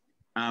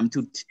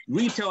 To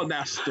retell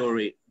that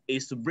story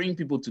is to bring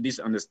people to this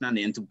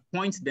understanding and to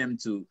point them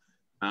to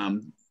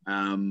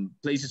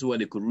places where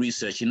they could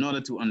research in order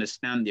to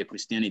understand their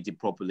Christianity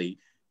properly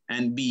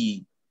and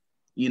be,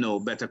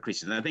 better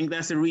Christians. I think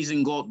that's the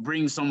reason God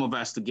brings some of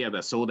us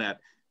together, so that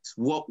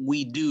what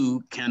we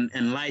do can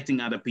enlighten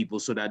other people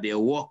so that their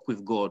walk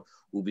with God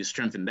will be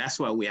strengthened. That's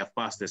why we have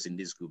pastors in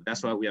this group.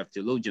 That's why we have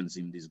theologians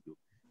in this group.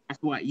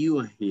 That's why you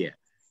are here,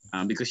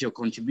 because your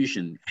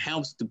contribution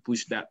helps to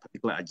push that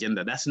particular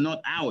agenda. That's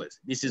not ours.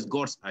 This is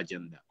God's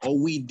agenda.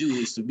 All we do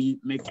is to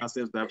make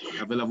ourselves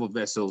available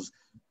vessels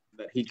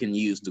that he can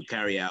use to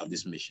carry out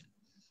this mission.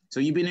 So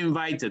you've been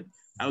invited.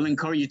 I will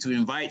encourage you to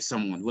invite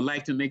someone. We'd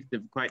like to make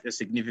it quite a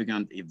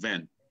significant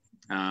event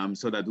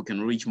so that we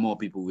can reach more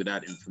people with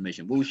that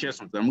information. We'll share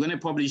something. I'm going to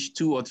publish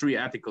 2 or 3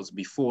 articles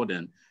before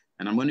then,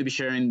 and I'm going to be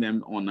sharing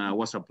them on our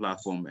WhatsApp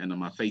platform and on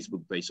my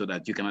Facebook page so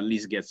that you can at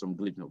least get some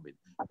glimpse of it.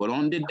 But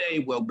on the day,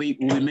 we'll be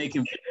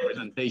making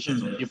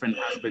presentations on different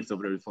aspects of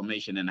the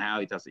Reformation and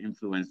how it has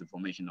influenced the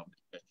formation of the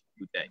church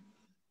today.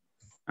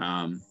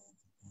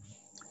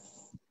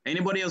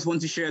 Anybody else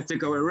want to share a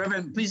takeaway?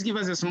 Reverend, please give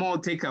us a small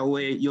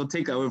takeaway, your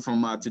takeaway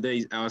from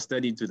our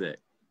study today.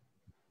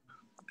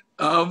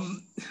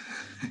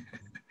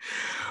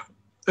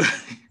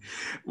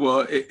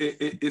 Well,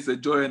 it's a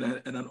joy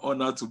and an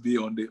honor to be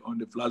on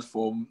the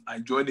platform. I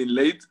joined in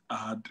late.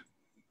 I had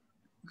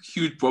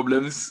huge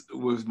problems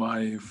with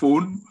my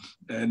phone,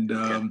 and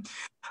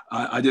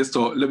I just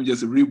thought, let me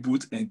just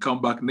reboot and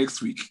come back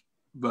next week.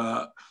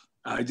 But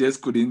I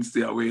just couldn't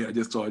stay away. I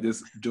just thought I'd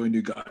just join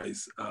you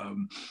guys.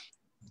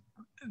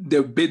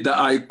 The bit that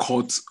I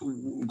caught,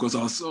 because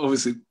I was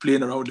obviously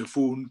playing around the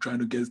phone trying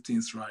to get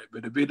things right,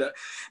 but the bit that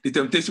the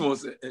temptation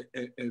was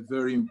a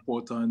very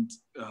important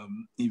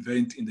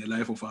event in the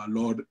life of our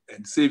Lord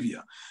and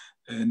Savior,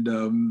 and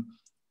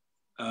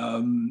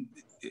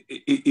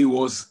it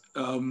was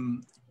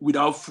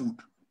without food,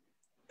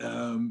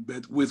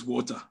 but with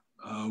water.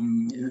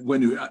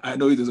 When I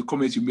know there's a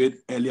comment you made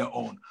earlier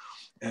on,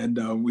 and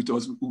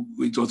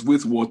it was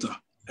with water,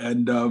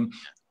 and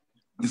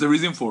there's a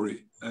reason for it.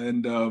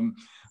 And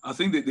I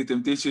think that the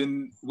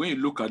temptation, when you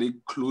look at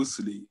it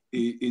closely,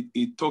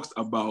 it talks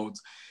about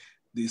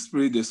the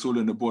spirit, the soul,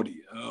 and the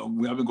body.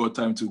 We haven't got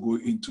time to go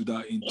into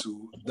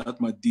that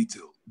much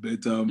detail.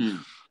 But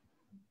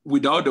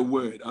without the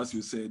word, as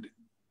you said,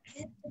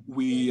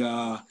 we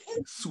are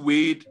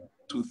swayed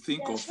to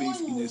think of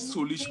things in a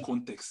soulish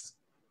context.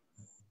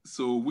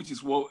 So, which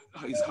is what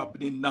is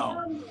happening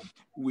now.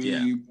 We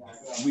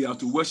have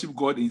to worship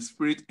God in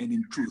spirit and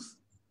in truth.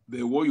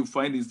 But what you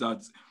find is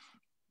that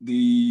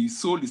the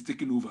soul is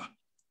taking over.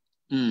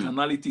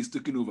 Carnality is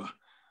taking over.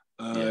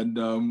 And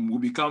we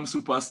become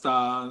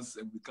superstars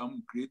and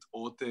become great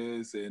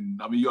authors.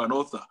 And I mean, you're an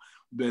author,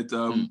 but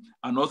an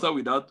author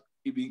without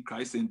it being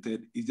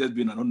Christ-centered is just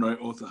being an honorary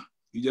author.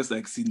 You're just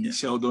like Sidney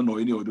Sheldon or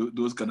any of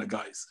those kind of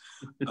guys.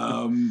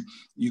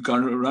 You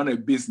can run a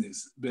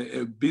business, but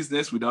a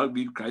business without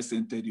being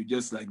Christ-centered, you're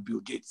just like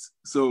Bill Gates.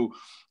 So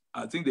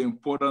I think the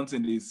important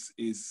thing is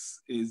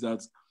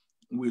that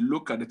we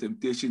look at the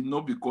temptation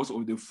not because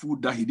of the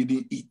food that he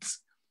didn't eat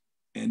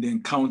and the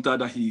encounter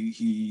that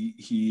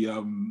he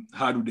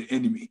had with the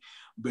enemy,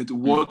 but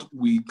what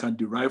we can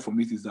derive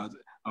from it is that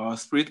our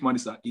spirit man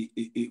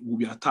it will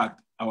be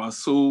attacked, our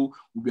soul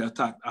will be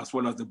attacked, as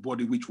well as the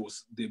body, which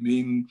was the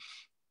main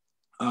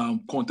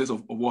context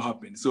of what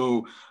happened.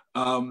 So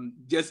I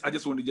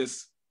just want to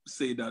just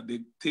say that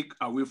the take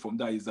away from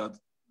that is that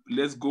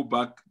let's go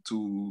back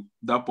to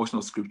that portion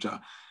of scripture.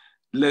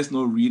 Let's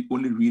not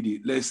only read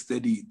it, let's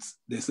study it.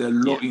 There's a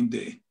lot in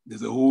there.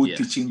 There's a whole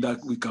teaching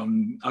that we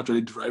can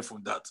actually derive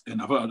from that.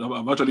 And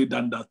I've actually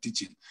done that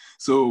teaching.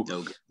 So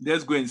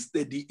let's go and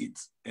study it,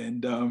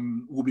 and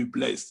we'll be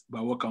blessed by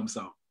what comes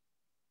out.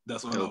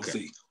 That's what I'll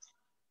say.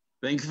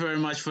 Thank you very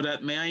much for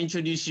that. May I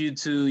introduce you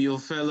to your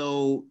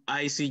fellow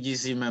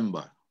ICGC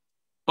member?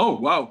 Oh,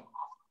 wow.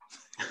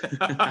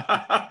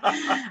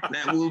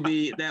 that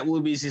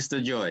will be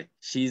Sister Joy.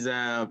 She's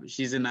an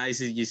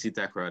ICGC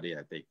Takoradi,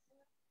 I think.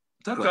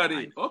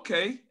 Takoradi,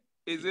 okay.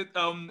 Is it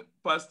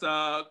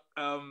Pastor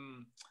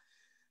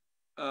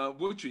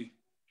Butchie?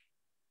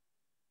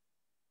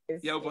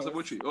 Yeah, Pastor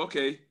Butchie.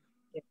 Okay.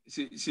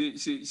 She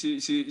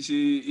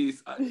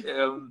is a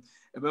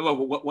member of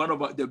one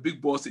of the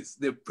big bosses,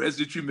 the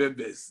presbytery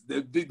members, the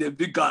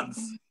big guns.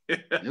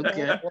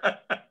 Okay.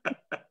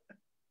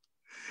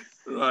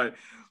 Right.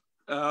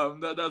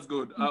 That's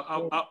good.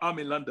 I'm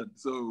in London,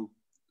 so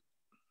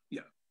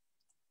yeah.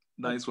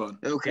 Nice one.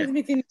 Okay. Nice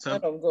meeting you,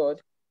 man of God.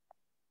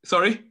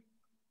 Sorry?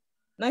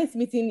 Nice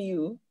meeting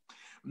you.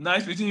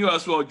 Nice meeting you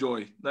as well,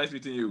 Joy. Nice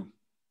meeting you.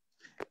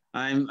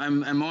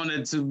 I'm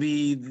honored to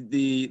be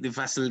the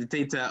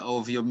facilitator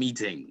of your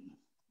meeting.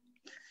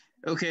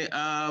 Okay,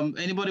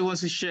 anybody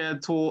wants to share a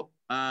thought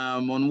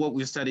on what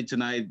we studied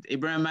tonight?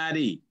 Ibrahim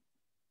Mahdi.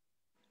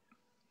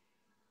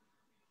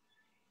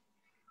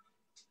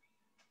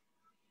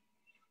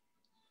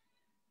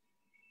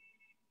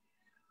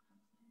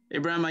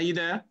 Ibrahim, are you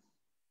there?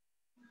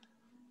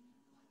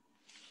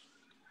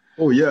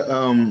 Oh yeah,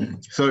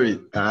 sorry.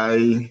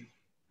 I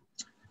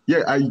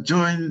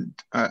joined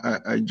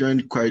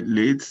quite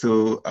late,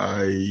 so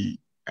I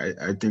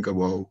think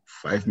about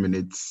 5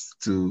 minutes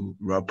to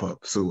wrap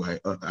up. So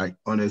I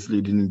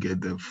honestly didn't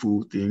get the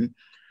full thing.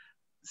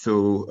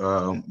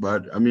 So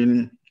but I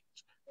mean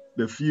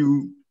the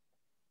few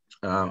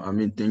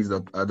things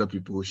that other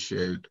people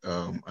shared,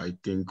 I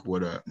think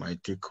what my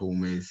take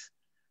home is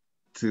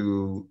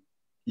to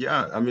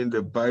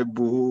the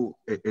Bible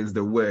is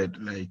the word,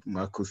 like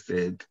Marco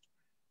said,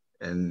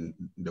 and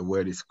the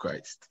word is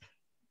Christ.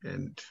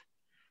 And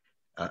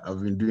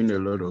I've been doing a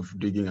lot of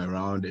digging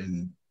around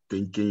and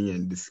thinking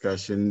and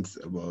discussions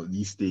about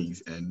these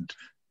things. And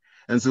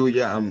And so,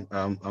 yeah,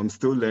 I'm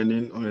still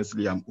learning.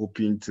 Honestly, I'm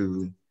open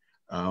to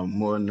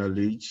more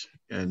knowledge,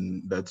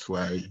 and that's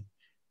why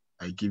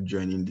I keep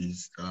joining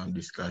these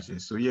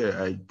discussions. So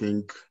yeah, I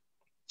think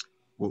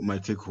what my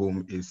take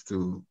home is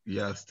to,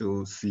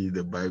 still see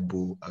the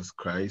Bible as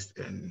Christ,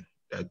 and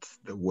that's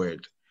the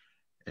word,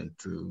 and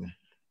to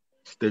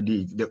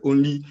study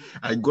it.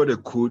 I got a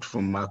quote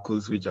from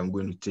Marcus, which I'm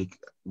going to take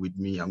with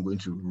me. I'm going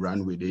to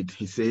run with it.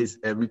 He says,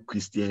 every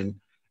Christian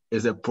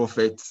is a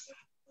prophet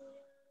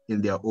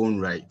in their own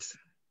right.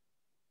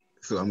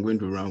 So I'm going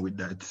to run with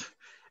that.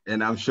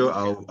 And I'm sure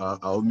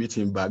I'll meet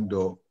him back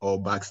door or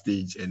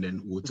backstage, and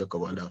then we'll talk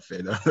about that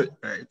further.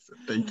 Right. So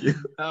thank you.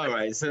 All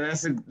right. So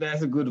that's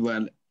a good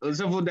one.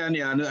 So for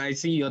Daniel, I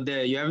see you're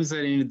there. You haven't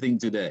said anything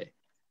today.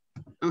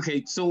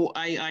 Okay. So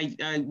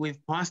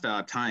we've passed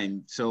our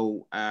time.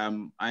 So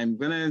I'm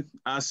gonna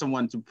ask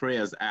someone to pray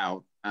us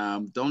out.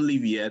 Don't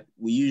leave yet.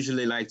 We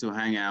usually like to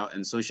hang out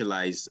and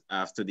socialize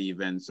after the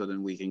event, so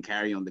then we can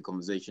carry on the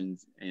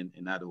conversations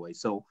in other ways.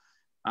 So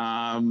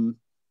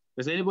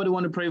does anybody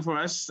want to pray for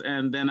us?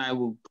 And then I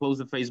will close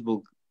the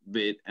Facebook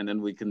bit, and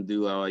then we can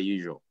do our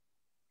usual.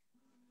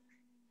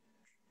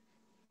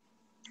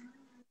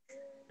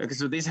 Okay,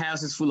 so this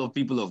house is full of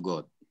people of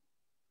God.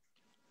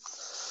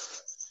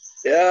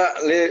 Yeah,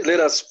 let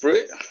us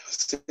pray.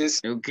 Since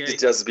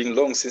it has been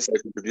long since I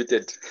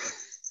contributed.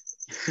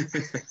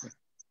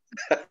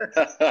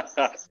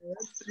 That's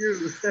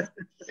you.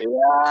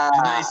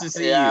 Nice to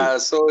see you.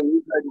 So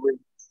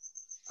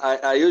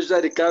I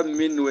usually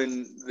come in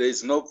when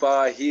there's no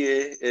power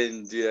here,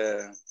 and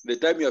the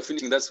time you're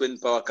finishing, that's when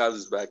power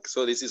comes back.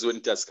 So this is when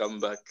it has come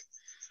back.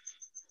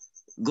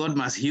 God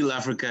must heal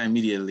Africa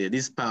immediately.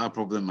 This power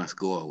problem must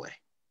go away.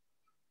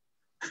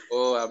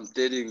 Oh, I'm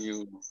telling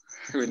you,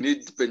 we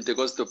need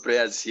Pentecostal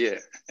prayers here.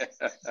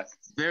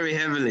 Very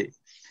heavily.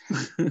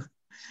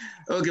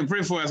 Okay,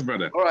 pray for us,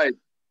 brother. All right,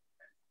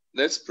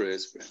 let's pray.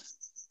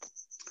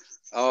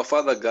 Our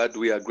Father God,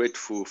 we are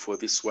grateful for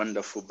this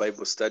wonderful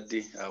Bible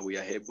study we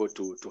are able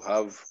to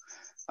have.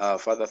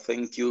 Father,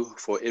 thank you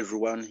for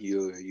everyone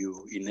you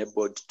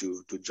enabled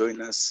to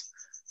join us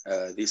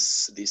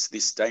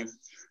this time.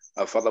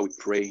 Father, we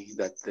pray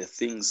that the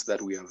things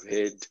that we have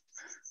heard,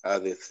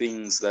 the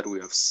things that we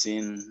have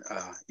seen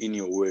in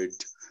your word,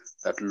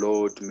 that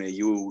Lord, may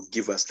you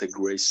give us the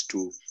grace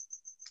to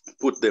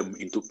put them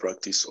into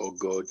practice, oh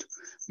God.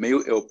 May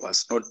you help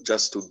us not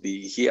just to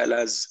be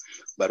hearers,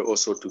 but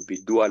also to be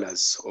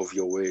doers of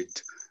your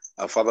word.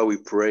 Father, we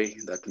pray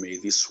that may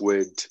this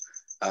word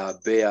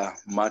bear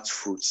much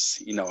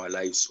fruits in our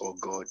lives, oh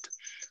God.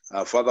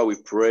 Father, we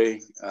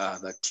pray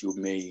that you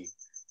may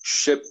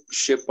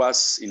shape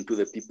us into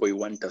the people you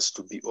want us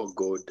to be, oh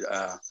God.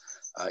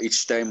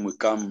 Each time we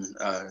come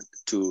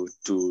to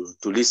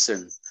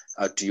listen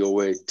to your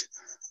word.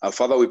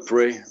 Father, we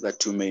pray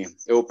that you may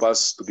help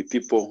us to be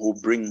people who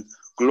bring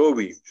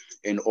glory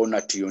and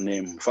honor to your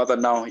name. Father,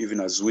 now,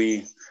 even as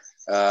we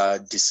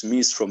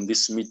dismiss from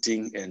this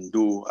meeting and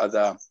do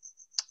other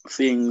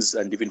things,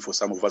 and even for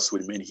some of us who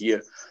remain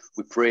here,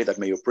 we pray that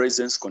may your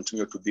presence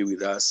continue to be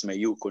with us. May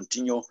you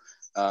continue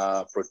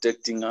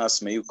protecting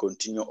us. May you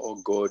continue, oh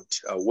God,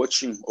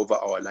 watching over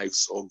our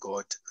lives, oh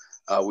God.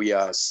 We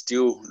are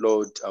still,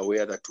 Lord,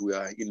 aware that we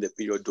are in the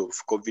period of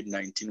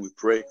COVID-19. We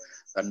pray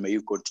that may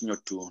you continue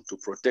to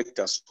protect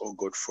us, oh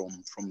God,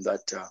 from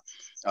that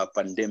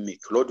pandemic.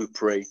 Lord, we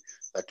pray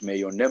that may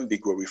your name be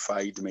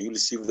glorified. May you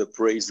receive the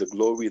praise, the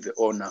glory, the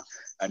honor,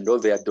 and all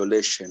the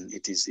adoration.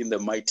 It is in the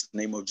mighty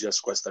name of Jesus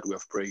Christ that we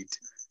have prayed.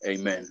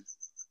 Amen.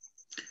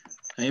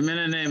 Amen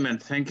and amen.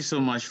 Thank you so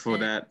much for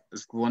that.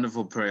 It's a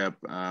wonderful prayer,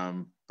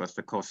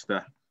 Pastor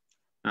Costa.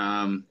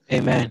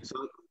 Amen.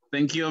 So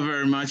thank you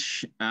very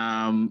much.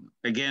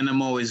 Again,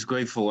 I'm always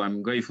grateful.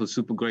 I'm grateful,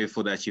 super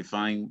grateful that you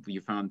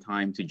found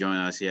time to join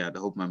us here at the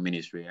Hope Man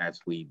Ministry as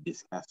we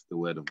discuss the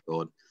Word of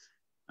God.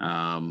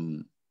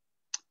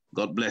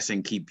 God bless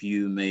and keep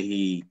you. May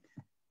He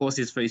cause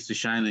His face to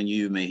shine on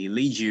you. May He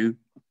lead you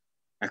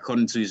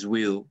according to His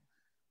will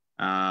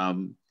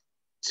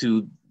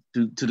to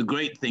the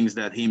great things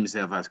that He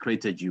Himself has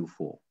created you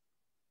for.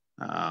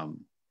 I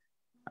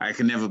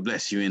can never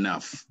bless you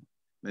enough.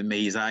 And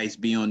may His eyes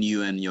be on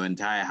you and your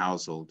entire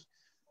household.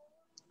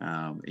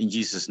 In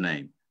Jesus'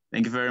 name.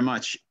 Thank you very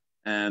much.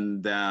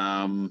 And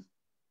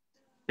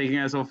taking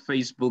us off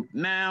Facebook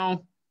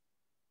now.